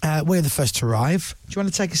 We're the first to arrive. Do you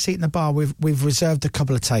want to take a seat in the bar? We've reserved a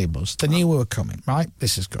couple of tables. They knew we were coming, right?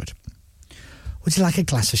 This is good. Would you like a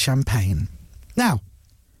glass of champagne? Now,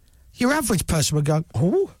 your average person would go,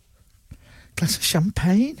 oh, glass of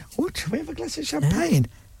champagne? Oh, do we have a glass of champagne?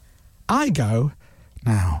 I go,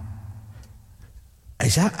 now,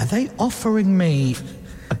 are they offering me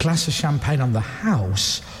a glass of champagne on the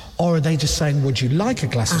house, or are they just saying, would you like a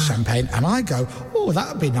glass of champagne? And I go, oh,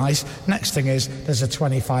 that would be nice. Next thing is, there's a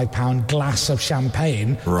 £25 glass of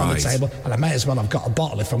champagne on the Right. table, and I may as well have got a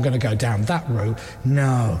bottle if I'm going to go down that route.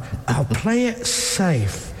 No, I'll play it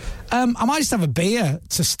safe. I might just have a beer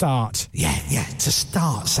to start. Yeah, to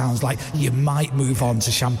start sounds like you might move on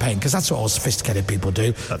to champagne, because that's what all sophisticated people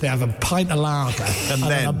do. They have a pint of lager and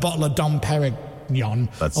then a bottle of Dom Perignon,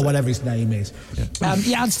 or whatever his name is. Yeah,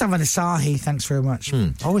 I'd just have an Asahi, thanks very much. Oh,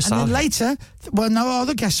 Asahi. And then later, when no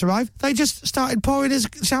other guests arrived, they just started pouring us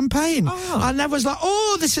champagne. And everyone was like,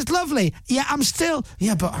 oh, this is lovely. Yeah, I'm still...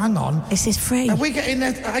 Yeah, but hang on. Is this free? Are we getting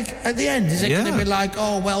there at the end? Is it going to be like,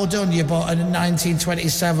 oh, well done, you bought a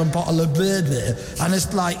 1927 bottle of bourbon, and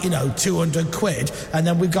it's like, 200 quid, and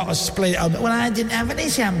then we got to split it up. Well, I didn't have any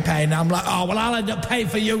champagne. I'm like, oh, well, I'll end up paying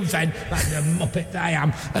for you then. Like the muppet that I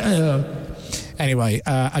am. Anyway,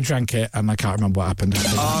 I drank it, and I can't remember what happened.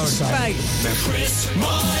 Oh, right. The Chris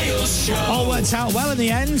Moyles Show. All worked out well in the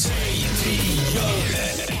end.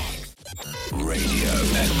 Radio.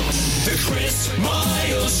 The Chris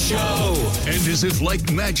Moyles Show. And as if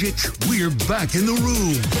like magic, we're back in the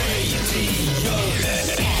room.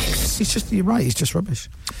 You're right, he's just rubbish.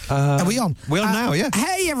 Are we on? We're on now, yeah.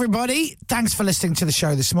 Hey, everybody. Thanks for listening to the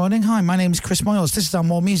show this morning. Hi, my name is Chris Moyles. This is our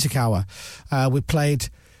More Music Hour. We played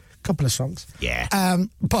a couple of songs. Yeah.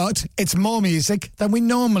 But it's more music than we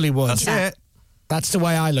normally would. That's it. That's the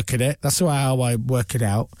way I look at it. That's the way I work it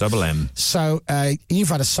out. Double M. So you've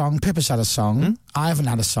had a song, Pippa's had a song, I haven't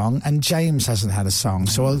had a song, and James hasn't had a song.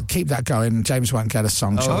 So we'll keep that going. James won't get a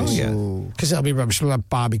song choice. Because it'll be rubbish. We'll have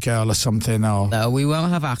Barbie Girl or something. Or No, we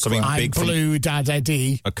won't have Aqua. Something I'm big from Blue Dad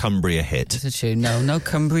Eddie. a Cumbria hit. It's a tune. No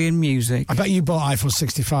Cumbrian music. I bet you bought Eiffel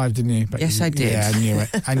 65, didn't you? Yes, I did. Yeah,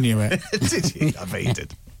 I knew it. Did you? I bet you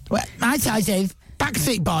did. Well, I did. Back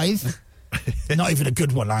Backseat Boys. Not even a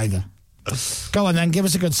good one either. Go on then, give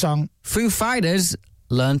us a good song. Foo Fighters,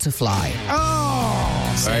 Learn to Fly.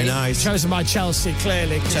 Oh, Very nice. Chosen by Chelsea,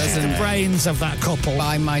 clearly. Chosen the brains of that couple.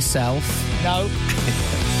 By myself. No.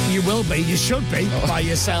 You will be. You should be by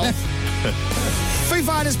yourself. Foo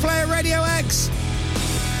Fighters play at Radio X.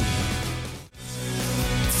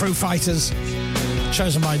 Foo Fighters,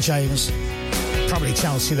 chosen by James. Probably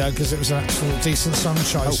Chelsea, though, because it was an actual decent song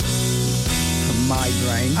choice.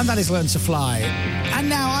 Migraine. And that is Learn to Fly. And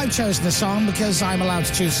now I've chosen a song because I'm allowed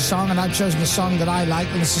to choose a song, and I've chosen a song that I like,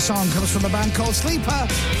 and this song comes from a band called Sleeper.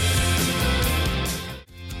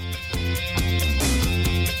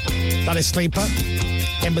 That is Sleeper.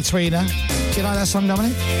 In Betweener. Do you like that song,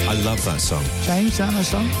 Dominic? I love that song. James, do you like that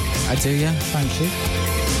song? I do, yeah. Thank you.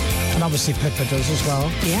 And obviously Pippa does as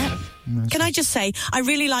well. Yeah. Can I just say, I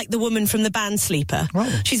really like the woman from the band Sleeper.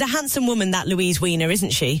 Oh. She's a handsome woman, that Louise Weiner, isn't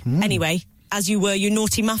she? Anyway, as you were, you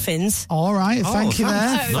naughty muffins. All right, thank you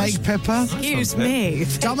there, Nice. fake Pippa. Excuse me.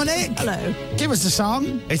 Dominic. Hello. Give us the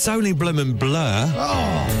song. It's only Bloomin' Blur.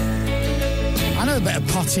 Oh. I know a bit of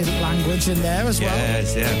potted language in there as well.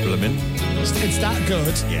 Yes, yeah, Bloomin'. It's that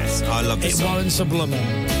good. Yes, I love this It song. warrants a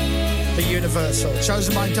bloomin'. The Universal.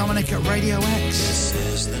 Chosen by Dominic at Radio X.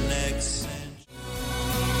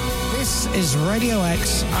 This is Radio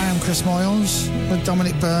X. I am Chris Moyles with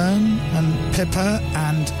Dominic Byrne and Pippa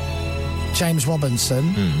and James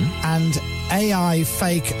Robinson and AI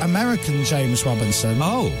fake American James Robinson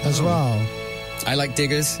as well. I like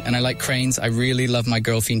diggers and I like cranes. I really love my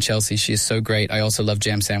girl fiend Chelsea. She is so great. I also love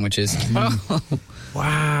jam sandwiches.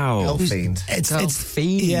 Wow. Girl fiend. It's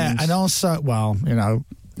fiend. Yeah, and also, well, you know,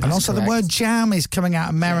 and That's also correct. the word jam is coming out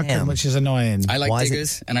American, Jam. which is annoying. I like Why is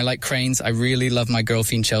diggers and I like cranes. I really love my girl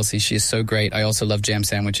fiend Chelsea. She is so great. I also love jam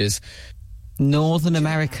sandwiches. Northern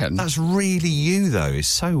American. That's really you, though. It's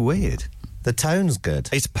so weird. The tone's good.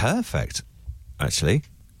 It's perfect, actually.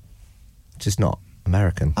 Just not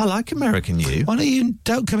American. I like American you. Why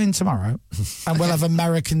don't come in tomorrow and we'll have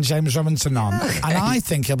American James Robinson on, and I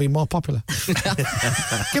think he'll be more popular.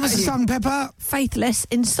 Give us a song, Pippa. Faithless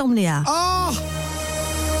Insomnia. Oh,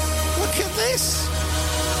 look at this.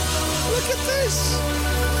 Look at this.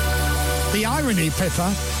 The irony,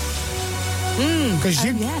 Pippa. Because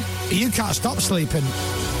you can't stop sleeping.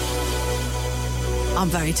 I'm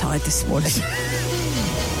very tired this morning.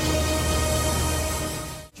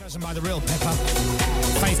 Chosen by the real Pippa.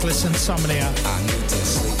 Faithless Insomnia.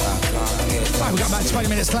 Right, we've got about 20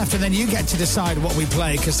 minutes left, and then you get to decide what we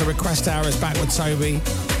play, because the request hour is back with Toby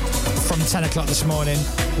from 10 o'clock this morning.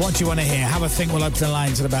 What do you want to hear? Have a think. We'll open the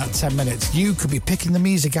lines in about 10 minutes. You could be picking the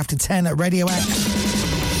music after 10 at Radio X.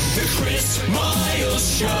 The Chris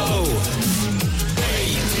Miles Show.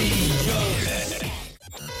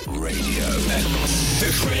 Radio X.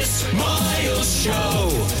 The Chris Miles Show.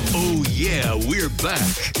 Oh, yeah, we're back.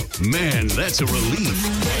 Man, that's a relief.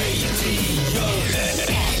 Radio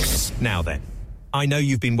X. Now then, I know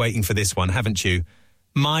you've been waiting for this one, haven't you?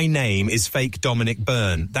 My name is fake Dominic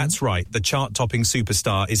Byrne. That's right, the chart-topping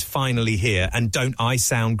superstar is finally here, and don't I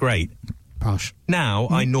sound great? Posh. Now,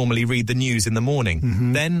 I normally read the news in the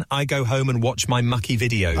morning. Then I go home and watch my mucky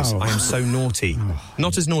videos. Oh. I am so naughty.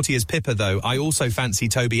 Not as naughty as Pippa, though. I also fancy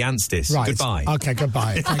Toby Anstis. Right. Goodbye. Okay,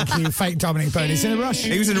 goodbye. Thank you. Fake Dominic Byrne. He's in a rush.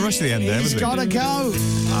 He was in a rush at the end there, He's wasn't he? got to go.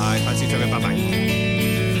 I fancy Toby.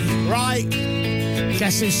 Bye-bye. Right.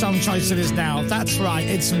 Guess whose song choice it is now? That's right,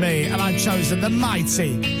 it's me, and I've chosen the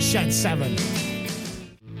mighty Shed 7.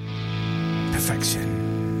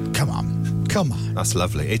 Perfection. Come on. That's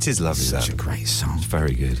lovely. It is lovely, Such that. a great song. It's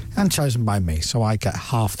very good. And chosen by me, so I get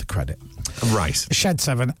half the credit. Right. Shed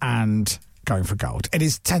 7 and going for gold. It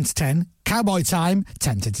is 10 to 10. Cowboy time.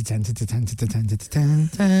 10 to 10 to 10 to 10 to 10 to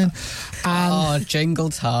 10. And jingle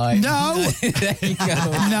time. No. There you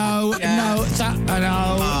go. No.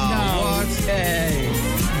 Okay.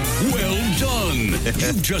 Well done.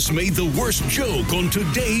 You've just made the worst joke on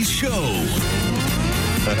today's show.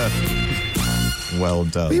 Well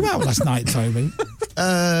done. Were you out last night, Toby?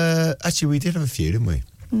 Actually, we did have a few, didn't we?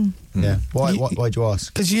 Yeah. Why'd you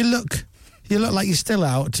ask? Because you look like you're still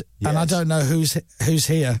out, and I don't know who's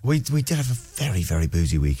here. We did have a very, very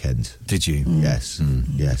boozy weekend. Did you? Yes.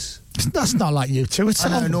 Yes. That's not like you two at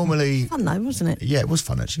all. I know, normally... Fun though, wasn't it? Yeah, it was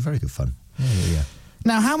fun, actually. Very good fun. Yeah.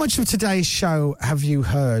 Now, how much of today's show have you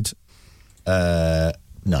heard?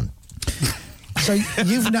 None. So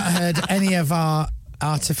you've not heard any of our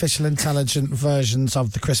artificial intelligent versions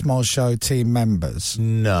of the Chris Moyles Show team members?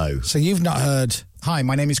 No. So you've not heard... Hi,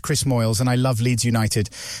 my name is Chris Moyles and I love Leeds United.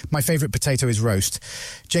 My favourite potato is roast.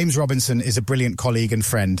 James Robinson is a brilliant colleague and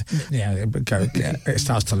friend. Yeah, it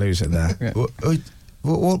starts to lose it there.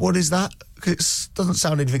 What is that? 'Cause it doesn't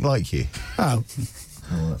sound anything like you. Oh.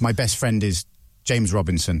 My best friend is James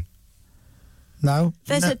Robinson. No?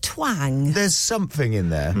 There's a twang. There's something in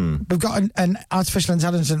there. We've got an artificial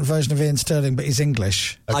intelligence version of Ian Sterling, but he's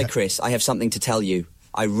English. Hi, Chris. I have something to tell you.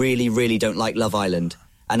 I really, really don't like Love Island.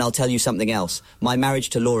 And I'll tell you something else. My marriage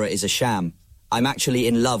to Laura is a sham. I'm actually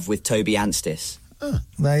in love with Toby Anstis.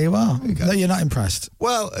 There you are. No, you're not impressed.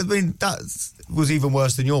 Well, I mean, that was even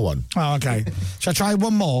worse than your one. Oh, okay. Shall I try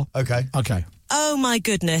one more? Okay. Okay. Oh, my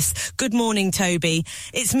goodness. Good morning, Toby.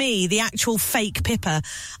 It's me, the actual fake Pippa.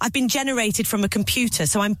 I've been generated from a computer,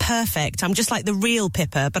 so I'm perfect. I'm just like the real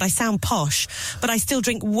Pippa, but I sound posh. But I still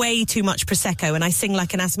drink way too much Prosecco and I sing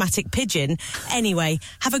like an asthmatic pigeon. Anyway,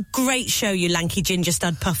 have a great show, you lanky ginger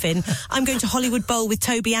stud puffin. I'm going to Hollywood Bowl with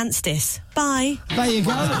Toby Anstis. Bye. There you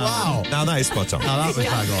go. Wow. Now that is spot on. Now that was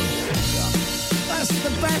bang on. That's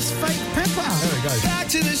the best fake Pippa. There we go. Back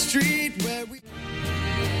to the street where we...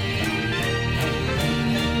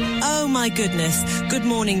 Oh, my goodness. Good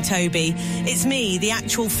morning, Toby. It's me, the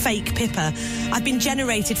actual fake Pippa. I've been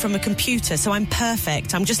generated from a computer, so I'm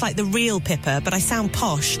perfect. I'm just like the real Pippa, but I sound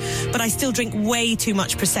posh. But I still drink way too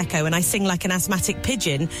much Prosecco and I sing like an asthmatic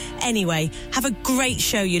pigeon. Anyway, have a great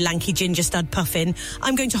show, you lanky ginger stud puffin.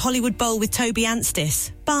 I'm going to Hollywood Bowl with Toby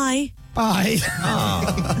Anstis. Bye. Bye.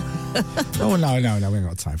 Oh, no, we ain't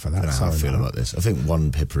got time for that. I don't know how I feel about this. I think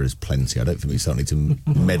one Pippa is plenty. I don't think we start need to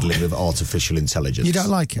meddling with artificial intelligence. You don't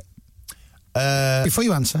like it? Before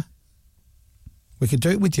you answer, we could do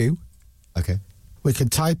it with you. Okay. We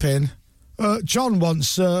could type in, John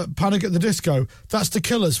wants Panic at the Disco. That's the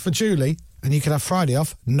Killers for Julie. And you could have Friday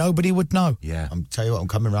off. Nobody would know. Yeah. Tell you what, I'm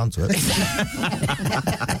coming round to it.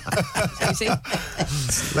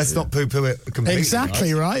 Let's not poo-poo it completely.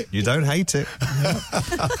 Exactly right. You don't hate it.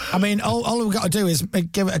 I mean, all we've got to do is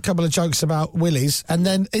give it a couple of jokes about Willies, and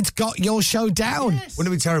then it's got your show down. Yes.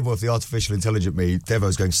 Wouldn't it be terrible if the artificial intelligent me,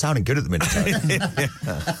 Devo's going, sounding good at the minute.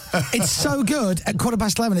 It's so good. At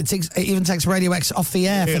 11:15, it even takes Radio X off the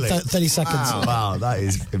air Really? for 30 seconds. Wow, that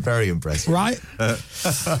is very impressive. Right?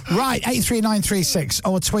 Right, 83936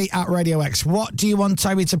 or tweet at Radio X. What do you want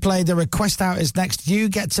Toby to play? The request hour is next. You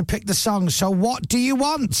get to pick the song. So what do you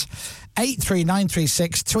want?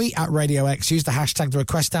 83936, tweet at Radio X. Use the hashtag the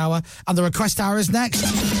request hour, and the request hour is next.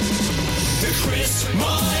 The Chris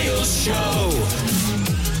Moyles Show.